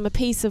because I'm a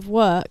piece of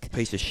work.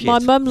 Piece of shit. My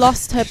mum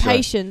lost her Sorry.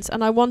 patience,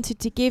 and I wanted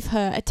to give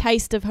her a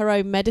taste of her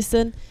own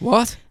medicine, off.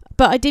 What?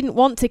 but I didn't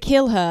want to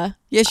kill her.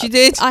 Yes, you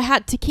did. I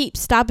had to keep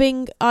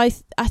stabbing. I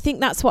think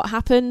that's what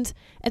happened.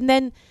 And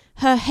then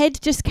her head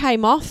just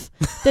came off.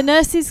 The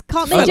nurses,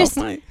 can't they Fell just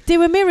off, mate.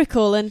 do a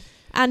miracle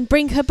and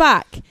bring her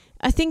back?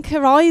 I think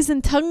her eyes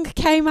and tongue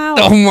came out.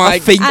 Oh my I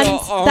think- and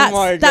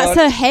God! that's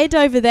her head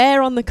over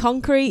there on the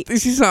concrete.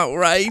 This is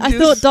outrageous. I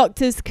thought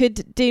doctors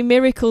could do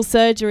miracle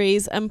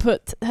surgeries and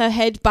put her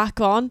head back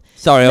on.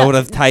 Sorry, I No. would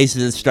have tasered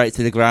her straight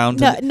to the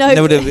ground. No, And no.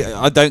 they would have-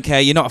 I don't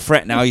care. You're not a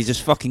threat now. You're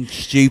just fucking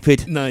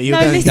stupid. No, you're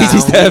No, going listen- You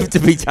down. deserve to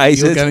be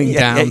tasered. You're going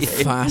Yeah, down yeah,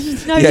 yeah.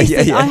 fast. No, Yeah,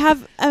 listen, yeah. I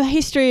have a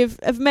history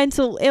of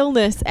mental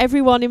illness.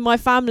 Everyone in my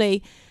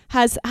family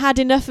has had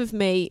enough of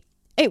me.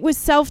 It was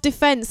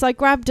self-defense. I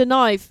grabbed a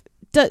knife.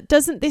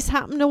 Doesn't this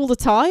happen all the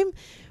time?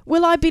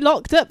 Will I be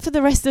locked up for the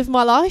rest of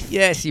my life?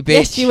 Yes, you bitch.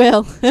 Yes, you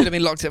will. Should have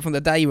been locked up from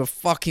the day you were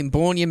fucking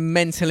born, you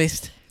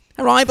mentalist.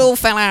 Her eyeball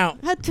fell out.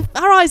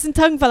 Her eyes and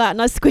tongue fell out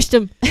and I squished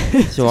them.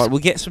 It's all right. We'll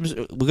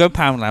go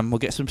Poundland. We'll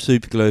get some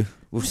super glue.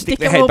 We'll stick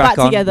the them head all back back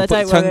on. together, We'll put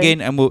don't the tongue worry.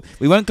 in, and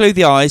we won't glue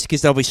the eyes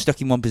because they'll be stuck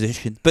in one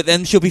position. But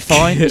then she'll be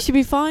fine. You should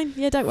be fine.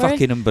 Yeah, don't worry.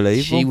 Fucking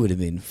unbelievable. She would have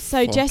been. So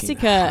fucking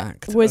Jessica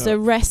hacked was up.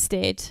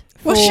 arrested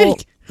Was for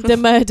she? the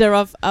murder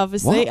of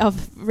What?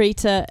 of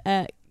Rita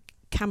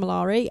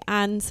Camilleri,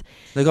 and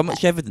They got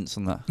much evidence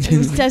on that. it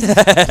was just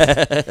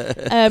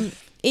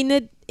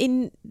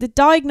in the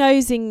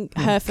diagnosing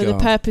her for the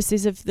God.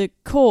 purposes of the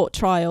court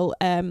trial,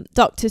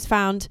 doctors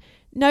found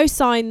no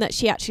sign that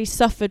she actually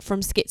suffered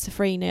from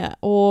schizophrenia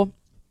or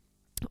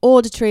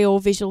auditory or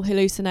visual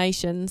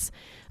hallucinations,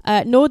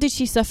 nor did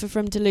she suffer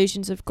from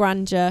delusions of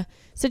grandeur,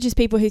 such as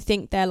people who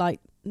think they're like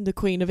the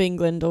Queen of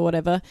England or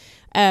whatever,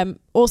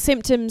 or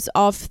symptoms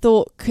of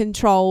thought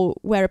control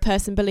where a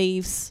person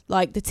believes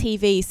like the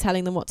TV's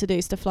telling them what to do,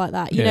 stuff like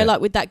that. You know,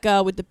 like with that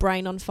girl with the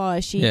brain on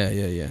fire, she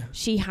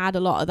had a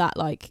lot of that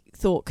like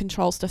thought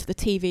control stuff. The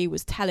TV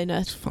was telling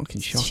her fucking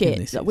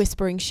shocking, shit, like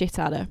whispering shit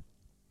at her.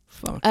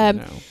 Fucking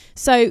hell.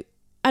 So,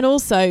 and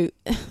also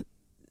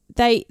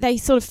they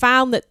sort of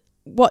found that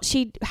when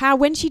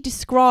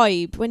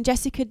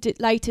Jessica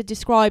later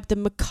described the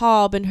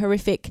macabre and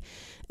horrific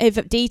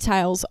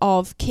details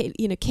of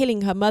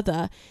killing her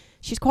mother,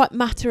 she's quite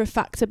matter of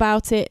fact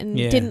about it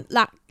and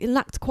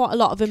lacked quite a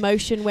lot of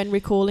emotion when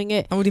recalling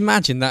it. I would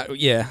imagine that.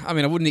 Yeah, I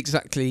mean, I wouldn't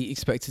exactly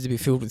expect her to be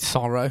filled with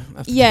sorrow.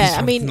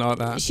 I mean, like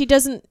that. She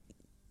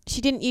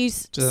didn't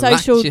use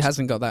social she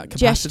hasn't got that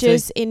capacity.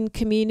 Gestures in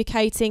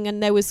communicating,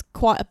 and there was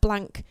quite a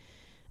blank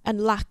and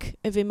lack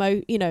of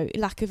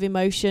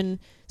emotion,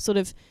 sort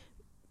of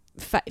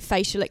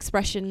facial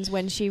expressions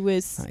when she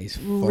was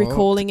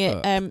recalling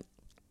it.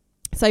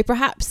 So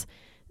perhaps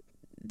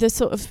the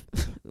sort of,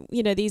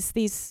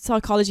 these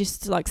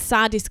psychologists' like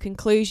saddest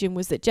conclusion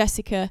was that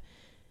Jessica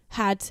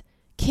had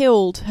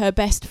killed her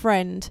best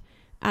friend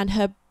and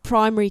her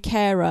primary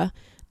carer,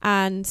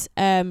 and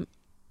that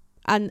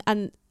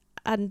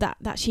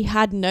she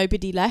had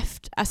nobody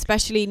left,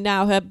 especially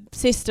now her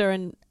sister,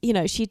 and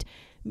she'd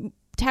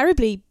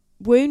terribly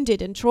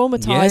wounded and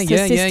traumatized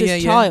her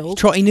sister's child.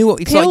 He knew what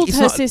it's killed like. It's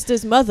her not,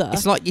 sister's mother.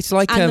 It's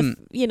like and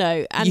you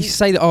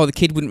say that the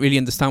kid wouldn't really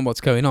understand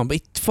what's going on, but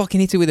he fucking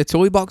hit her with a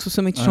toy box or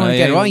something to try and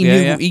get her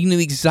right. He knew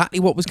exactly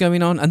what was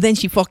going on, and then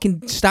she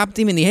fucking stabbed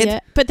him in the head. Yeah,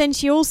 but then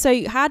she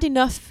also had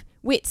enough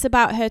wits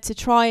about her to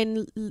try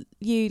and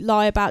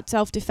lie about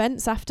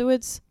self-defense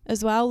afterwards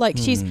as well. Like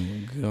she's,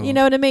 you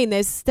know what I mean?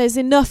 There's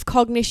enough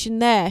cognition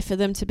there for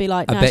them to be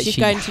like, no, she's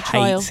going to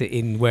trial. Hates it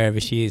in wherever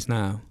she is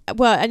now.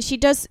 Well, and she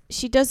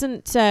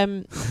doesn't.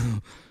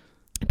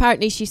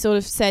 Apparently, she sort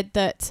of said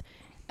that.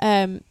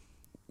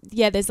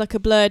 There's like a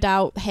blurred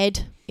out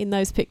head in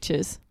those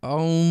pictures.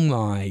 Oh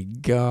my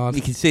god!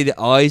 You can see the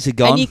eyes are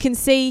gone, and you can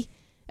see.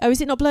 Oh,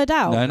 is it not blurred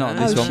out? No, not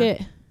this one. Oh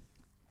shit!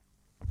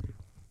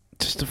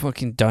 Just a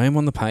fucking dome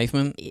on the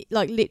pavement.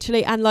 Like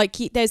literally, and like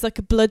there's like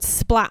a blood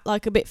splat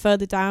like a bit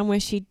further down where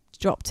she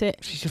dropped it.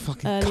 She should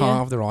fucking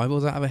carve the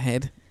eyeballs out of her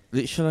head.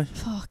 Literally.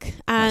 Fuck.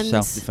 And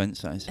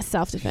self-defense, that is.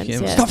 Self-defense,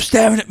 Yeah. yeah. Stop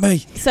staring at me!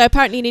 So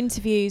apparently in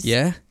interviews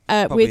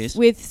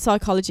with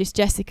psychologist,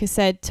 Jessica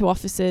said to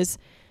officers,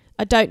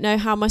 I don't know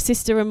how my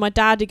sister and my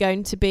dad are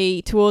going to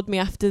be toward me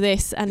after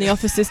this. And the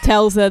officers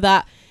tells her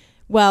that,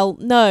 well,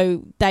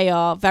 no, they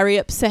are very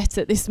upset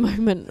at this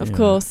moment, of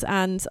course.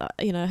 And,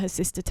 her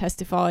sister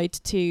testified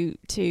to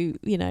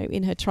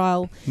in her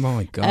trial.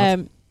 My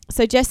God.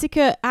 So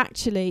Jessica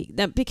actually,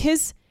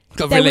 because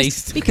got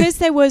released. Because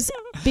there was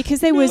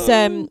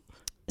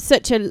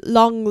such a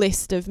long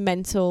list of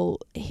mental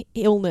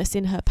illness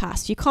in her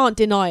past. You can't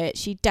deny it.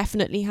 She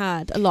definitely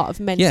had a lot of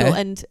mental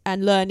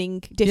and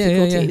learning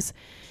difficulties.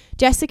 Yeah.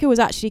 Jessica was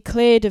actually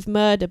cleared of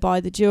murder by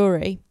the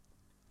jury.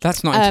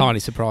 That's not entirely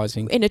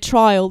surprising. In a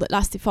trial that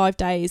lasted 5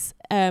 days.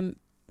 And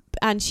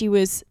she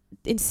was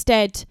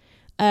instead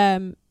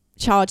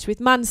charged with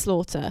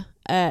manslaughter.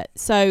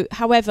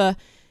 However,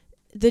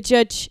 the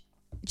judge,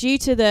 due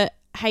to the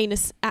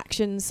heinous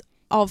actions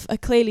of a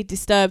clearly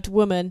disturbed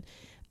woman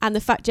and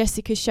the fact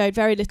Jessica showed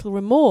very little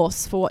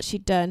remorse for what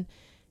she'd done,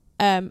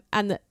 and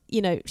that,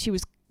 she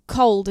was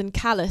cold and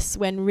callous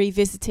when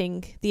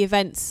revisiting the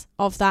events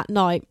of that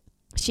night,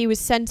 she was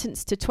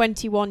sentenced to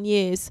 21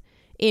 years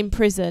in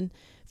prison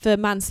for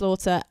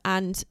manslaughter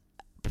and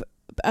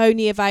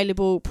only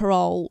available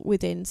parole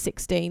within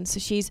 16. So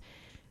she's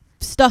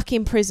stuck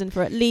in prison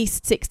for at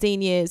least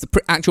 16 years.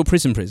 Actual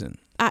prison?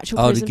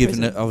 Actual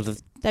prison.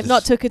 They've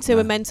not took her to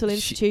a mental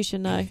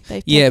institution, no.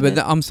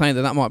 I'm saying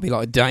that might be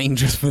like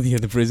dangerous for the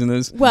other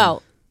prisoners.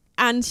 Well,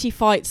 and she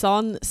fights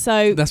on.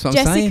 So that's what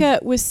Jessica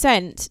was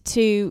sent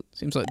to...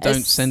 Seems like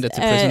don't send her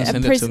to prison,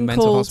 send her to a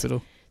mental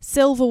hospital.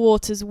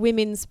 Silverwater's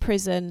women's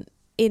prison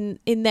in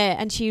there,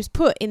 and she was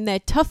put in their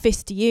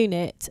toughest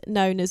unit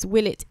known as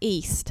Willett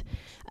East.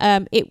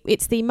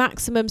 It's the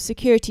maximum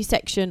security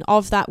section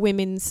of that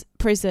women's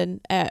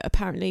prison,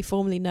 apparently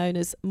formerly known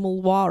as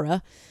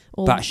Mulwara.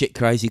 Batshit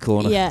crazy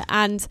corner. Yeah,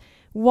 and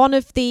one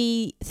of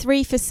the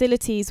 3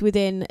 facilities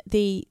within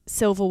the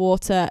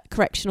Silverwater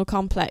Correctional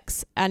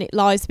Complex, and it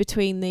lies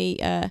between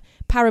the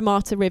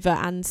Parramatta River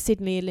and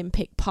Sydney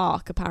Olympic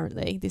Park,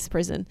 apparently, this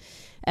prison.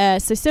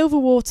 So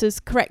Silverwater's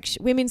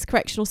Women's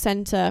Correctional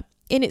Centre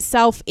in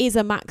itself is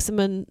a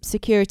maximum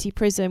security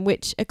prison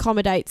which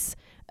accommodates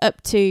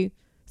up to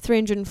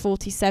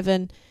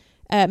 347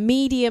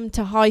 medium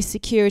to high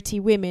security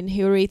women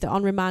who are either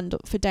on remand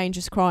for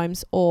dangerous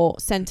crimes or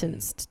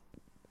sentenced,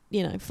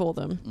 for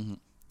them. Mm-hmm.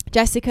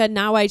 Jessica,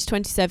 now aged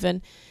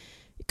 27,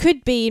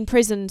 could be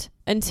imprisoned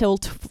until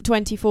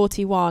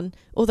 2041,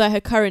 although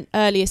her current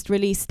earliest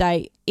release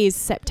date is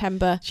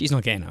September She's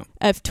not getting out.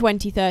 of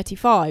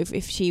 2035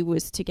 if she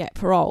was to get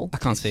parole. I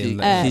can't see him.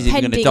 She's either going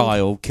to pending die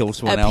or kill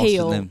someone else.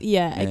 Appeal, And then,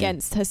 yeah,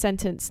 against her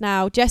sentence.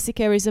 Now,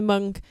 Jessica is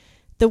among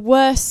the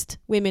worst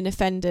women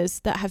offenders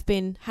that have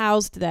been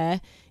housed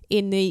there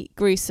in the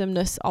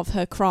gruesomeness of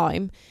her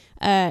crime.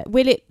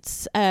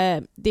 Willett's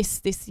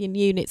this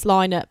unit's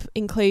lineup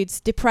includes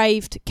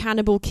depraved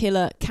cannibal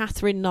killer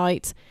Catherine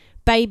Knight,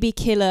 baby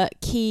killer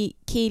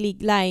Keely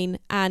Lane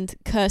and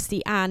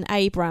Kirsty Ann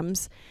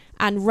Abrams,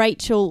 and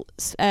Rachel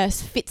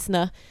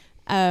Fitzner,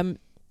 and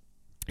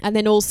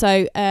then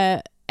also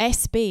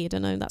SB, I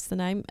don't know if that's the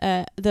name,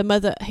 the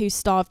mother who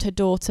starved her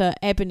daughter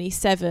Ebony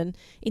Seven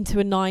into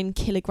a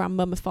 9-kilogram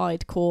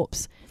mummified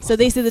corpse. So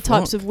these are the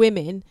types of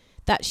women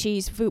that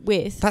she's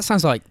with. That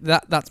sounds like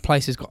that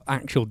place has got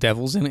actual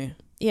devils in it.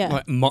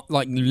 Yeah.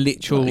 Like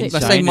literal. Like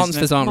Let's say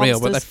monsters aren't real,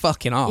 but they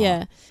fucking are.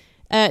 Yeah.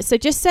 So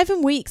just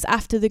 7 weeks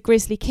after the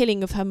grisly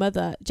killing of her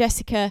mother,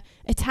 Jessica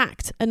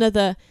attacked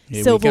another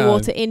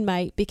Silverwater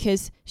inmate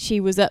because she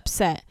was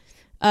upset.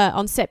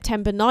 On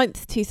September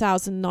 9th,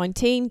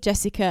 2019,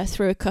 Jessica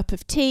threw a cup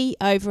of tea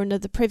over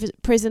another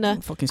prisoner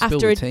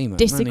after a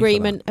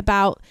disagreement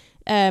about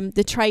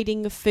the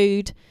trading of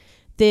food.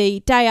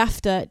 The day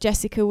after,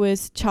 Jessica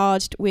was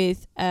charged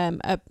with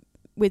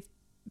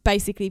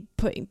basically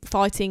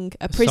fighting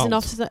a prison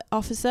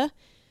officer.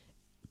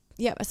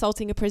 Yeah,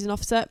 assaulting a prison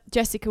officer.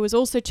 Jessica was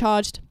also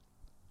charged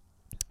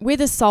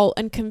with assault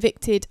and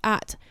convicted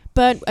at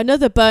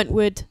another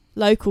Burntwood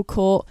local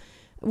court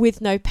with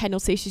no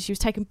penalty. She was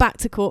taken back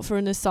to court for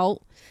an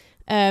assault.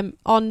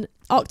 On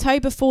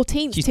October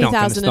 14th,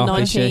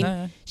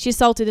 2019, she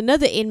assaulted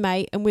another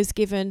inmate and was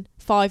given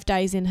 5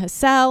 days in her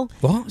cell.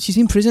 What? She's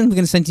in prison? We're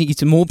going to send you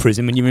to more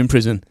prison when you're in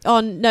prison?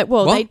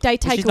 They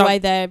take away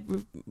their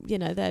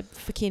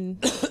fucking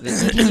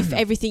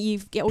everything. You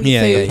get all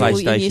your food,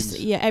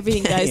 PlayStations.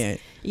 Everything goes.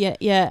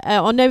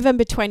 On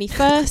November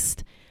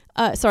 21st,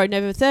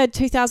 November 3rd,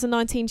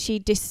 2019, she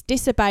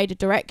disobeyed a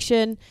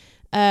direction.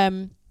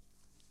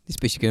 This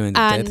bitch is going to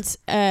end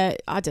dead.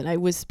 I don't know,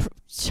 was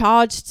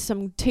charged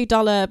some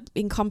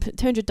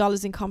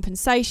 $200 in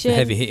compensation.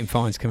 Heavy hitting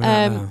fines coming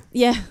out now.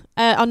 Yeah.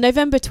 On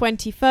November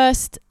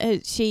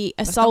 21st, she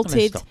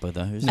assaulted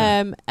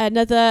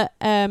another.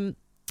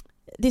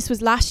 This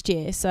was last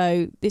year,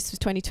 so this was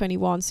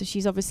 2021. So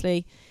she's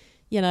obviously,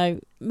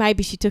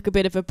 maybe she took a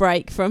bit of a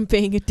break from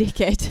being a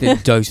dickhead. Been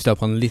dosed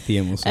up on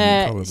lithium or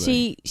something.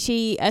 Probably.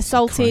 She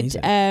assaulted.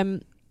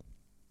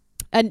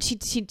 And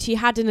she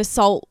had an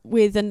assault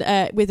with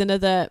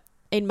another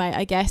inmate,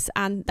 I guess,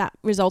 and that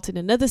resulted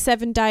in another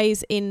 7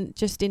 days in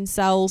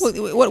cells. What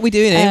are we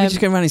doing here? We're just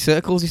going around in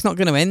circles. It's not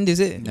going to end, is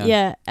it? No.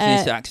 Yeah. She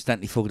needs to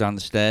accidentally fall down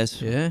the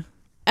stairs. Yeah.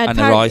 And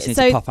her eyes need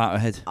to pop out her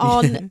head.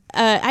 On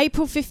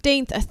April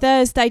 15th, a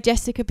Thursday,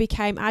 Jessica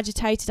became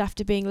agitated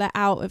after being let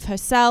out of her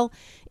cell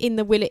in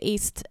the Willett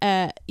East,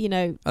 Oh,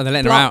 they're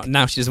letting her out.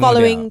 Now she doesn't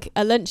following want to be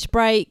out. a lunch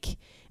break.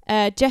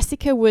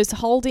 Jessica was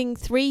holding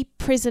 3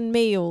 prison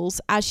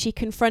meals as she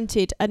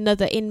confronted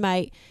another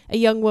inmate, a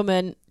young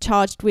woman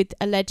charged with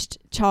alleged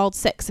child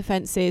sex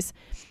offences.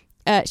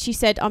 She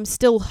said, "I'm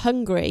still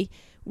hungry.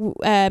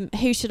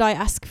 Who should I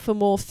ask for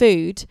more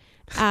food?"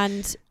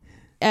 And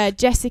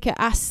Jessica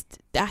asked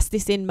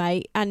this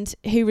inmate, and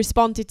who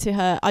responded to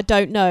her, "I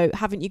don't know.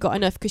 Haven't you got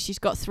enough?" Because she's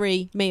got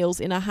 3 meals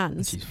in her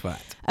hands. She's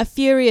fat. A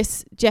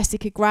furious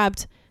Jessica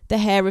grabbed the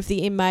hair of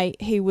the inmate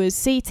who was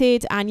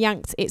seated and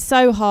yanked it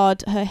so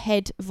hard her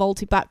head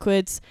vaulted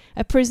backwards.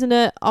 A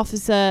prisoner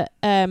officer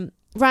ran,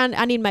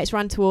 and inmates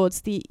ran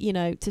towards the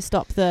to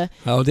stop the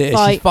fight.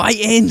 She's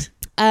fighting.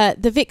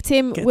 The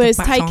victim was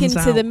taken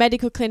to the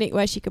medical clinic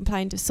where she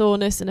complained of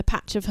soreness, and a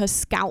patch of her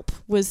scalp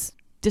was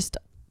just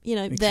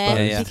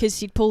there because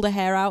she'd pulled her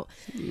hair out.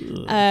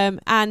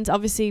 And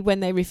obviously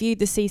when they reviewed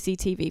the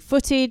CCTV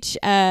footage,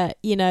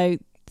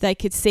 they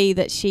could see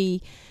that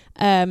she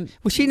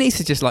she needs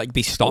to just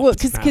be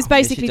stopped. Because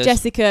basically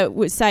Jessica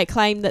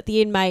claimed that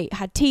the inmate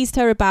had teased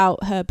her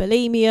about her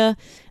bulimia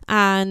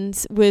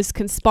and was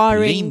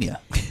conspiring.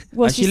 Bulimia?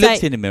 Well, she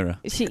looked in the mirror.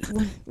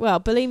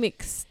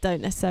 Bulimics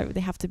don't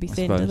necessarily have to be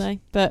thin, do they?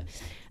 But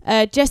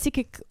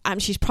Jessica,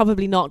 she's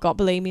probably not got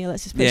bulimia.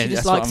 Let's just put she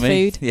just likes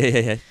food.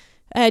 Yeah.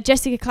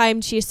 Jessica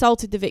claimed she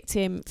assaulted the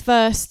victim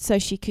first so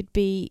she could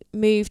be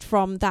moved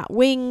from that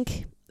wing.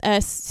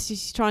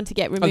 She's trying to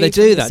get removed. Oh, they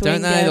do from that,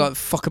 don't they? wing,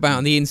 Fuck about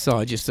on the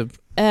inside just to.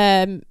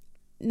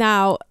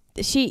 Now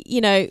she,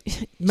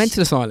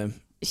 mental asylum.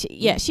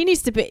 She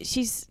needs to be.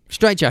 She's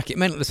straight jacket,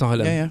 mental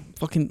asylum. Yeah.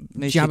 Fucking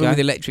jabbing with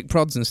electric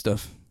prods and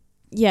stuff.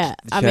 Yeah,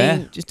 I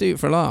mean, just do it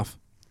for a laugh.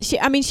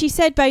 She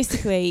said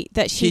basically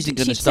that she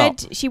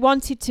said she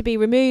wanted to be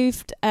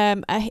removed,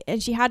 and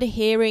she had a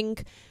hearing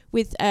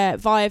with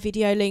via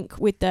video link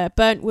with the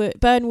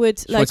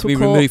Burnwood local to be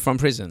court. Removed from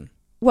prison.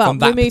 Well,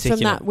 removed from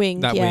that wing.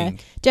 Wing.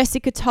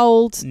 Jessica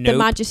told the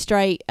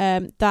magistrate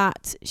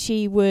that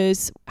she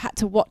had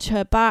to watch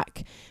her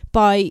back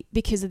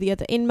because of the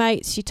other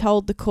inmates. She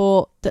told the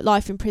court that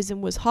life in prison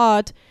was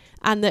hard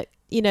and that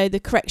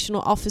the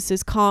correctional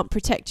officers can't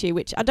protect you,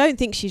 which I don't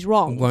think she's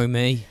wrong. Woe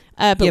me.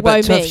 But yeah, woe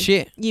but tough me.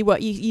 shit. You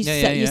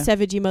Yeah.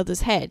 severed your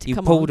mother's head. You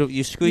Come pulled on. up,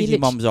 you squeezed You your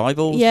mum's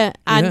eyeballs. Yeah,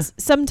 and Yeah.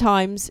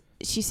 sometimes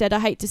she said, I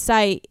hate to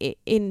say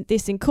in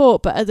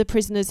court, but other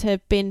prisoners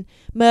have been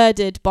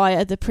murdered by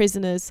other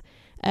prisoners,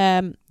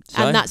 and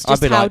that's I'd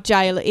just be how like,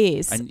 jail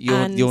is. And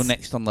you're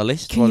next on the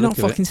list. Can by you the not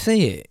look of fucking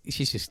see it?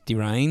 She's just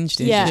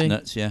deranged, isn't Yeah. she? It's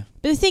nuts, yeah.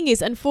 But the thing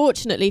is,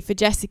 unfortunately for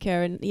Jessica,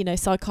 and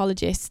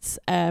psychologists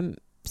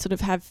sort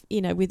of have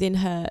within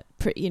her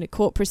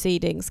court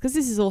proceedings, because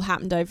this has all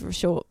happened over a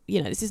short.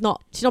 She's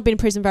not been in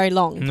prison very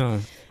long. No.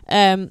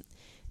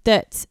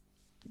 That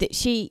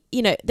she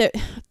that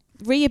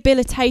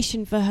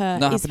rehabilitation for her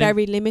Not is happening.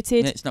 very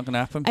limited. It's not going to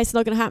happen. It's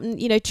not going to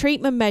happen.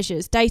 Treatment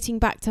measures dating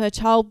back to her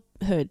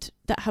childhood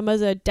that her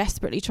mother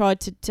desperately tried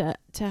to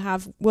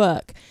have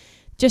work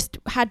just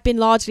had been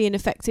largely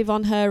ineffective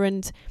on her,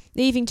 and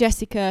leaving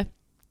Jessica,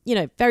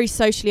 very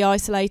socially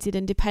isolated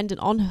and dependent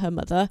on her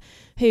mother,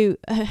 who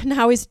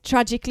now is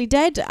tragically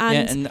dead,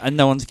 and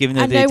no one's giving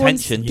her the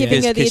attention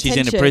giving her the because she's in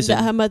a attention prison.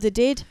 that her mother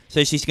did.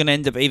 So she's going to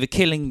end up either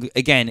killing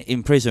again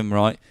in prison,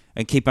 right,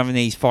 and keep having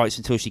these fights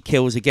until she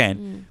kills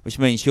again, which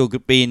means she'll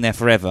be in there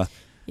forever.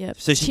 Yep.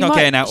 So she's not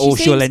getting out, or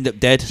she'll end up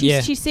dead.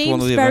 She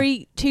seems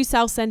very too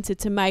self-centered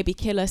to maybe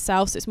kill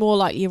herself. So it's more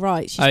likely you're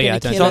right. She's going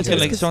to kill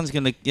herself. Someone's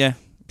going to, yeah.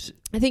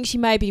 I think she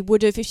maybe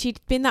would have, if she'd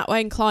been that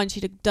way inclined,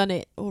 she'd have done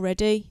it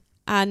already.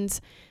 And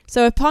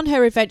so upon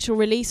her eventual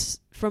release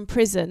from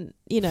prison,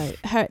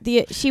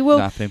 she will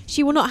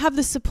not have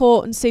the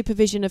support and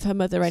supervision of her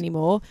mother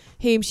anymore,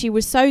 whom she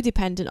was so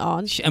dependent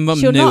on. And mum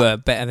knew her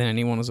better than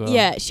anyone as well.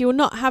 Yeah, she will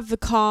not have the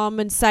calm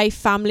and safe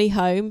family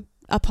home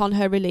upon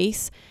her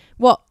release.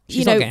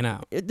 She's not getting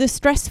out. The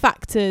stress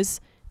factors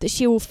that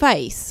she will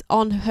face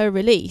on her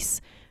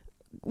release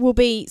will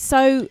be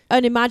so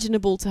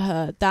unimaginable to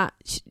her that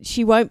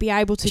she won't be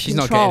able to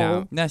control. Not getting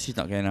out. No, she's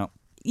not getting out.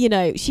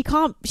 She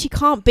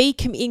can't be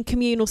in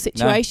communal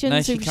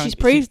situations. She's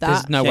proved that.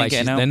 There's no way.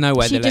 There's no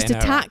way. She just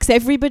attacks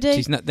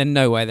everybody. There's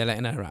no way they're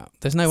letting her out.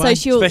 There's no way.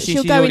 So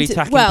she'll go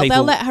into. Well,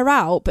 they'll let her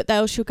out, but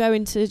she'll be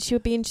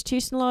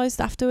institutionalised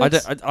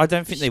afterwards. I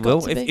don't think they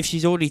will. If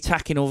she's already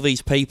attacking all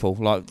these people,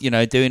 like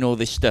doing all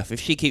this stuff,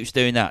 if she keeps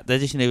doing that, they're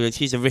just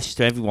she's a risk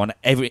to everyone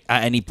at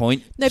any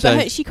point. No,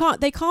 but she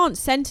can't. They can't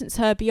sentence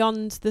her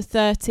beyond the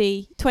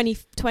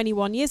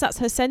 21 years. That's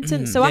her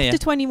sentence. So after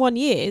 21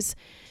 years.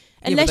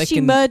 Unless she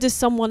murders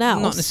someone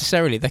else, not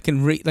necessarily. They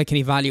can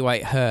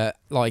evaluate her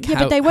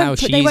but they won't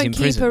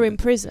keep her in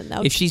prison.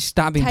 If she's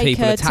stabbing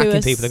people,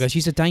 attacking people, they go,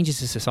 she's a danger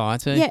to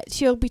society. Yeah,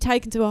 she'll be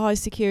taken to a high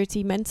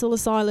security mental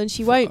asylum.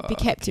 She won't be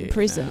kept in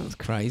prison. That's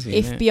crazy.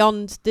 If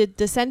beyond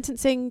the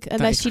sentencing,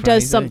 unless she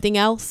does something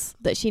else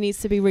that she needs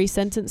to be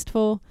resentenced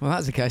for. Well,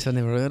 that's a case I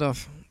never heard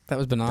of. That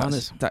was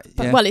bananas.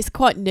 Well, it's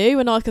quite new,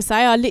 and like I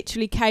say, I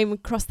literally came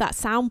across that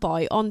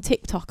soundbite on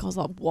TikTok. I was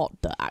like, what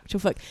the actual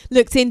fuck?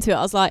 Looked into it.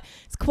 I was like,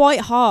 it's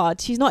quite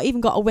hard. She's not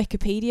even got a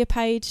Wikipedia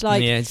page.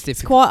 Like,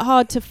 it's quite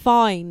hard to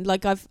find.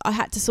 Like, I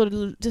had to sort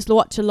of just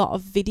watch a lot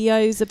of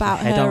videos about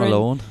her. Head on a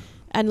lawn.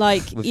 And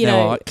like, with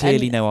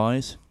clearly no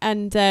eyes.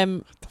 And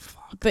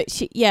but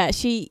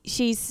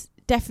she's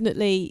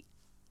definitely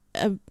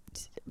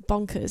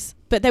bonkers.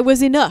 But there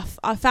was enough.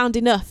 I found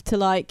enough to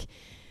like.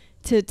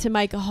 To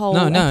make a whole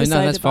episode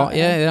that's about fine.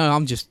 Yeah,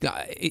 I'm just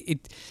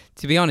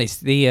to be honest,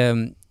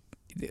 the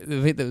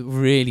bit that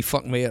really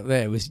fucked me up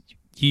there was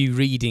you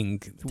reading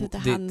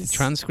the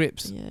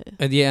transcripts,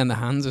 and the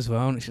hands as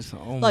well, and it's just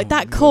like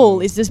that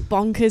call is just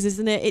bonkers,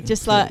 isn't it? It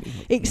just like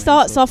it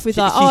starts off with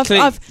like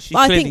I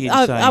think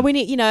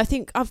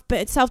I've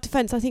been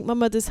self-defense. I think my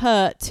mother's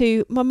hurt.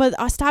 To my mother,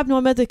 I stabbed my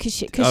mother because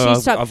she's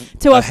stuck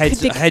to her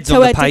head's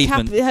on the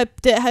pavement.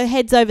 Her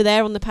head's over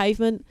there on the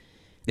pavement.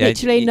 Yeah,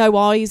 literally no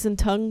eyes and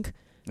tongue.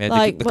 Yeah,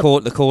 like, the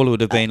caller would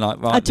have been like,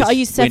 right, I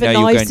used 7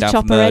 knives to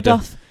chop her head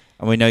off.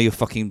 And we know you're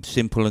fucking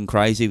simple and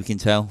crazy, we can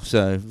tell.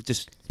 So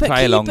just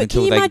play along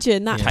until they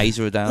taser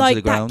her down to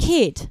the ground. That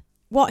kid,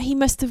 what he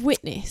must have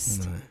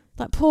witnessed. No.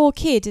 That poor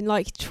kid and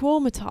like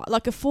traumatized,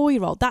 like a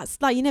 4-year-old. That's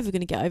like, you're never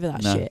going to get over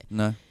that shit.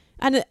 No.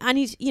 And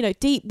he's,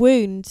 deep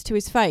wound to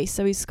his face,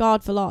 so he's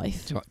scarred for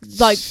life.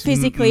 Like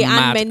physically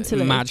and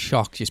mentally. Mad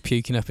shock, just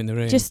puking up in the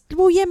room.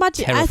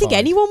 Imagine. Terrified. I think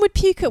anyone would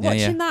puke up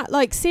watching that.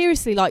 Like,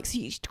 seriously, like, so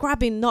she's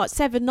grabbing like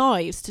 7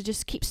 knives to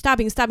just keep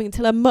stabbing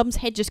until her mum's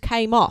head just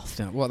came off.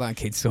 What that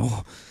kid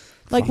saw.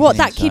 Like, what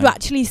that kid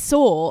actually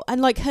saw,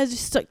 and like her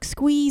just like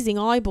squeezing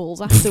eyeballs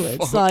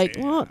afterwards. Like,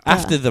 what?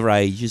 After the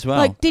rage as well.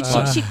 Like,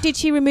 did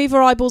she remove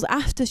her eyeballs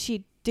after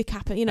she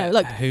decapitate?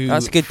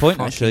 That's a good point,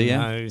 actually.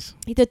 Yeah,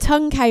 the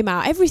tongue came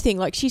out, everything.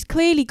 Like, she's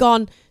clearly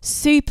gone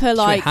super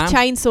like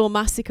Chainsaw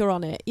Massacre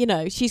on it.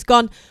 She's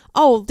gone,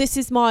 oh, this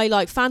is my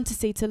like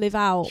fantasy to live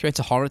out. She went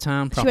to Horror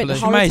Town properly.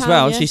 She may as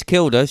well. Yeah. She's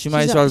killed her. She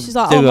may as well. She's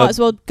like, might as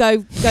well go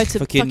to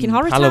fucking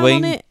Horror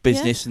Halloween Town on it.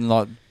 business and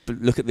like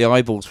look at the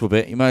eyeballs for a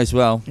bit. You may as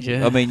well.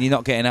 Yeah. I mean, you're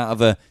not getting out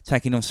of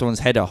taking off someone's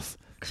head off,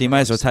 so you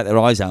may as well take their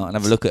eyes out and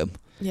have a look at them.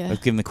 Yeah,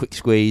 give them a quick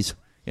squeeze.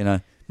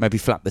 Maybe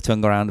flap the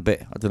tongue around a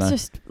bit. I don't know.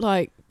 It's just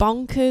like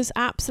bonkers,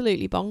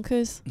 absolutely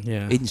bonkers.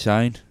 Yeah,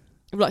 insane.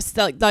 Like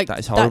That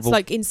is horrible. that's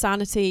like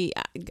insanity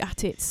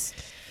at its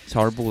It's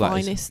horrible. That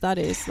is. finest. That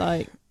is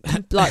like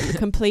like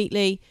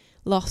completely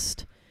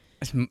lost.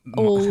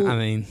 All- I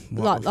mean,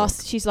 what Like the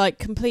lost. She's like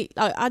complete.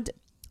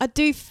 I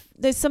do.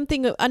 There's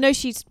something. I know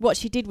what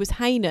she did was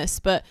heinous,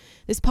 but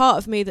there's part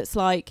of me that's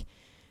like,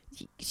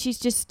 she's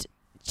just.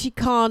 She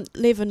can't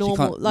live a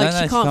normal.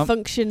 she can't.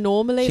 Function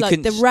normally. She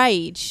Like the couldn't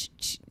rage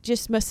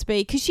just must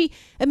be because she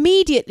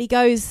immediately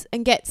goes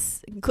and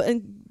gets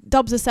and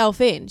dubs herself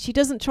in. She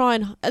doesn't try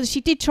and.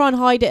 She did try and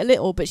hide it a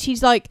little, but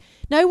she's like,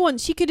 no one.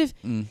 She could have.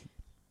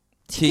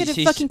 She could have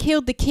she's- fucking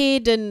killed the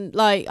kid and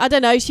like I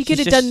don't know. She could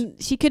She's have done.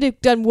 She could have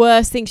done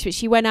worse things. But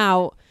she went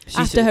out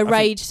after her I think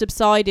rage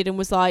subsided and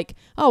was like,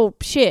 "Oh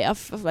shit!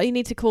 I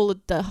need to call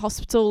the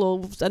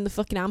hospital and the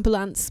fucking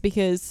ambulance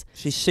because."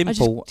 She's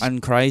simple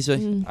and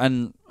crazy,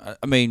 and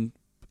I mean,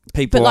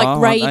 people But like are,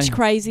 rage aren't they?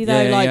 crazy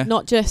though, Yeah, like yeah.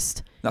 not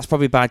just That's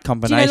probably a bad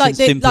combination. like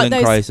simple and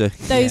crazy.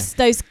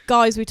 those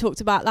guys we talked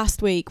about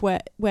last week,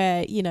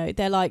 where you know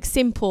they're like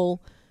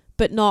simple,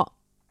 but not.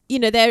 You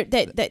know they're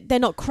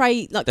not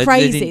crazy. They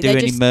Crazy. didn't do They're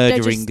any just,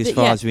 murdering they're as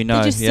far as we know.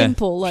 They're just Yeah.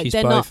 simple. Like She's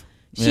they're both.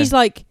 not. She's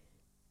like,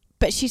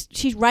 but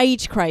she's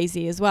rage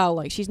crazy as well.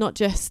 Like she's not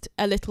just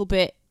a little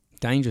bit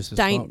dangerous as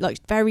fuck. like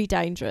very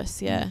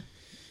dangerous. Yeah.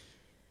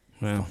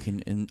 Wow.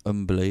 Fucking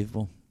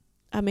unbelievable.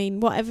 I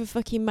mean, whatever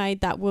fucking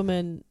made that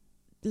woman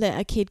let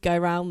a kid go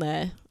around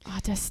there. I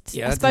just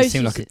Yeah, I that suppose doesn't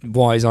seem she's- like a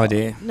wise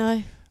idea.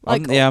 no.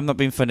 Like, I'm not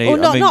being funny. or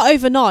not I mean, not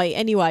overnight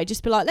anyway.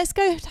 Just be like, let's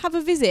go have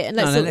a visit and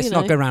let's Let's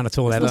not go round at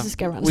all let's ever. not just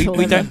go around we, at all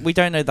we ever.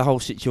 don't know the whole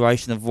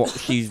situation of what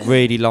she's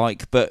really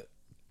like, but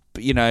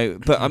you know,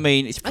 but I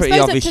mean, it's I pretty suppose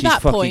up obvious to she's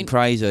that fucking point-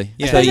 crazy.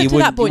 Yeah. So suppose up you to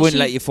that wouldn't, point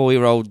let she- your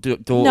 4-year-old daughter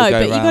No, go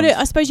but you round. got to.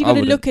 I suppose you I got to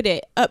wouldn't. look at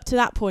it. Up to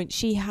that point,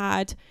 she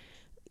had,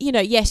 you know,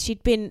 yes,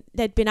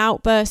 there'd been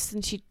outbursts,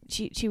 and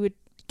she would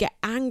get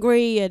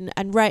angry and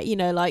you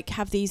know, like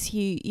have these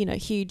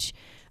huge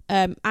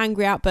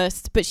angry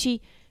outbursts, but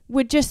she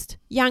would just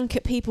yank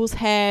at people's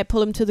hair, pull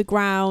them to the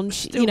ground.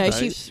 Still You know,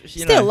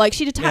 though, like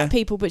she'd attack yeah.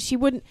 people, but she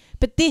wouldn't.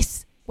 But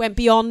this went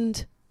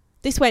beyond.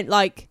 This went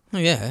like Oh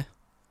yeah.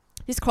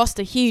 this crossed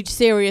a huge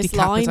serious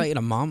line. Decapitated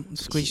a mum,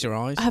 squeezed her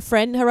eyes.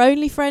 Her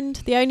only friend,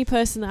 the only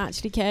person that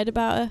actually cared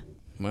about her.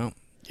 Well,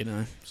 you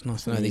know, it's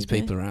nice to know There these you go.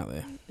 people are out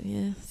there.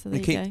 Yeah, so They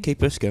there you go.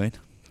 keep us going.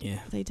 Yeah.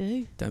 They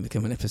do. Don't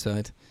become an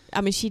episode.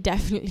 I mean, she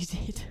definitely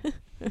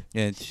did.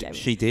 Yeah, Get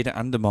she did,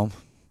 and a mom.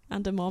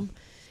 And her mom.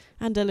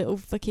 And her little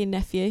fucking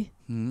nephew.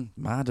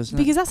 Mad, isn't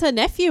Because that's her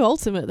nephew,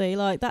 ultimately.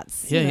 Like,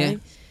 that's, you know,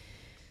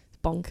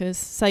 bonkers.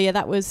 So, yeah,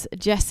 that was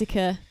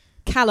Jessica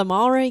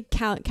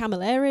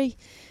Camilleri.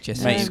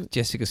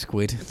 Jessica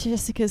Squid.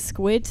 Jessica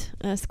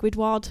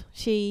Squidward.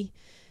 She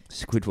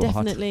Squidward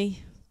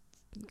definitely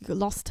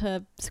lost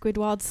her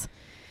Squidwards.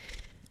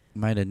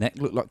 made her neck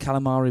look like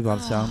calamari by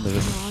the sound of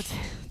it. God.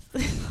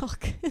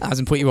 Fuck. That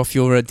hasn't put you off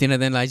your dinner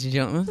then, ladies and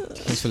gentlemen.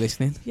 Thanks for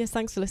listening. Yes,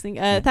 thanks for listening.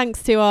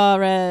 Thanks to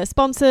our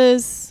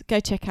sponsors. Go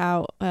check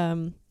out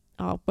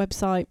our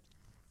website,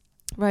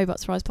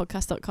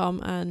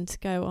 robotsrisepodcast.com, and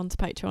go on to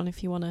Patreon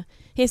if you want to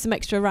hear some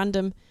extra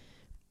random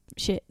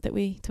shit that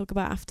we talk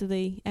about after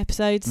the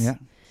episodes. Yeah.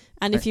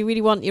 And if you really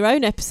want your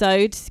own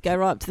episode, go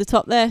right up to the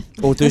top there.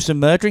 Or do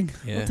some murdering.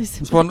 Yeah.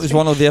 It's one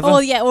or the other. Oh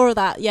yeah, or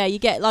that. Yeah, you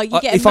get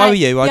if I were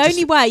you, the I'd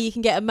only way you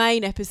can get a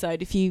main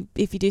episode if you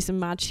do some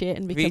mad shit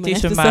and if you become do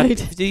an some episode. mad,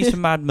 if you do some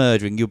mad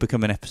murdering, you'll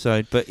become an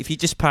episode. But if you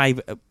just pay,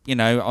 you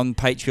know, on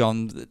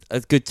Patreon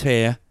a good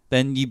tier,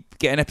 then you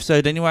get an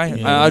episode anyway.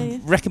 Yeah.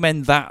 I'd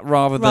recommend that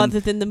rather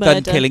than the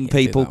murder. than killing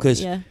people,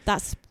 because Yeah,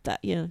 that's that.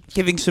 Yeah.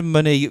 giving some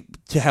money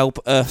to help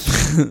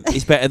us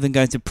is better than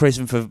going to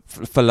prison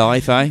for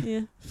life, eh?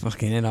 Yeah.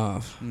 Fucking it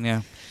off.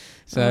 Yeah.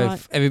 So, Alright.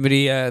 if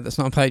everybody that's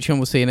not on Patreon,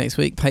 we'll see you next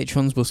week.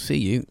 Patrons, we'll see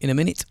you in a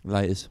minute.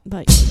 Laters.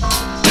 Bye.